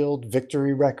 battlefield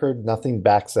victory record, nothing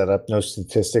backs that up, no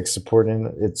statistics supporting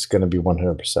it. It's going to be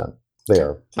 100%. They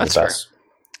are That's the fair. best.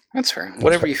 That's fair.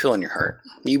 Whatever fair. you feel in your heart,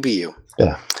 you be you.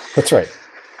 Yeah, that's right.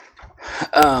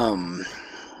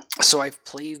 So I've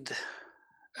played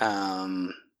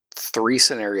 3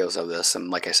 scenarios of this, and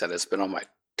like I said, it's been on my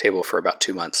table for about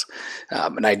 2 months,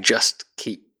 and I just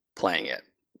keep playing it,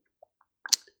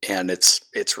 and it's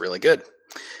really good.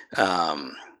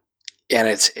 And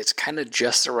it's kind of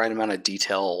just the right amount of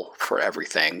detail for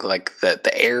everything. Like the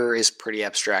air is pretty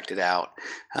abstracted out.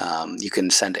 You can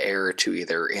send air to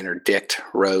either interdict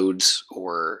roads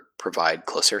or provide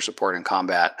close air support in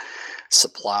combat.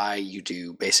 Supply you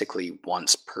do basically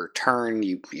once per turn.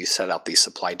 You set out these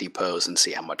supply depots and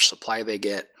see how much supply they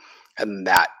get, and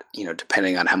that,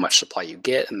 depending on how much supply you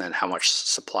get and then how much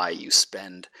supply you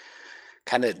spend,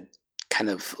 kind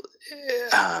of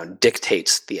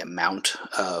dictates the amount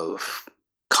of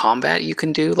combat you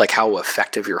can do, like how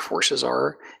effective your forces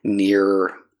are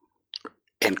near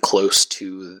and close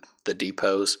to the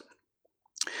depots.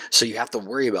 So you have to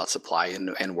worry about supply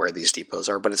and where these depots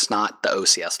are, but it's not the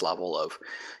OCS level of,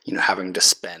 having to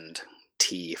spend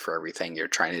T for everything you're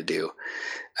trying to do.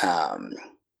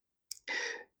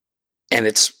 And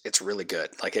it's really good.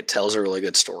 Like, it tells a really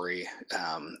good story.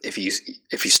 If you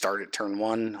start at turn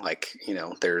 1,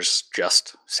 there's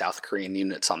just South Korean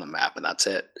units on the map, and that's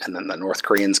it. And then the North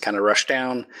Koreans kind of rush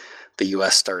down. The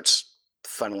U.S. starts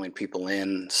funneling people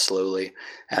in slowly,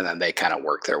 and then they kind of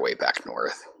work their way back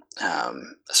north.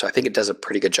 So I think it does a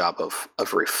pretty good job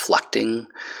of reflecting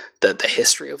the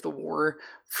history of the war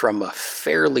from a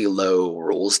fairly low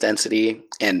rules density,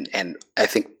 and I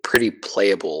think pretty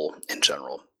playable in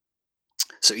general.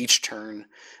 So each turn,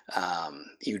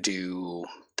 you do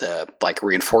the like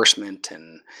reinforcement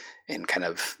and kind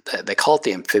of they call it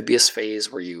the amphibious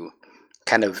phase, where you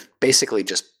kind of basically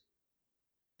just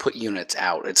put units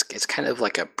out. It's kind of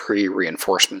like a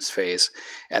pre-reinforcements phase,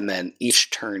 and then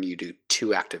each turn you do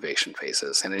 2 activation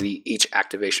phases, and in each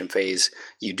activation phase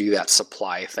you do that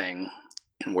supply thing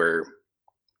where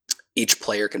each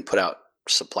player can put out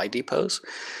supply depots,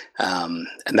 and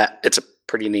that it's a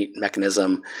pretty neat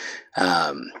mechanism.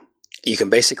 You can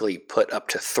basically put up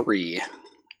to 3,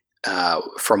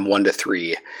 from 1 to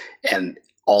 3, and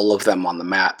all of them on the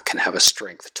map can have a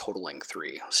strength totaling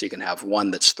 3. So you can have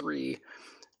one that's 3,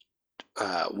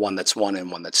 one that's 1, and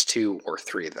one that's 2, or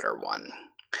 3 that are 1.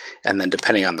 And then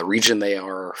depending on the region they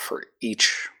are, for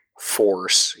each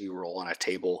force you roll on a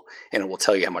table, and it will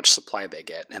tell you how much supply they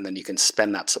get, and then you can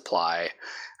spend that supply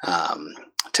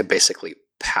to basically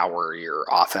power your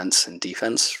offense and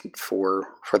defense for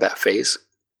that phase.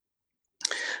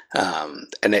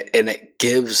 And it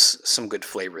gives some good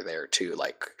flavor there too,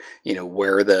 like, you know,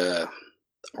 where the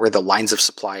lines of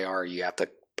supply are, you have to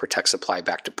protect supply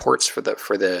back to ports for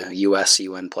the US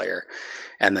UN player,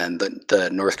 and then the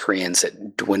North Koreans,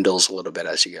 it dwindles a little bit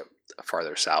as you get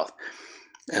farther south.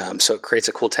 So it creates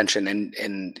a cool tension,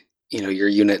 and you know, your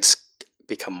units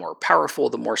become more powerful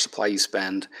the more supply you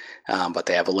spend, but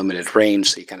they have a limited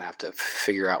range, so you kind of have to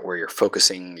figure out where you're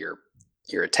focusing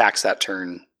your attacks that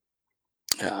turn.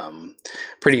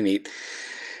 Pretty neat.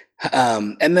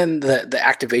 And then the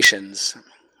activations,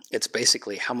 it's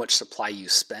basically how much supply you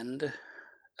spend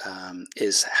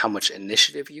is how much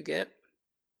initiative you get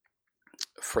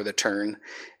for the turn,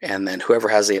 and then whoever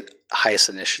has the highest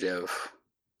initiative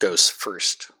goes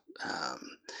first,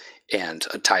 and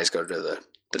ties go to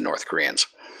the North Koreans.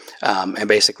 And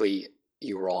basically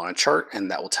you roll on a chart, and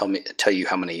that will tell you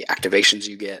how many activations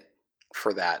you get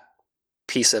for that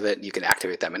piece of it. You can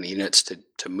activate that many units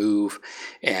to move,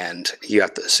 and you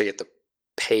have to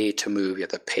pay to move, you have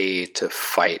to pay to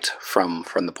fight from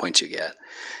the points you get.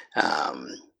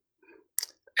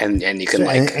 And you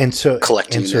can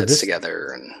collect units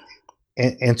together.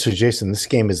 And so, Jason, this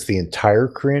game is the entire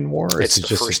Korean War, or it's is it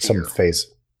just first some year. phase?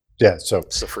 Yeah, so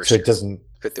It's the first so year. it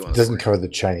doesn't cover the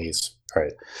Chinese,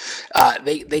 right?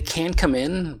 They can come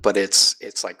in, but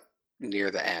it's like near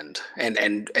the end,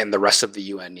 and the rest of the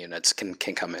UN units can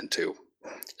come in too.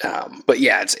 But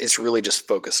yeah, it's really just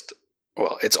focused.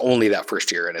 Well, it's only that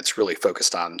first year, and it's really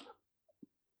focused on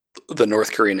the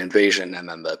North Korean invasion, and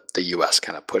then the US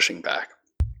kind of pushing back.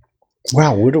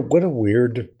 Wow, what a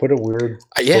weird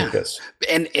Yeah. focus.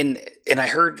 And I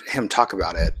heard him talk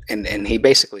about it, and he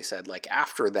basically said, like,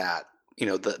 after that, you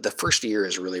know, the first year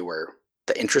is really where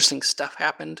the interesting stuff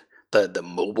happened, the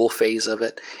mobile phase of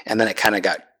it, and then it kind of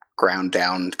got ground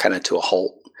down kind of to a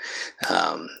halt.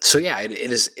 So yeah, it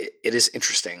is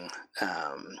interesting.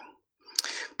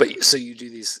 But so you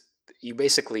do these, you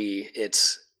basically,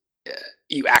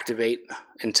 you activate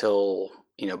until,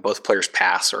 you know, both players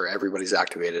pass or everybody's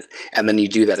activated, and then you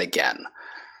do that again,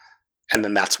 and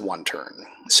then that's one turn.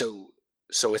 So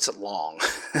it's long.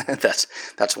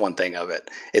 that's one thing of it.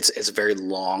 It's very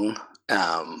long,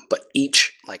 but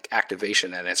each like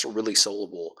activation, and it's really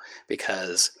soloable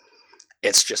because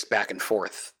it's just back and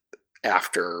forth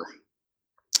after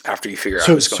you figure out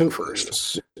who's going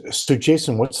first. So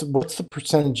Jason, what's the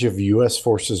percentage of U.S.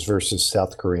 forces versus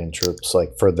South Korean troops,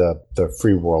 like for the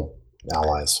free world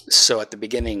allies? So at the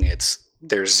beginning,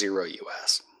 there's 0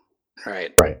 U.S.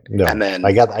 Right. No, and then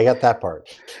I got that part.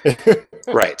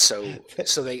 Right. So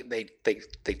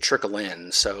they trickle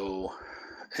in. So,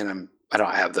 and I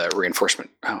don't have the reinforcement.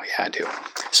 Oh yeah, I do.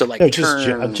 So like just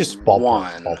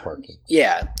ballparking.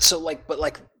 Yeah. So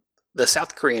but the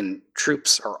South Korean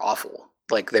troops are awful.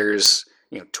 Like there's,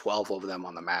 you know, 12 of them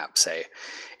on the map, say,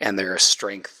 and they're a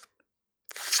strength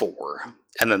 4.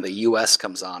 And then the US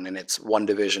comes on, and it's 1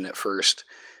 division at first,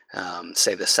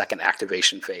 say the second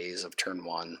activation phase of turn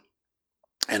 1,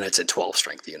 and it's a 12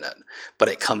 strength unit. But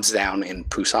it comes down in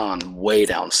Busan, way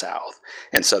down south.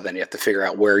 And so then you have to figure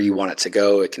out where you want it to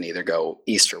go. It can either go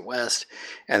east or west.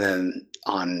 And then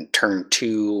on turn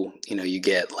 2, you know, you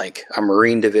get like a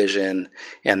Marine division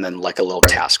and then like a little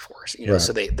task force, you know,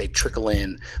 so they trickle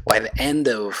in. By the end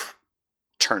of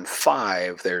turn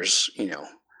 5, there's, you know,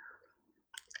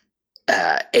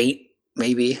 8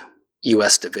 maybe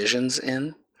US divisions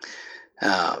in.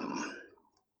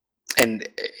 And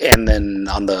then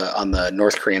on the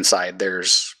North Korean side,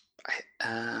 there's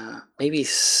maybe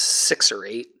 6 or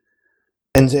 8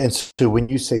 And so when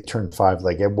you say turn 5,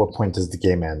 like at what point does the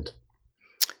game end?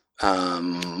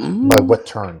 By what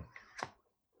turn?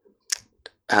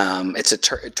 It's a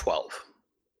 12.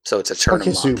 So it's a turn a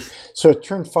Okay, month. so at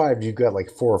turn 5, you've got like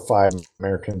 4 or 5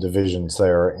 American divisions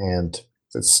there, and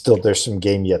it's still there's some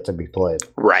game yet to be played.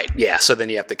 Right. Yeah. So then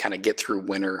you have to kind of get through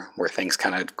winter where things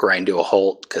kind of grind to a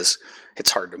halt because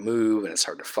it's hard to move and it's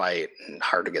hard to fight and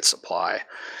hard to get supply.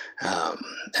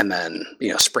 And then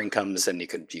spring comes and you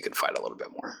can fight a little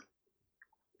bit more.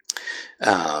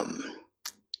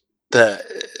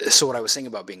 So what I was saying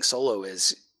about being solo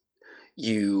is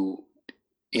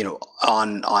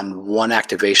on one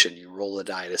activation you roll a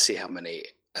die to see how many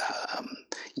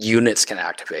units can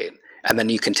activate. And then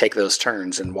you can take those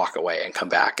turns and walk away and come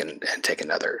back and take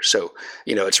another. So,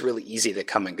 it's really easy to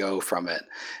come and go from it.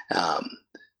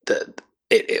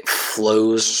 It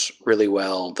flows really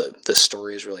well. The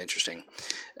story is really interesting.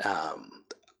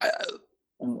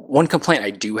 One complaint I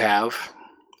do have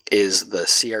is the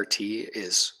CRT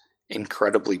is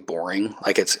incredibly boring.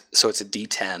 It's a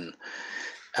D10.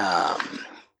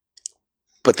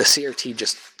 But the CRT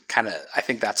just kind of, I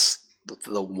think that's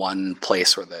the one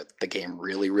place where the game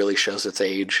really, really shows its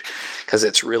age, because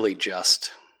it's really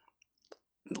just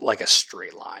like a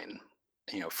straight line,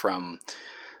 from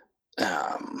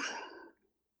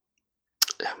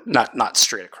not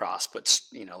straight across, but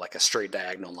like a straight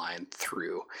diagonal line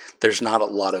through. There's not a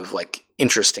lot of like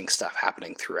interesting stuff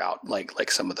happening throughout,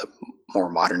 like some of the more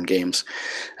modern games.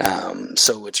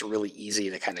 So it's really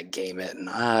easy to kind of game it and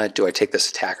do I take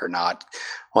this attack or not?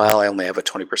 Well, I only have a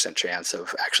 20% chance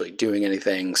of actually doing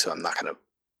anything, so I'm not going to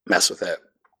mess with it.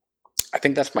 I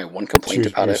think that's my one complaint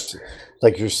about it.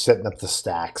 Like you're setting up the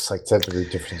stacks, like technically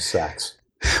different stacks.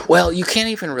 Well, you can't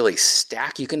even really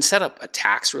stack. You can set up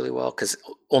attacks really well because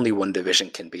only one division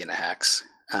can be in a hex.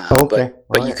 Okay,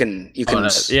 but you can.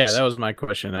 That was my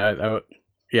question.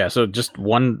 So just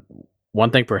one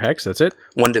thing per hex. That's it.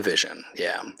 One division,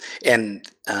 yeah. And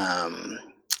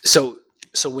so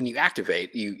when you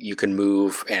activate, you can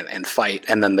move and fight,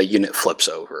 and then the unit flips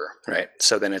over, right?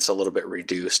 So then it's a little bit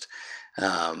reduced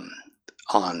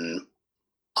on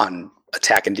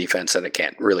attack and defense, and it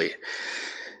can't really.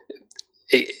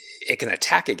 It can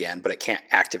attack again, but it can't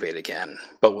activate again.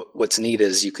 But what's neat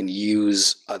is you can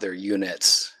use other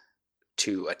units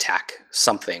to attack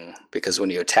something, because when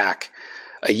you attack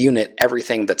a unit,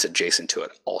 everything that's adjacent to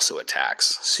it also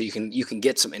attacks. So you can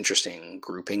get some interesting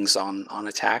groupings on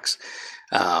attacks,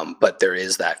 but there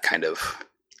is that kind of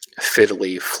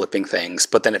fiddly flipping things.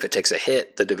 But then if it takes a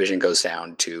hit, the division goes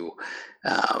down to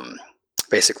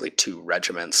basically 2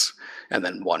 regiments and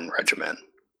then 1 regiment.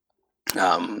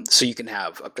 So you can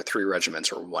have up to 3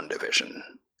 regiments or 1 division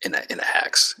in a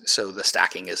hex. So the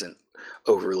stacking isn't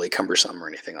overly cumbersome or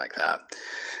anything like that.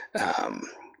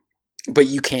 But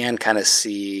you can kind of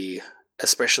see,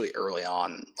 especially early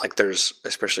on,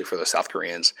 especially for the South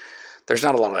Koreans, there's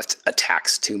not a lot of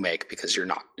attacks to make because you're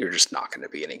just not going to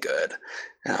be any good.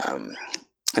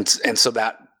 And so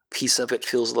that piece of it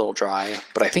feels a little dry,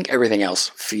 but I think everything else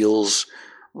feels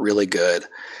really good.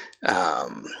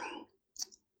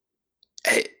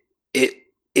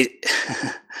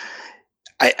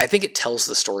 I think it tells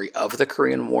the story of the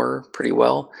Korean War pretty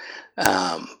well,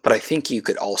 but I think you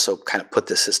could also kind of put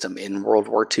the system in World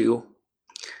War II,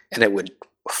 and it would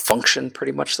function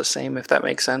pretty much the same, if that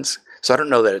makes sense. So I don't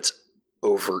know that it's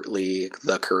overtly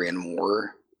the Korean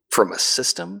War from a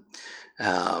system.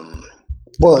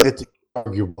 Well, it's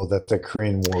arguable that the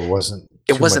Korean War wasn't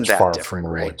that far different,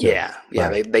 from right? War II. Yeah.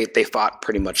 Right. They fought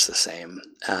pretty much the same,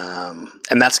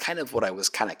 and that's kind of what I was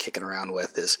kind of kicking around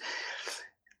with is,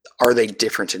 are they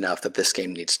different enough that this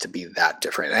game needs to be that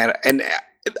different? And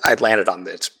I landed on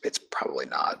that it's probably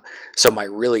not. So my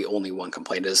really only one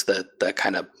complaint is the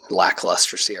kind of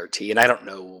lackluster CRT, and I don't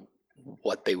know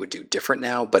what they would do different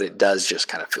now, but it does just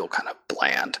kind of feel kind of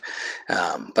bland.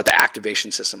 But the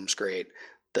activation system is great.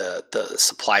 The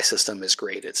supply system is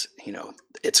great. It's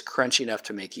it's crunchy enough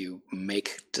to make you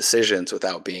make decisions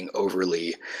without being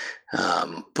overly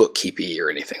bookkeepy or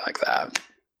anything like that.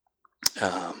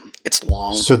 It's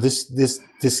long. So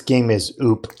this game is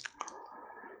OOP.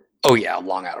 Oh yeah,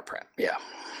 long out of print. Yeah,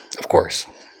 of course.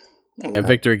 Yeah,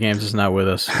 Victory Games is not with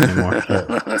us anymore.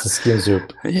 This game's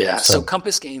OOP. Yeah. So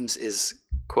Compass Games is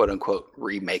quote unquote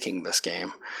remaking this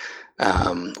game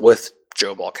with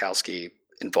Joe Balkowski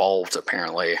involved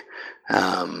apparently,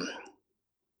 and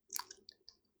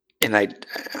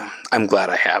I'm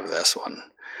glad I have this one.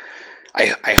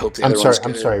 I hope the other one's good.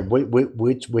 I'm sorry.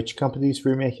 Which company's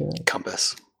remaking it?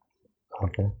 Compass.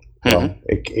 Okay. Well,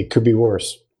 it could be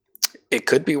worse. It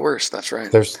could be worse. That's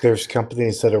right. There's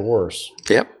companies that are worse.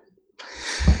 Yep.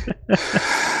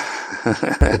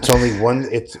 It's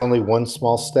only one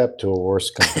small step to a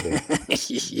worse company.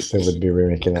 They would be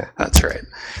remaking it.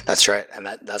 That's right, and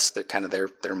that's the kind of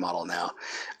their model now.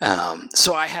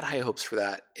 So I had high hopes for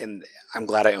that, and I'm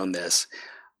glad I own this.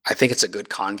 I think it's a good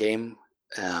con game.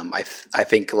 I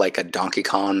think like a Donkey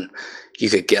Kong, you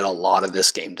could get a lot of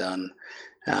this game done.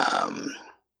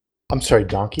 I'm sorry,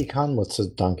 Donkey Kong. What's a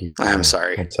Donkey Kong? I'm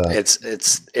sorry. What's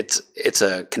that? It's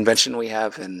a convention we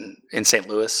have in St.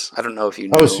 Louis. I don't know if you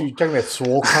know. Oh, so you're talking about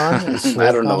SwoleCon? Is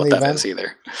I don't know SwoleCon what the that event? is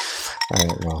either. All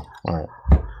right. Well, all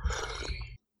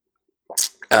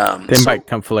right. They So might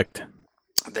conflict.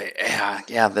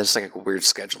 there's like a weird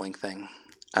scheduling thing.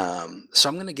 So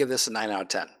I'm going to give this a 9 out of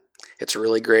 10. It's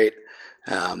really great.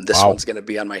 This Wow. one's going to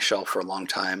be on my shelf for a long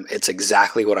time. It's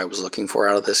exactly what I was looking for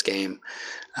out of this game.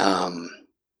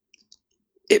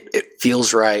 It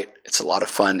feels right. It's a lot of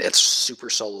fun. It's super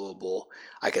soloable.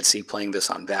 I could see playing this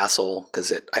on Vassal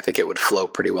because I think it would flow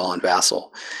pretty well on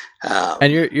Vassal.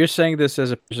 And you're saying this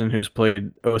as a person who's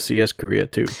played OCS Korea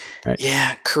too, right?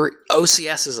 Yeah,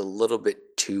 OCS is a little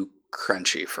bit too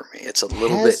crunchy for me. It's a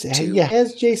little bit too.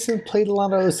 Has Jason played a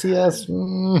lot of OCS?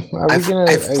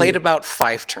 I've played about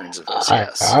 5 turns of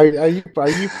OCS. Are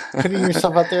you putting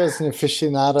yourself out there as an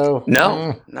aficionado?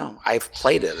 No, I've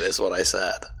played it, is what I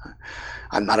said.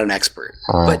 I'm not an expert,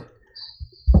 but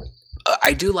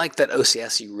I do like that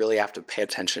OCS. You really have to pay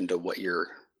attention to what you're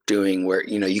doing. Where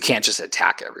you can't just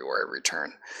attack everywhere every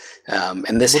turn.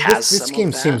 And this this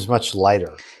game seems much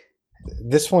lighter.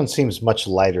 This one seems much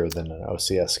lighter than an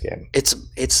OCS game. It's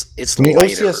I mean,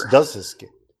 lighter. OCS does this game.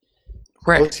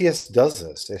 Right. OCS does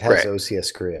this. It has Right.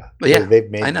 OCS Korea. Yeah,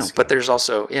 They've made I know, this but game. there's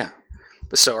also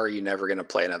So are you never going to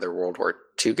play another World War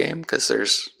II game? Because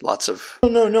there's lots of.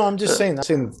 No. I'm just saying,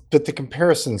 but the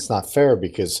comparison's not fair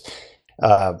because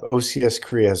OCS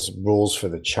Korea has rules for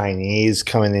the Chinese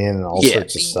coming in and all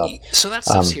sorts of stuff. So that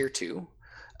stuff's here too.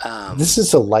 This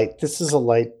is a light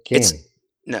game.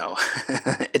 No,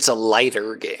 it's a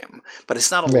lighter game, but it's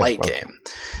not a light game.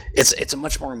 It's a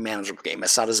much more manageable game.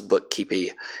 It's not as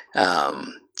bookkeepy.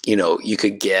 You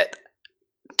could get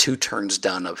 2 turns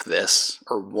done of this,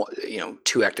 or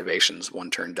 2 activations,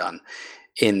 1 turn done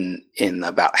in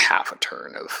about half a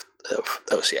turn of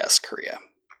OCS Korea,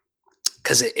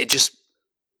 because it just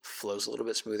flows a little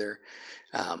bit smoother.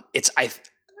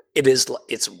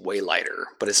 It's way lighter,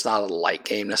 but it's not a light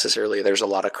game necessarily. There's a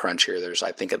lot of crunch here. There's,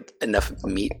 I think, enough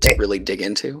meat to really dig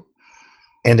into.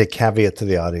 And a caveat to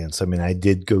the audience. I mean, I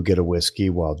did go get a whiskey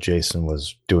while Jason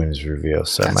was doing his review,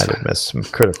 so I might have missed some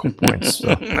critical points.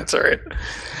 So. That's all right.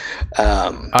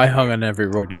 I hung on every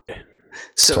road.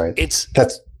 So right.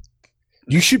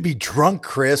 You should be drunk,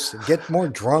 Chris. Get more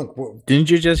drunk.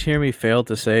 Didn't you just hear me fail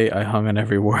to say I hung on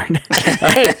every word?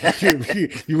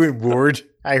 you went word.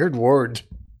 I heard word.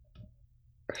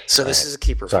 So this is a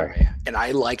keeper for me, and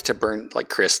I like to burn, like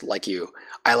Chris, like you.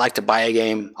 I like to buy a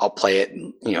game. I'll play it,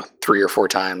 3 or 4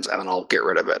 times, and then I'll get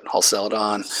rid of it. I'll sell it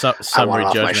on. I want it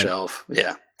off my shelf.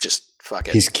 Yeah, just fuck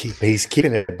it. He's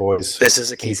keeping it, boys. This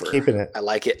is a keeper. He's keeping it. I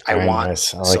like it. I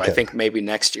think maybe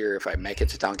next year, if I make it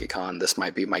to Donkey Kong, this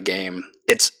might be my game.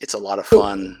 It's a lot of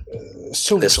fun.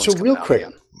 So real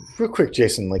quick,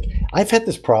 Jason. Like, I've had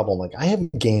this problem. Like, I have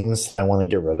games I want to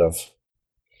get rid of.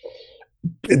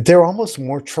 They're almost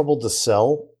more trouble to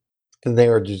sell than they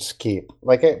are to just keep.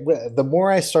 Like, the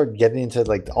more I start getting into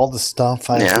like all the stuff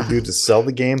I have to do to sell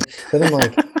the game, then I'm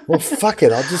like, well, fuck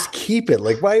it, I'll just keep it.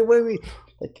 Like, why we?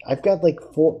 Like, I've got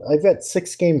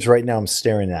 6 games right now I'm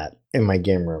staring at in my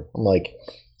game room. I'm like,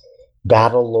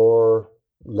 Battle Lore,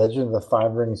 Legend of the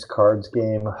Five Rings cards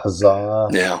game,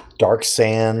 Huzzah, Dark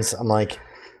Sands. I'm like,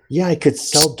 yeah, I could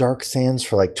sell Dark Sands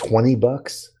for like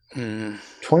 $20.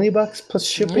 $20 plus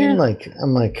shipping. Yeah. Like,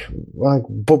 I'm like,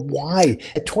 but why?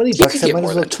 At $20, I might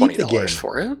as well keep the game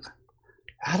for it.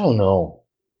 I don't know.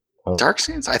 Dark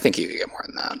Sands, I think you could get more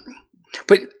than that.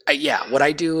 But what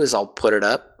I do is I'll put it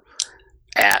up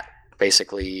at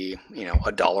basically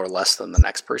 $1 less than the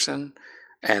next person,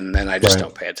 and then I just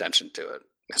don't pay attention to it.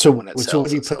 So what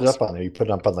do you put it up on? Are you put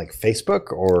it up on like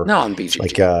Facebook or no, on BGG?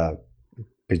 Like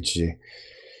BGG.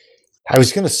 I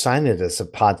was going to sign it as a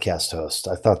podcast host.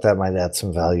 I thought that might add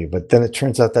some value, but then it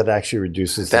turns out that actually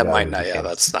reduces that the value. Might not. Yeah,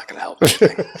 that's not going to help.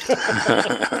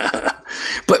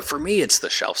 But for me, it's the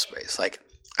shelf space. Like,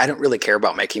 I don't really care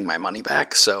about making my money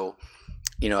back. So,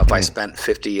 if I spent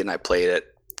 $50 and I played it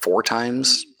 4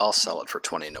 times, I'll sell it for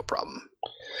 $20, no problem.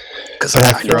 Because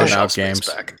I need the shelf space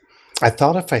back. I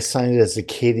thought if I signed it as a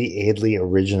Katie Aidley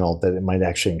original, that it might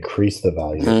actually increase the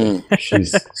value.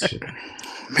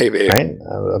 Maybe. Right?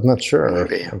 I'm not sure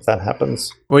if that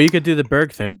happens. Well, you could do the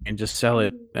Berg thing and just sell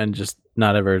it and just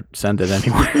not ever send it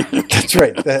anywhere. That's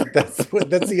right.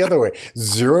 That's the other way.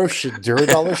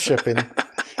 $0 shipping,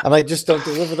 and I just don't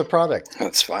deliver the product.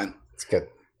 That's fine. It's good.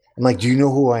 I'm like, do you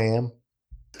know who I am?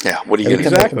 Yeah. What are you Every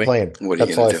gonna time I do? complain, What are you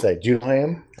that's all gonna I do? say. Do you know who I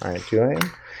am? All right, do you know who I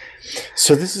am?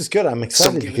 So this is good. I'm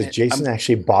excited giving because it- Jason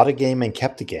actually bought a game and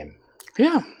kept a game.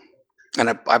 Yeah. And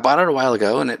I bought it a while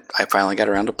ago, and I finally got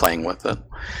around to playing with it.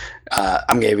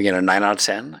 I'm giving it a 9 out of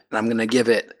 10, and I'm going to give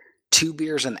it 2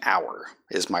 beers an hour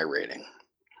is my rating.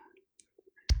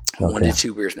 1 Okay. to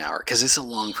 2 beers an hour, because it's a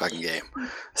long fucking game.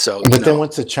 So, But then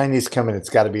once the Chinese come in, it's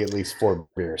got to be at least 4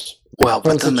 beers. well, but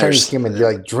Once the then Chinese there's come in,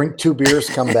 you're like, drink 2 beers,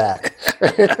 come back.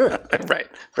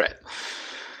 right.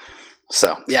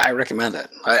 So yeah, I recommend it.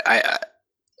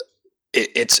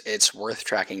 It's worth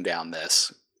tracking down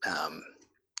this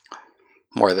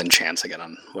more than chancing it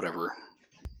on whatever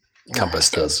Compass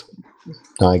Good. does.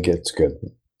 No, I get it's good.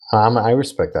 I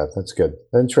respect that. That's good.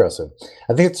 Interesting.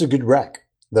 I think it's a good rec.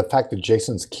 The fact that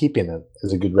Jason's keeping it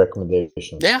is a good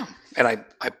recommendation. Yeah, and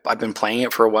I've been playing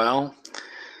it for a while.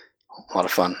 A lot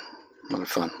of fun.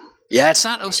 Yeah, it's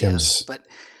not OCS, Seems- but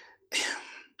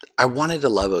I wanted to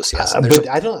love OCS. And but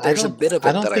I don't. there's a bit of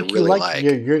it that I think really you like.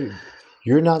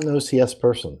 You're not an OCS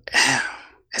person.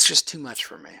 It's just too much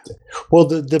for me. Well,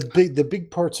 the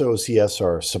big parts of OCS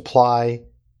are supply,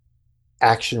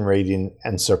 action rating,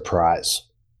 and surprise.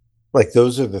 Like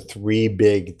those are the 3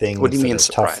 big things. What do you that mean are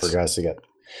tough surprise? for guys to get?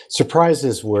 Surprise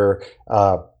is where,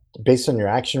 based on your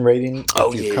action rating,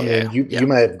 Oh, if you yeah, come yeah, in, you yeah.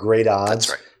 might have great odds,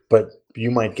 That's right. but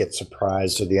you might get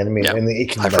surprised or the enemy, Yeah, and it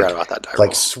can I forgot about that die like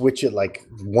roll. switch it like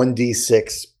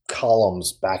 1d6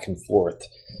 columns back and forth.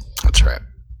 That's right.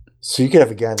 So you could have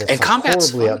a guy that's And like combat's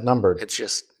horribly fun. outnumbered.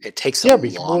 It takes a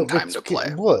long time it's to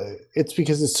play. Well, it's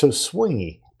because it's so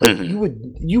swingy. Like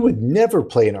Mhm. you would never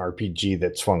play an RPG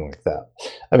that swung like that.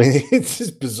 I mean, it's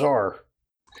just bizarre.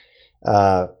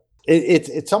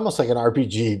 It's almost like an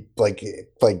RPG, like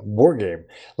war game,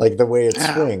 like the way it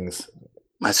Yeah. swings,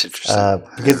 That's interesting.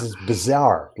 because it's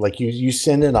bizarre. Like you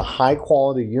send in a high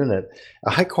quality unit, a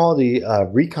high quality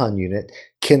recon unit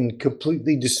can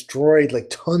completely destroy like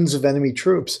tons of enemy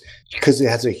troops because it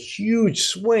has a huge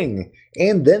swing,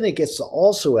 and then it gets to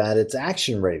also add its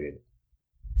action rating.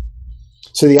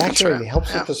 So the action right, rating helps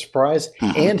yeah. with the surprise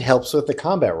Mhm. and helps with the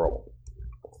combat roll.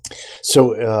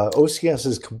 So OCS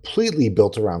is completely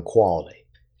built around quality.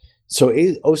 So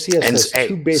OCS And has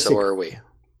 2 basic. so are we.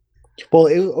 Well,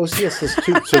 OCS has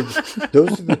 2. So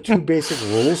those are the 2 basic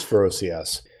rules for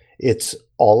OCS. It's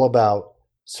all about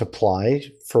supply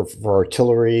for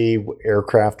artillery,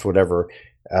 aircraft, whatever,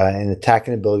 and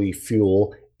attacking ability,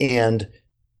 fuel, and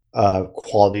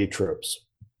quality troops.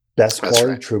 Best That's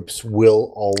quality right. troops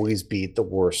will always beat the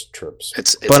worst troops.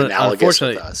 It's But analogous with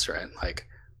unfortunately- us, right? Like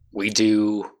we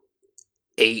do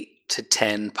 8 to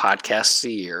 10 podcasts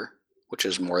a year, which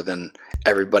is more than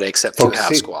everybody except 2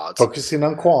 half squads. Focusing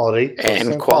on quality.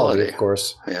 Focusing on quality. of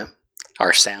course. Yeah.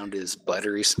 Our sound is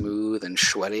buttery smooth and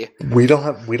sweaty. We don't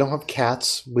have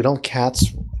cats. We don't have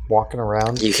cats walking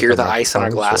around. You with hear their the ice on our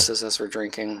microphones, so- glasses as we're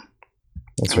drinking.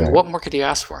 That's I mean, right. what more could you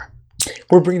ask for?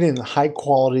 We're bringing in high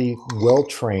quality, well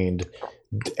trained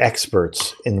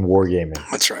experts in wargaming.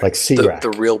 That's right. Like C-Rack.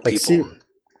 The real Like people.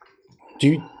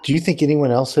 Do you think anyone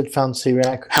else had found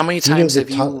C-Rack? How many You know times the have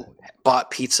you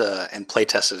bought pizza and play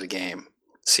tested a game,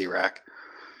 C-Rack?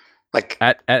 Like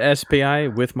At SPI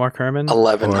with Mark Herman?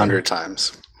 1,100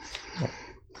 times.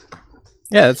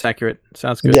 Yeah, that's accurate.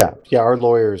 Sounds good. Yeah. Our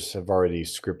lawyers have already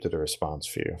scripted a response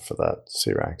for you for that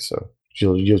C-Rack. So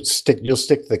you'll stick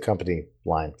to the company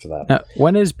line for that. Now,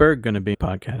 when is Berg going to be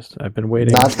podcast? I've been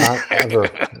waiting. Not ever.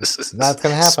 This is Not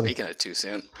gonna happen. Speaking it too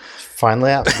soon.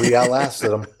 Finally, we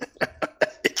outlasted them.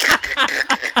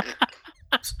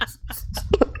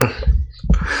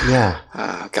 Yeah,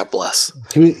 God bless.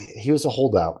 he was a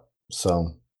holdout.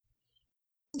 So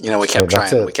You know, we So kept that's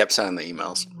trying. it. We kept sending the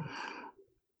emails.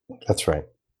 that's right.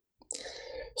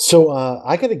 So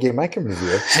I got a game I can review.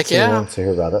 Heck if you yeah. want to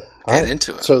hear about it. All Get right.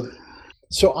 into it. So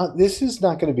this is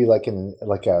not going to be like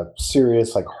a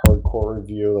serious like hardcore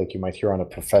review like you might hear on a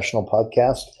professional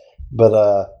podcast,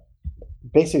 but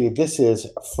basically this is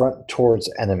Front Towards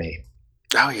Enemy.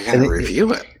 Oh, you're going to and it-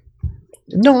 review it?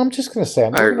 No, I'm just going to say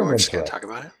I'm Or going we're to just going to talk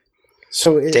about it?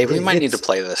 So Dave, we might need to it's-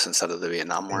 play this instead of the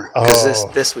Vietnam War. Because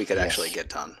Oh, this we could yes. actually get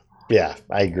done. Yeah,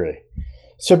 I agree.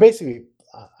 So basically,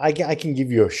 I can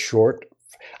give you a short.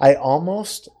 I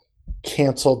almost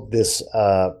canceled this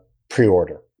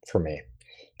pre-order for me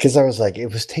because I was like, it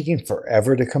was taking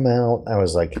forever to come out. I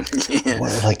was like,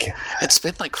 what, like It's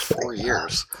been like 4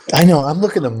 years. I know I'm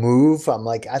looking to move. I'm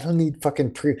like, I don't need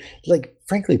fucking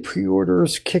frankly,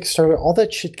 pre-orders, Kickstarter, all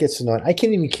that shit gets annoying. I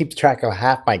can't even keep track of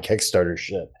half my Kickstarter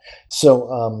shit.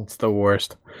 So It's the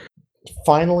worst.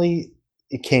 finally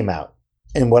it came out.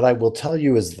 And what I will tell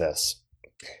you is this.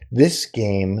 This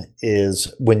game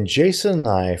is when Jason and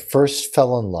I first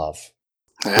fell in love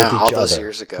Yeah, with all each those other.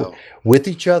 years ago. With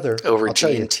each other. Over I'll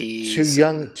tell you, G&Ts.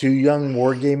 two young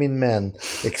wargaming men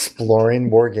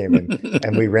exploring wargaming,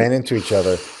 and we ran into each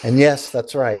other. And yes,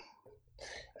 that's right.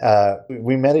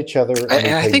 We met each other and we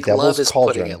And I played think Devil's love is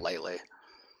Cauldron. putting it lightly.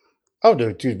 Oh,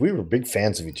 dude, we were big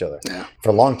fans of each other Yeah. for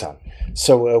a long time.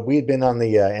 So we had been on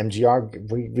the MGR.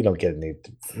 We don't get any.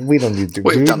 We don't need to.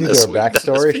 We've do we done need this. our We've done this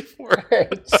backstory. before.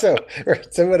 So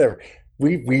whatever.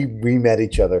 We met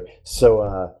each other.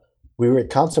 So we were at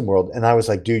Consum World, and I was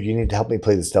like, dude, you need to help me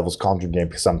play this Devil's Cauldron game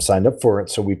because I'm signed up for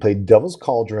it. So we played Devil's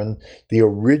Cauldron, the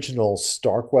original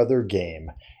Starkweather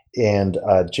game. And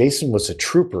Jason was a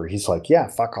trooper. He's like, yeah,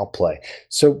 fuck, I'll play.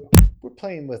 So we're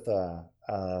playing with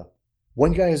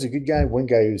one guy who's a good guy, one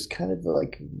guy who's kind of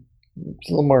like a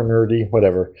little more nerdy,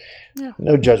 whatever. Yeah.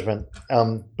 No judgment.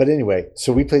 But anyway,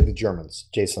 so we played the Germans,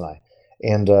 Jason and I.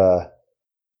 And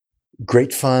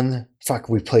great fun. Fuck,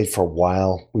 we played for a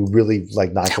while. We really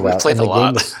like knocked it We out. played And a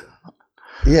lot.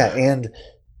 yeah, and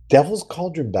Devil's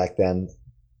Cauldron back then,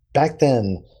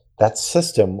 that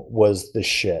system was the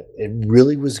shit. It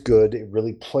really was good. It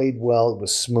really played well. It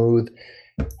was smooth.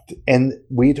 And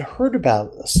we'd heard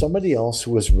about somebody else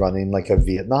who was running like a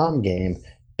Vietnam game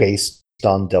based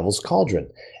on Devil's Cauldron.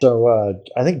 So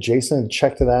I think Jason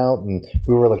checked it out, and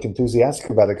we were like enthusiastic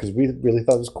about it because we really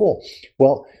thought it was cool.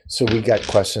 Well, so we got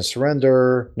Question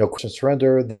Surrender, No Question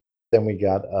Surrender. Then we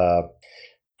got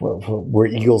Where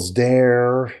Eagles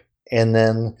Dare, and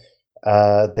then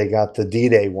they got the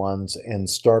D-Day ones, and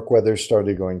Starkweather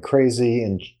started going crazy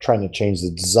and trying to change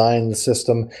the design of the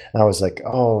system. And I was like,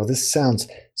 oh, this sounds...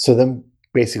 So then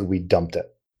basically we dumped it.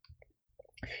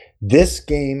 This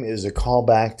game is a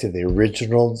callback to the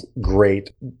original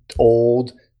great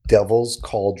old Devil's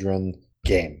Cauldron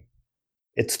game.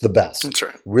 It's the best. That's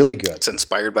right. Really good. It's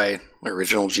inspired by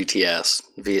original GTS,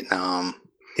 Vietnam.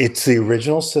 It's the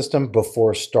original system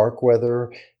before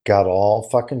Starkweather got all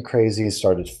fucking crazy,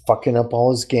 started fucking up all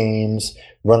his games,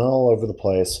 running all over the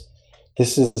place.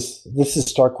 This is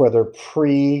Starkweather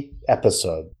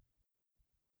pre-episode.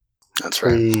 That's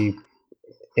right.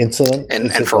 Pre-incident.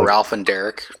 And for Ralph and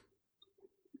Derek,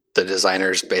 the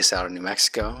designers based out of New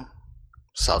Mexico,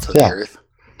 south of the earth.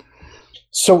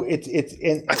 So I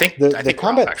think the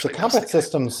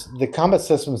combat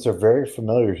systems are very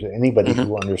familiar to anybody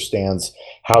who understands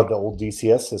how the old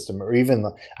DCS system, or even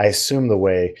I assume the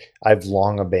way I've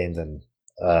long abandoned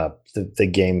the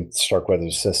game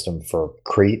Starkweather system for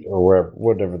Crete or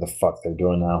whatever the fuck they're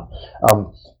doing now.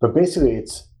 But basically,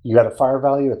 you got a fire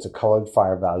value. It's a colored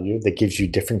fire value that gives you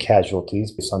different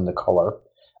casualties based on the color.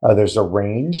 There's a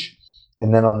range,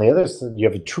 and then on the other side, you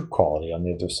have a troop quality on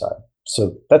the other side.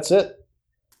 So that's it.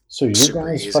 So you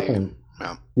guys fucking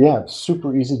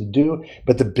super easy to do.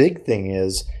 But the big thing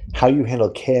is how you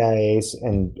handle KIAs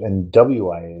and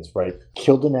WIAs, right?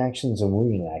 Killed in actions and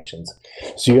wounded actions.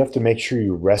 So you have to make sure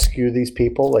you rescue these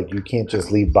people. Like you can't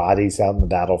just leave bodies out in the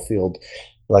battlefield.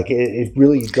 Like it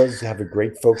really does have a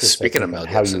great focus. Speaking of on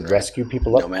how you rescue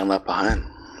people up. No Man Left Behind.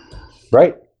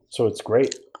 Right. So it's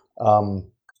great.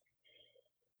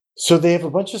 So they have a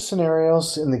bunch of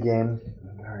scenarios in the game.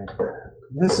 All right.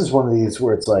 This is one of these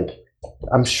where it's like,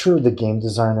 I'm sure the game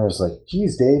designer is like,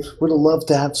 geez, Dave, would have loved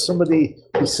to have somebody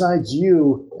besides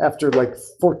you after like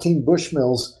 14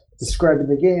 Bushmills describing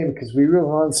the game because we really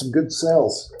wanted some good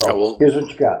sales. Here's what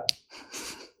you got.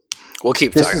 We'll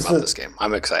keep talking about this game.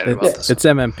 I'm excited about this. It's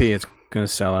MMP. It's going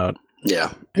to sell out.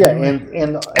 Yeah. Yeah,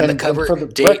 and the cover. For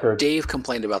the record, Dave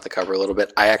complained about the cover a little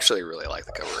bit. I actually really like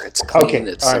the cover. It's clean.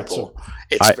 It's simple. Right,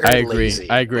 it's very I agree. lazy.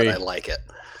 I agree. But I like it.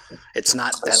 It's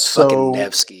not that fucking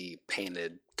Nevsky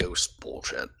painted ghost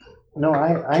bullshit. No,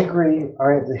 I agree. All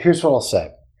right, here's what I'll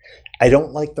say. I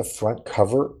don't like the front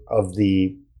cover of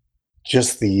the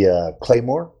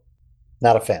Claymore.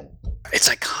 Not a fan. It's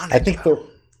iconic. I think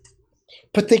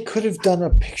but they could have done a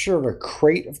picture of a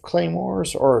crate of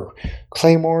Claymores or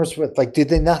Claymores with did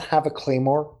they not have a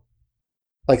Claymore?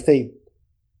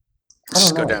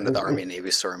 Just go down to the Army and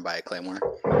Navy store and buy a Claymore.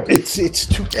 It's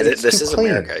too. This is clean.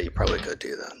 America. You probably could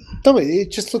do that. No,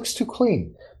 it just looks too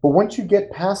clean. But once you get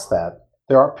past that,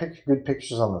 there are good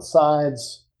pictures on the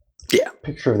sides. Yeah.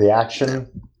 Picture of the action.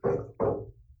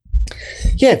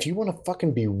 Yeah, if you want to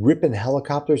fucking be ripping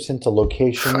helicopters into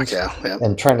locations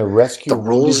and trying to rescue the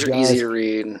rules are guys, easy to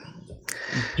read.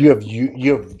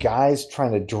 You have guys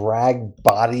trying to drag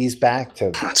bodies back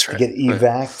to get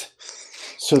evac'd.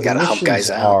 So you gotta help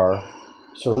guys out.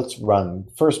 So let's run.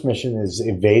 First mission is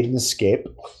evade and escape.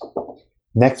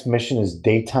 Next mission is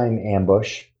daytime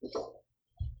ambush.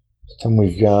 Then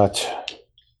we've got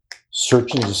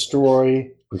search and destroy,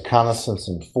 reconnaissance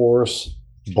and force,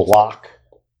 block,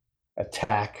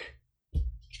 attack,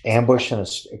 ambush and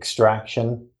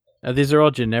extraction. These are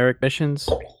all generic missions.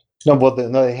 No, well,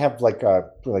 they have like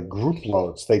group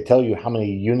loads. They tell you how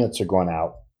many units are going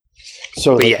out.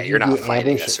 So, But like, yeah, if you're you not do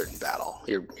fighting ambush- a certain battle.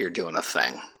 You're doing a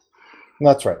thing.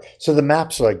 That's right. So the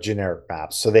maps are like generic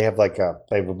maps. So they have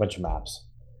they have a bunch of maps.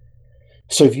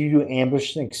 So if you do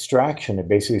ambush and extraction, it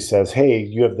basically says, hey,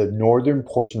 you have the northern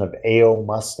portion of AO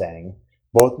Mustang.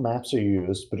 Both maps are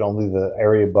used, but only the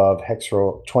area above Hex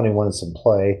Row 21 is in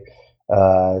play.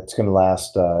 It's going to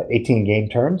last 18 game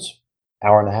turns,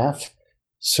 hour and a half.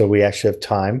 So we actually have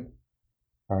time.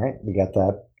 All right, we got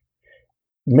that.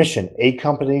 Mission: A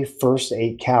Company, 1st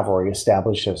 8 Cavalry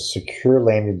establish a secure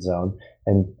landing zone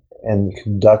and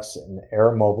conducts an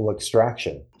air mobile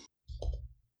extraction.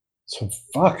 So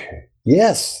fuck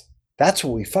yes, that's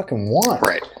what we fucking want.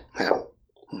 Right. Yeah.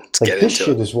 Let's Like, get this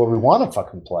into shit it. is what we want to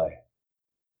fucking play.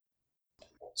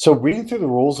 So reading through the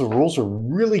rules are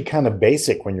really kind of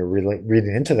basic when you're really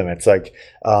reading into them. It's like,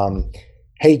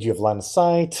 hey, do you have line of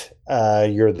sight?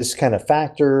 You're this kind of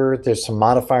factor. There's some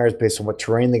modifiers based on what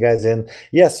terrain the guy's in.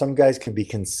 Yeah, some guys can be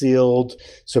concealed.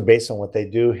 So based on what they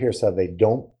do, here's how they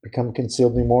don't become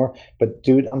concealed anymore. But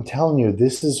dude, I'm telling you,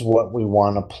 this is what we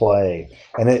want to play.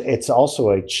 And it's also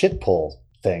a chit pull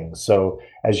thing. So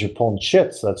as you're pulling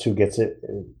chits, that's who gets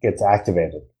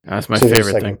activated. That's my So there's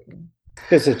favorite like thing.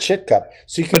 There's a chit cup.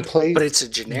 So you can play. But it's a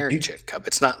generic you- chit cup.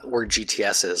 It's not where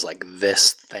GTS is like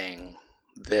this thing,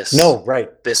 this No,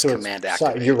 right. this So it's- command so-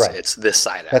 activates. you're right. It's this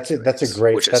side That's it. That's a activates,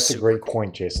 great. which is That's a great super cool.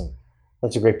 point, Jason.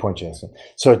 That's a great point, Jason.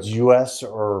 So it's U.S.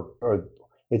 or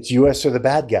it's U.S. or the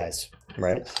bad guys,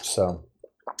 right? So.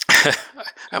 I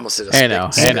almost did a Hey spit, now,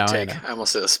 spit hey now, take. hey now. I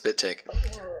almost did a spit take.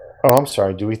 Oh, I'm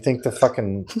sorry. Do we think the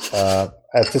fucking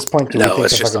at this point? Do No, we think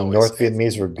it's the just fucking always- North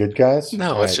Vietnamese were good guys?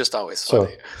 No, All it's right. just always So-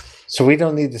 funny. So we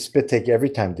don't need to spit take every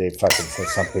time Dave fucking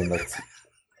says something that's.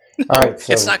 All right,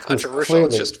 so it's not there's controversial.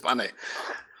 It's just funny.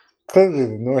 Clearly,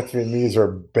 the North Vietnamese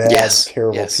are bad, Yes,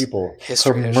 terrible yes. people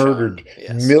History who has shown, murdered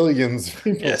yes. millions of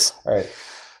people. Yes. All right.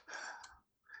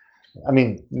 I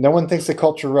mean, no one thinks the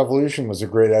Cultural Revolution was a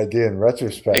great idea in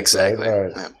retrospect. Exactly. Right? All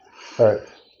right. Yeah. All right.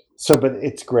 So, but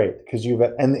it's great because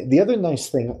and the other nice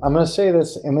thing, I'm going to say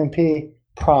this, MMP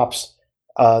props,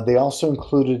 they also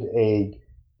included a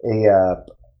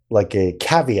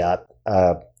caveat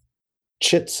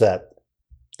chit set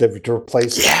to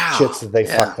replace Yeah, chits that they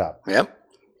yeah. fucked up. Yep.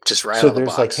 Just right So out of the there's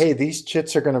box. like, hey, these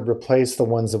chits are going to replace the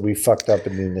ones that we fucked up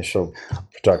in the initial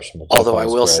production. which Although thought I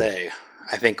was will great. say,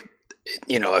 I think,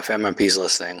 if MMP's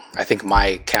listening, I think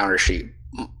my counter sheet,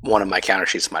 one of my counter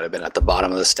sheets might have been at the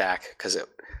bottom of the stack because it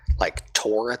like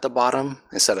tore at the bottom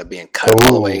instead of being cut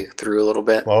all the way Ooh. through a little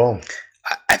bit. Whoa.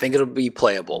 I think it'll be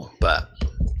playable, but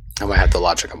I might have to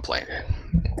lodge a complaint.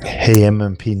 Hey,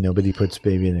 MMP, nobody puts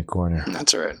baby in a corner.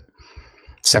 That's all right.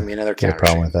 Send me another No counter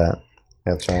problem sheet. with that.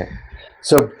 That's right.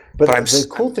 So, but But I'm the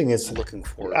cool I'm thing is, looking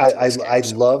forward. I to this game I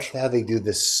so love much. how they do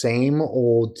the same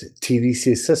old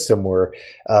TDC system where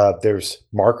there's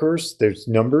markers, there's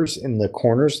numbers in the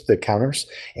corners, the counters,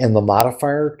 and the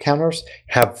modifier counters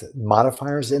have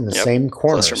modifiers in the Yep. same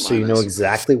corners, Plus or so you know minus.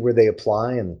 exactly where they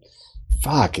apply. And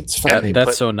fuck, it's Yeah, fucking. they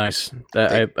That's put- so nice.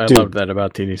 they- I Dude. love that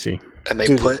about TDC. And they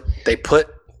Dude. put the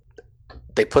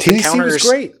TDC counters. was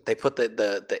great. They put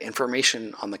the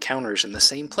information on the counters in the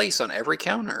same place on every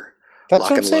counter. That's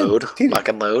Lock what I'm and saying. load. Lock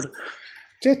and load.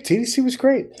 Yeah, TDC was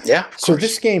great. Yeah. of So course.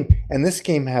 this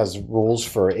game has rules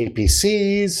for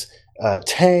APCs,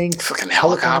 tanks, Fucking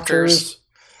helicopters.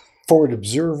 forward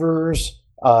observers.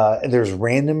 And there's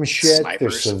random shit. Snipers,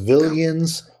 There's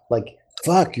civilians. Like,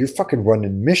 fuck, you're fucking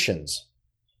running missions.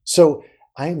 So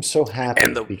I am so happy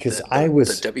And because the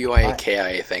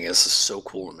WIA-KIA thing is so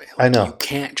cool to me. I know. You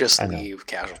can't just I know. leave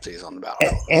casualties on the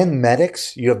battlefield. and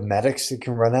medics. You have medics that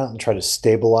can run out and try to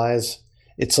stabilize.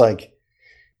 It's like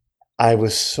I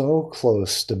was so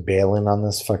close to bailing on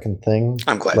this fucking thing.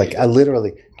 I'm glad. Like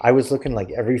you I was looking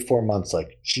like every 4 months,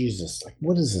 like Jesus, like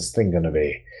what is this thing going to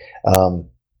be?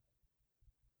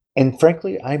 And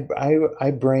frankly, I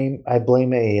blame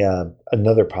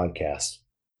another podcast,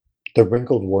 the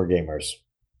Wrinkled Wargamers.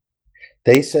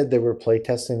 They said they were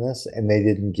playtesting this, and they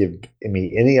didn't give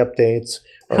me any updates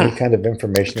or any kind of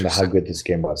information about how good this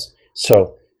game was.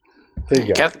 So there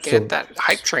you go. Get So, that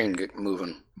hype train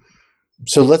moving.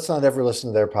 so let's not ever listen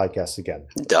to their podcast again.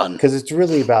 Done. Because it's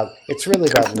really about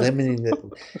limiting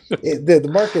the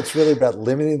market's really about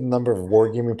limiting the number of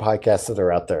wargaming podcasts that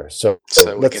are out there. So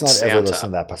So we let's can not stay ever on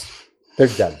listen top. to that. They're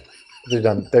done. They're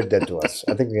done. They're dead to us.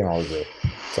 I think we can all agree.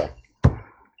 So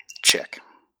Check.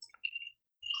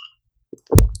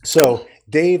 So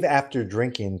Dave, after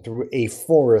drinking, through a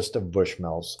forest of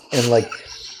Bushmills, and like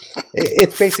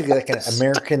it's basically like an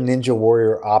American Ninja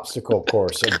Warrior obstacle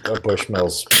course of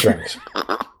Bushmills drinks.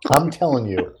 I'm telling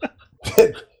you,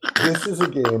 that this is a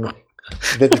game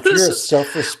that if you're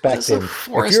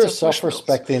a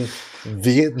self-respecting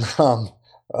Vietnam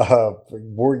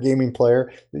wargaming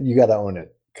player, you got to own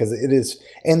it because it is.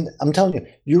 And I'm telling you,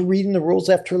 you're reading the rules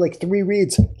after like 3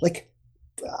 reads. Like,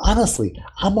 honestly,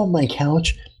 I'm on my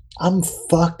couch. I'm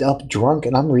fucked up drunk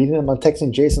and I'm reading them. I'm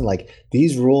texting Jason like,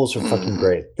 these rules are fucking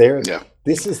great.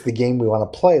 This is the game we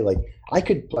want to play. Like, I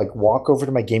could like walk over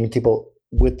to my gaming table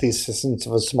with the assistance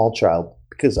of a small child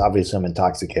because obviously I'm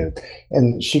intoxicated,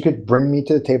 and she could bring me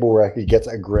to the table where I could get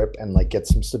a grip and like get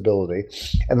some stability,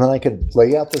 and then I could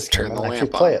lay out this game and actually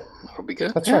play it. That would be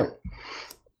good. That's right.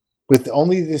 With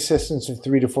only the assistance of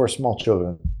 3 to 4 small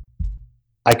children,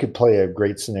 I could play a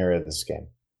great scenario of this game.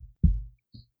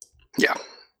 Yeah.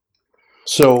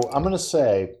 So I'm going to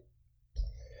say,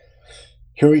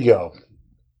 here we go.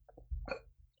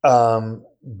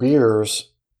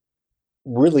 Beers,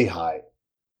 really high.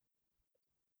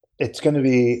 It's going to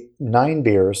be 9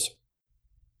 beers,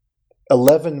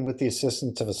 11 with the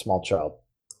assistance of a small child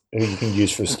who you can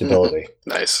use for stability.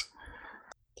 Nice.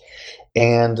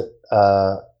 And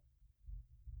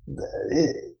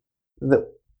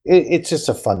it's just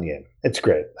a fun game. It's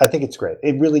great. I think it's great.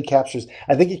 It really captures.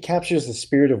 I think it captures the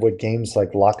spirit of what games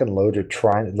like Lock and Load are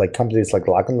trying, like companies like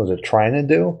Lock and Load are trying to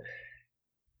do.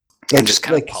 And just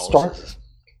kind of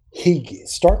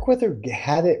Starkweather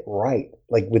had it right.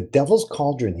 Like with Devil's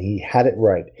Cauldron, he had it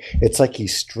right. It's like he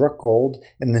struck gold,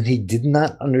 and then he did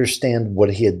not understand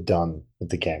what he had done with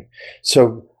the game.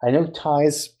 So I know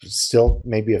Ty's still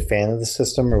maybe a fan of the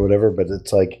system or whatever, but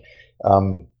it's like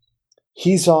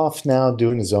he's off now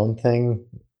doing his own thing,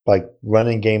 like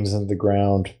running games into the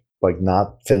ground, like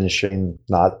not finishing.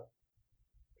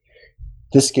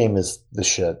 This game is the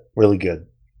shit. Really good.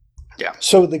 Yeah.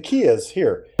 So the key is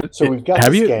here. So we've got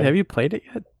Have this you game. have you played it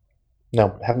yet?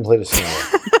 No, haven't played a single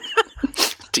one.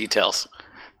 Details.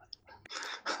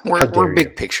 We're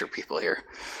big picture people here.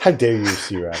 How dare you,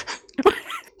 C-Rat?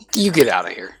 You get out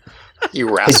of here.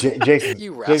 You rascal. Hey, Jason,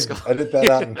 You rascal. Jason, edit that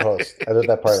out in post. Edit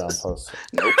that part out in post.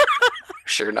 Nope.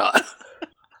 Sure not.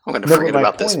 I'm going to No, forget but my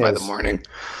about this point by the is- morning.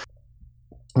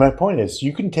 My point is,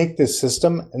 you can take this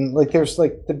system and like there's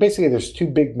basically there's 2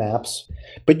 big maps,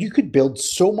 but you could build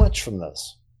so much from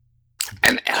this.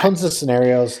 And Tons of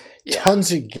scenarios, Yeah. tons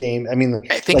of game. I mean,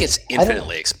 I think like, it's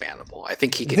infinitely expandable. I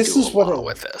think he can This do is a what lot I-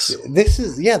 with this. This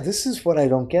is what I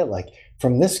don't get. Like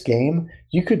from this game,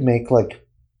 you could make like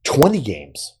 20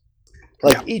 games.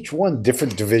 Like each one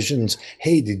different divisions.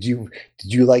 Hey, did you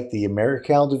like the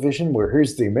Americal division? Where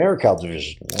here's the Americal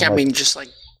division. Yeah, I Like, mean, just like,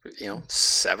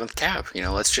 7th Cav.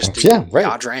 Let's just do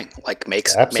Yadrang. Like,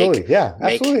 absolutely,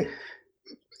 absolutely.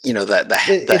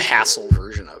 The hassle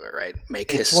version of it, right?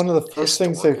 Make It's one of the first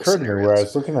things that occurred to me where I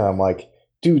was looking at it, I'm like,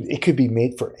 dude, it could be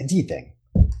made for anything.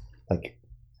 Like,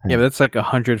 Yeah, but that's like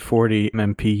 140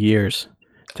 MMP years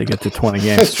to get to 20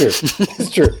 that's games. true. That's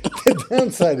true.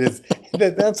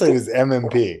 The downside is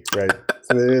MMP, right?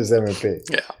 So it is MMP.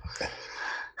 Yeah.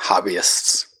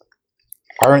 Hobbyists.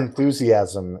 Our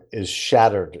enthusiasm is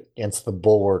shattered against the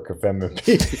bulwark of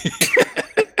MMP.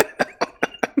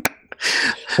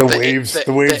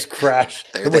 The waves crash.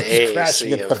 They're The the waves crash AAC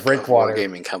against the of breakwater.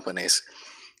 wargaming companies.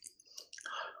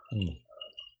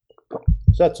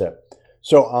 So that's it.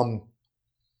 So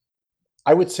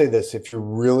I would say this: if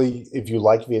you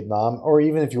like Vietnam, or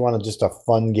even if you want just a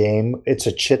fun game, it's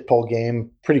a chit pull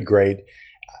game, pretty great.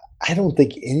 I don't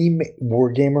think any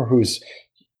wargamer who's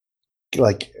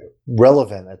like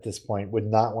relevant at this point would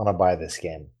not want to buy this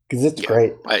game because it's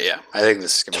great. I think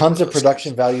this is gonna be Tons one of those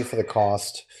production things. value for the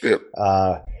cost. Yep.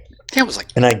 It was like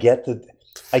And I get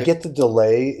the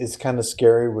delay is kind of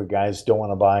scary where guys don't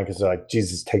want to buy because they're like,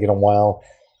 Jesus, taking a while.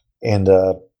 And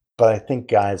but I think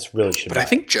guys really should. But buy I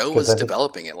think Joe 'cause was I think-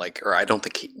 developing it, or I don't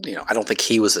think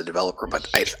he was a developer, but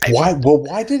Why? Well,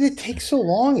 why did it take so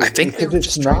long? I think they Because were it's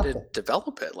just trying not to that-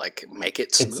 develop it, like make it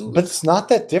it's, smooth. but it's not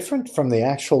that different from the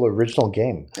actual original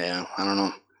game. Yeah, I don't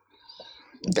know.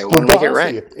 They Well, want to make it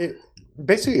honestly, right.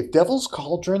 Basically, if Devil's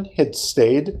Cauldron had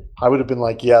stayed, I would have been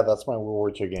like, yeah, that's my World War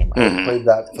II game. I would have Mhm. played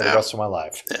that for the Yeah. rest of my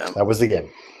life. Yeah. That was the game.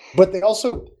 But they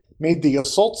also made the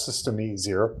assault system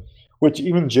easier, which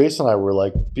even Jason and I were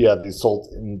like, yeah, the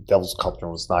assault in Devil's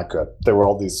Cauldron was not good. There were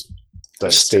all these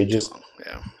Just stages.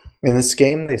 Yeah. In this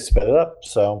game, they sped it up,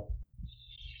 so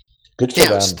good for Yeah, it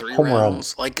them. was 3 Home run.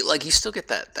 rounds. Like you still get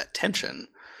that tension.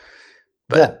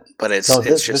 But it's No, it's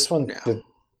this just one, yeah.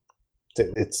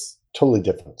 it's totally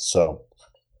different. So,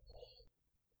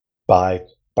 buy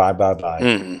Bye.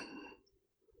 Mm.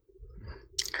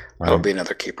 That'll be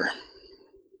another keeper.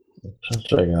 Just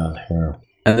checking on here.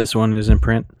 And this one is in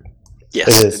print.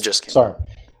 Yes, It is. just came. Sorry.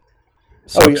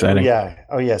 So exciting.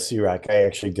 Oh yeah, C-Rack. I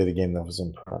actually did a game that was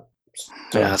in print.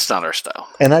 So, Yeah, that's not our style.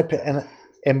 and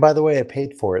and by the way, I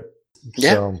paid for it.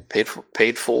 Yeah, So,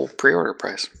 paid full pre-order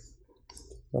price.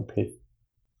 I paid.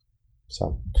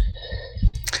 So,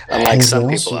 Unlike some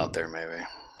Anything people else? out there,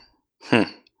 maybe.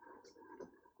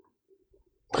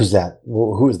 who's that?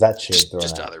 Who is that shade throwing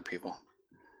Just out? other people.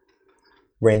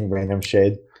 Random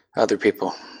shade. Other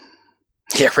people.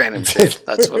 Yeah, random shit.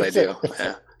 That's what I do.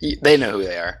 Yeah, they know who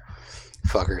they are.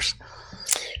 Fuckers.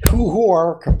 Who are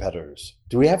our competitors?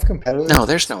 Do we have competitors? No, at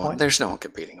there's this no one. point? There's no one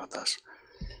competing with us.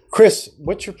 Chris,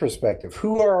 what's your perspective?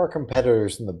 Who are our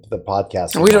competitors in the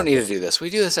podcast? We don't need to do this. We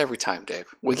do this every time, Dave.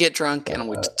 We get drunk and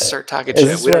we start talking Is shit.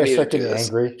 this We where don't I need to start do getting this.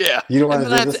 angry? Yeah. You don't want And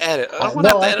to then do I have this? to edit. I don't No, want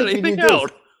to I have to think edit we anything need this.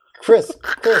 out.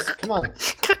 Chris, come on.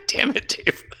 God damn it,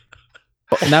 Dave.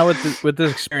 Now with this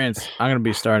experience, I'm going to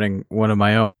be starting one of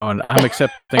my own. I'm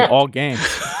accepting all games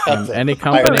from any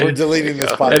All right, company. we're deleting this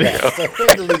There you podcast.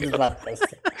 We're deleting this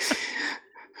podcast.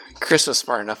 Chris was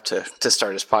smart enough to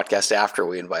start his podcast after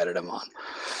we invited him on.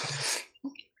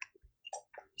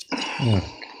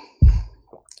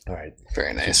 All right.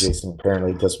 Very So nice. Jason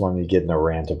apparently doesn't want me to get in a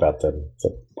rant about the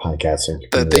podcasting.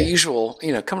 The community. usual,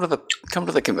 come to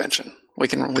the convention. We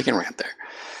can rant there.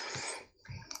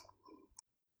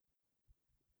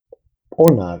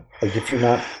 Or not. Like, if you're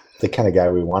not the kind of guy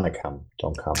we want to come,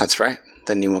 don't come. That's right.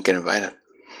 Then you won't get invited.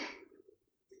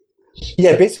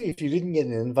 Yeah, basically, if you didn't get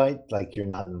an invite, like, you're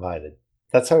not invited.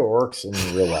 That's how it works in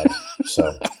real life.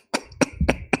 So,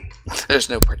 There's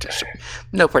no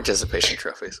participation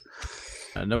trophies.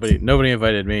 Nobody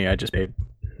invited me. I just paid.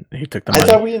 He took the I money.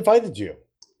 thought we invited you.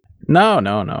 No.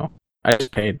 I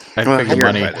just paid. I Well, figured you're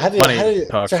money. invited.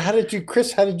 How did you,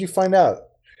 Chris? How did you find out?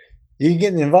 You didn't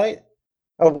get an invite?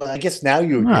 Oh, well, I guess now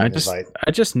you would No, get I an invite.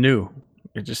 just knew.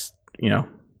 It just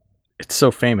it's so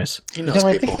famous. He You knows know,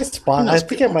 I people. think He knows I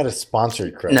think I people. might have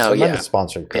sponsored Chris. No, I might yeah. have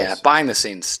sponsored Chris. Yeah, behind the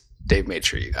scenes, Dave made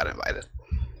sure you got invited.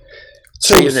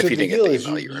 So Even if the you didn't get deal the is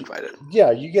email, you were invited. Yeah,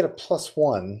 you get a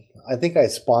 +1. I think I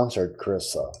sponsored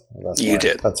Chris, though. You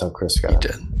did. That's how Chris got You it.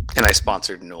 did. And I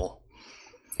sponsored Newell.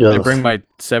 Did I bring my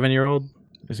 7-year-old?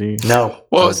 Is he? No.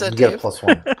 What no, was that, You get a Dave?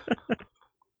 +1.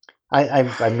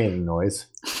 I made a noise.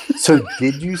 So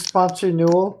did you sponsor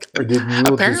Newell, or did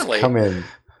Newell Apparently. just come in?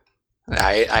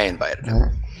 I invited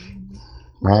him.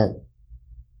 Right.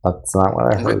 That's not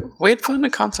what I heard. We had fun in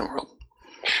Constant World.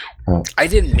 Oh. I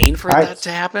didn't mean for Alright. that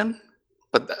to happen,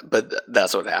 but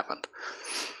that's what happened.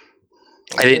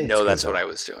 I didn't know that's what I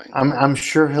was doing. I'm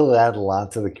sure he'll add a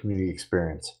lot to the community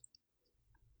experience.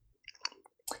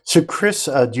 So, Chris,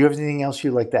 do you have anything else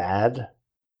you'd like to add?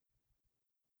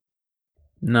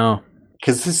 No.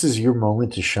 Because this is your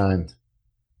moment to shine.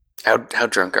 How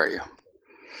drunk are you?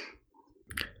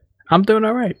 I'm doing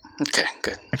all right. Okay,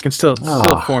 good. I can still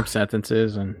Ah. form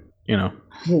sentences, and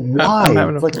Why? I'm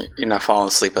having a- Like, You're not falling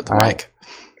asleep at the Alright.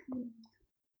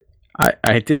 mic.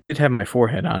 I did have my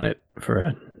forehead on it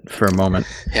for a moment.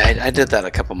 Yeah, I did that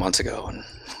a couple months ago and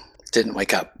didn't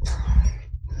wake up.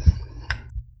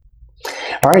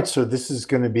 all right, so this is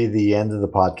going to be the end of the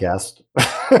podcast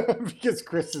because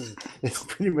Chris is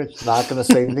pretty much not going to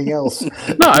say anything else. No,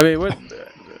 I mean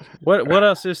what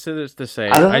else is to this to say?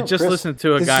 I don't know, I just Chris. listened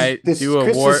to a This guy is- this do is- a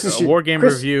Chris, war this is a your- war game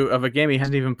Chris- review of a game he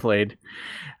hasn't even played.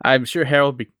 I'm sure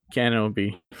Harold Buchanan will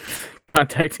be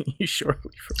contacting you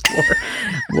shortly for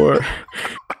more.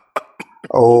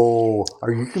 Oh,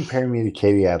 are you comparing me to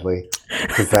Katie Adley?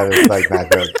 Because that is like not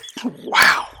good.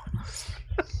 Wow.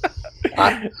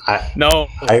 No,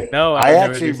 I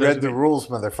never actually do such read a the thing. rules,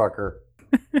 motherfucker.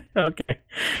 Okay.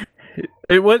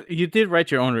 You did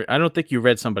write your own. I don't think you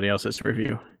read somebody else's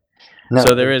review. No,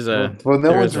 So there is a- well, no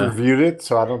there one's is a- reviewed it,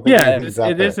 so I don't think Yeah, anything's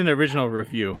out it there. is an original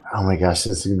review. Oh my gosh,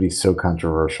 this is gonna be so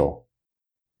controversial.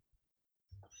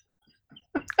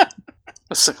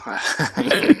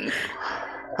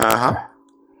 Uh-huh.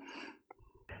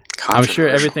 I'm sure Controversial.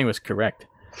 everything was correct.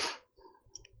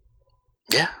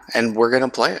 Yeah, and we're gonna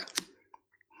play it.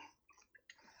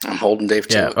 I'm holding Dave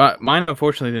to Yeah, it. mine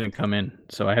unfortunately didn't come in,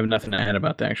 so I have nothing to add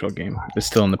about the actual game. It's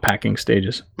still in the packing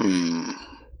stages. Hmm.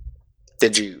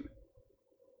 Did you?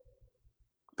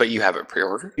 But you have it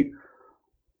pre-ordered.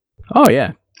 Oh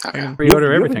yeah, I Okay. can pre-order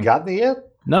you everything. haven't gotten it yet?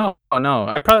 No,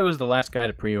 I probably was the last guy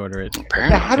to pre-order it.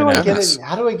 Apparently, Now, how do I get goodness. it?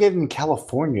 How do I get it in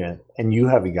California and you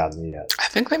haven't gotten it yet? I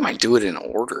think they might do it in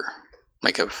order,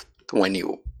 like of when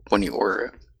you order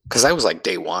it, because that was like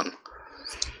day one.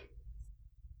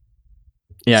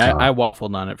 Yeah, Oh. I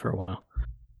waffled on it for a while.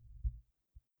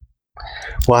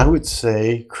 Well, I would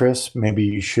say, Chris, maybe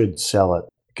you should sell it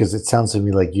because it sounds to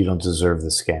me like you don't deserve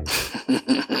this game.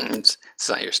 It's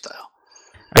not your style.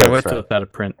 I That's wait till right. it's out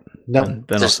of print. No, Then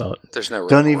I'll sell it. There's no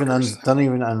don't real even orders. don't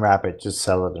even unwrap it. Just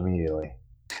sell it immediately.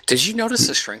 Did you notice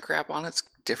the shrink wrap on it's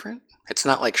different? It's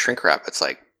not like shrink wrap. It's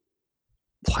like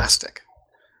plastic.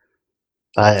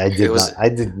 I did was- not. I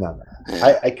did not.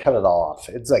 Yeah. I cut it all off.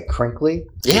 It's like crinkly.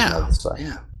 Yeah. No, it's not.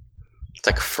 Yeah. It's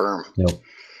like firm. Nope.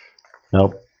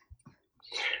 All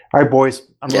right, boys.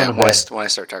 I'm Yeah. going When to I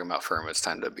start talking about firm, it's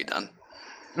time to be done.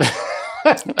 bed.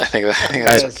 I think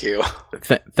that's a cue.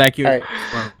 Thank you All right.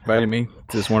 for inviting me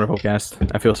to this wonderful cast.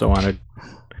 I feel so honored.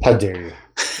 How dare you?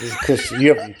 Chris,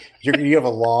 you have a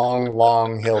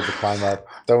long hill to climb up.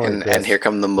 Don't worry, And Chris. here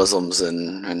come the Muslims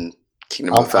and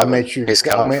Kingdom I'll of Heaven. make sure. He's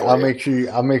coming for I'll you. make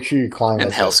sure. I'll make sure you climb And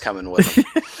up. hell's coming with him.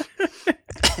 All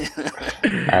right.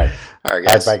 All right, All right,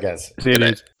 guys. bye, guys. See you, Good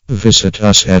dudes. Visit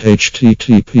us at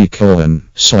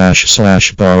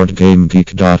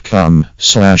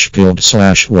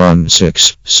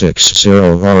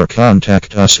http://boardgamegeek.com/guild/1660 or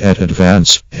contact us at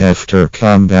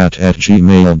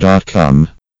advanceaftercombat@gmail.com.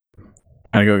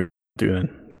 I'm gonna go do then.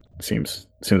 Seems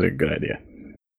like a good idea.